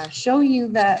show you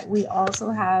that we also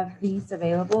have these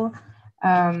available.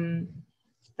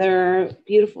 They're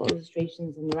beautiful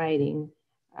illustrations in writing.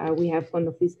 We have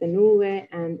Cuando Fuiste Nube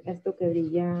and Esto que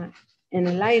Brilla en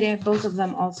el Aire. Both of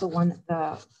them also won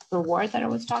the award that I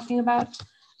was talking about,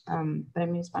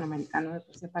 Premio Hispanoamericano de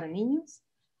Poesía para Niños.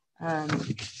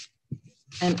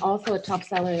 And also a top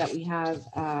seller that we have,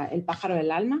 El Pájaro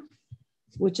del Alma,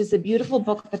 which is a beautiful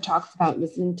book that talks about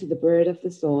listening to the bird of the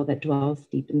soul that dwells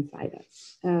deep inside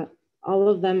us. All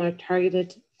of them are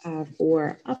targeted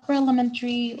for upper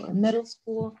elementary or middle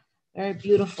school. They're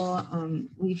beautiful.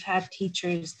 We've had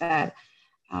teachers that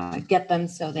get them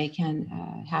so they can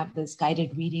have this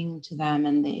guided reading to them,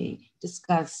 and they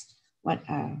discuss what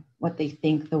they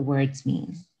think the words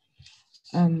mean.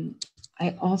 I'm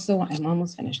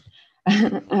almost finished.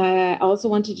 I also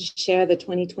wanted to share the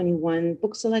 2021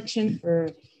 book selection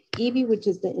for IBI, which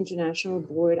is the International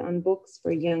Board on Books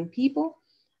for Young People.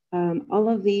 All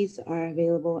of these are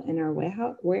available in our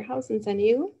warehouse in San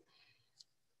Diego.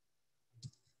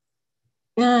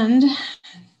 And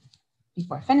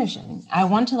before finishing, I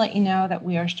want to let you know that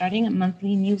we are starting a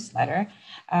monthly newsletter,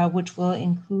 which will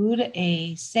include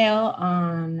a sale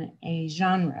on a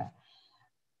genre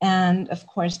and, of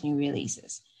course, new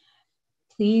releases.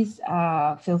 Please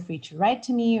feel free to write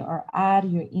to me or add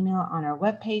your email on our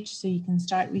webpage so you can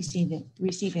start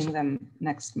receiving them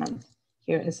next month.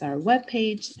 Here is our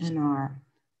webpage and our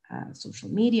social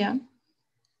media.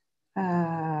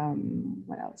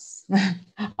 What else?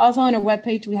 Also on our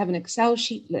webpage, we have an Excel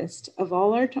sheet list of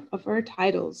all our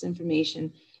titles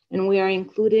information, and we are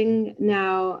including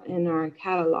now in our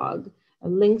catalog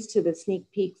links to the sneak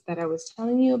peeks that I was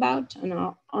telling you about and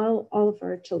all of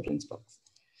our children's books.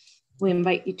 We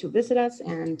invite you to visit us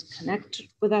and connect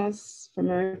with us for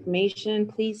more information.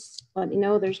 Please let me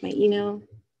know. There's my email.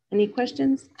 Any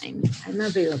questions? I'm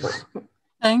available.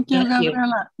 Thank you,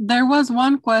 Gabriela. There was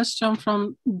one question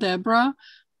from Deborah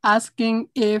asking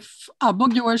if a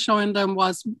book you were showing them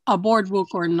was a board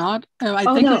book or not. I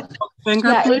think no. it's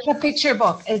fingerprint. Yeah, it's a picture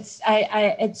book. It's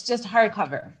just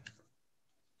hardcover.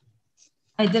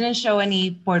 I didn't show any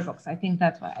board books. I think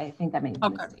that's why I made a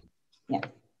mistake. Yeah.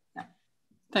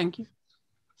 Thank you.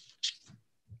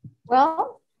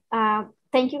 Well,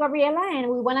 thank you, Gabriela.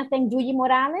 And we want to thank Yuyi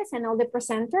Morales and all the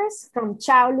presenters from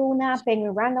Ciao Luna,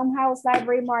 Penguin Random House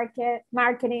Library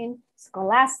Marketing,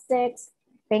 Scholastics,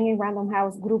 Penguin Random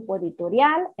House Grupo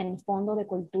Editorial, and Fondo de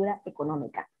Cultura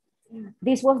Económica.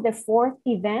 This was the 4th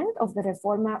event of the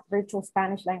REFORMA Virtual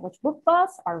Spanish Language Book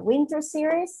Bus, our winter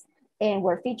series, and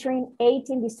we're featuring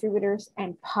 18 distributors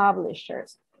and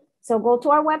publishers. So go to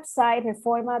our website,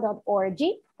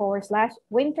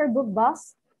 reforma.org/winter book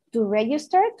bus to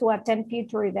register to attend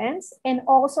future events and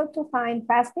also to find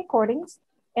past recordings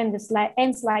and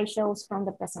slideshows from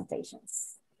the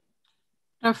presentations.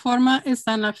 REFORMA is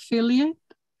an affiliate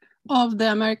of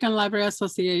the American Library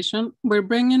Association. We're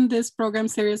bringing this program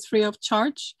series free of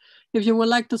charge. If you would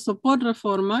like to support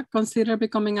Reforma, consider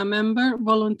becoming a member,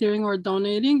 volunteering, or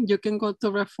donating. You can go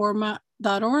to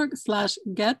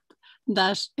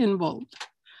reforma.org/get-involved.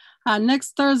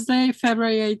 Next Thursday,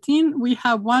 February 18, we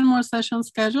have one more session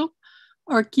scheduled.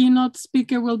 Our keynote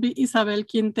speaker will be Isabel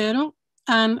Quintero,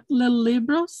 and Little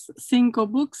Libros, Cinco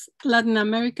Books, Latin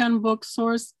American Book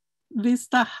Source,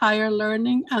 Vista Higher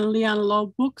Learning, and Lian Law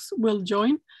Books will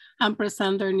join and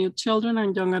present their new children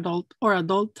and young adult or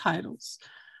adult titles.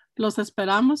 Los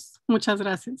esperamos. Muchas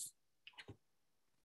gracias.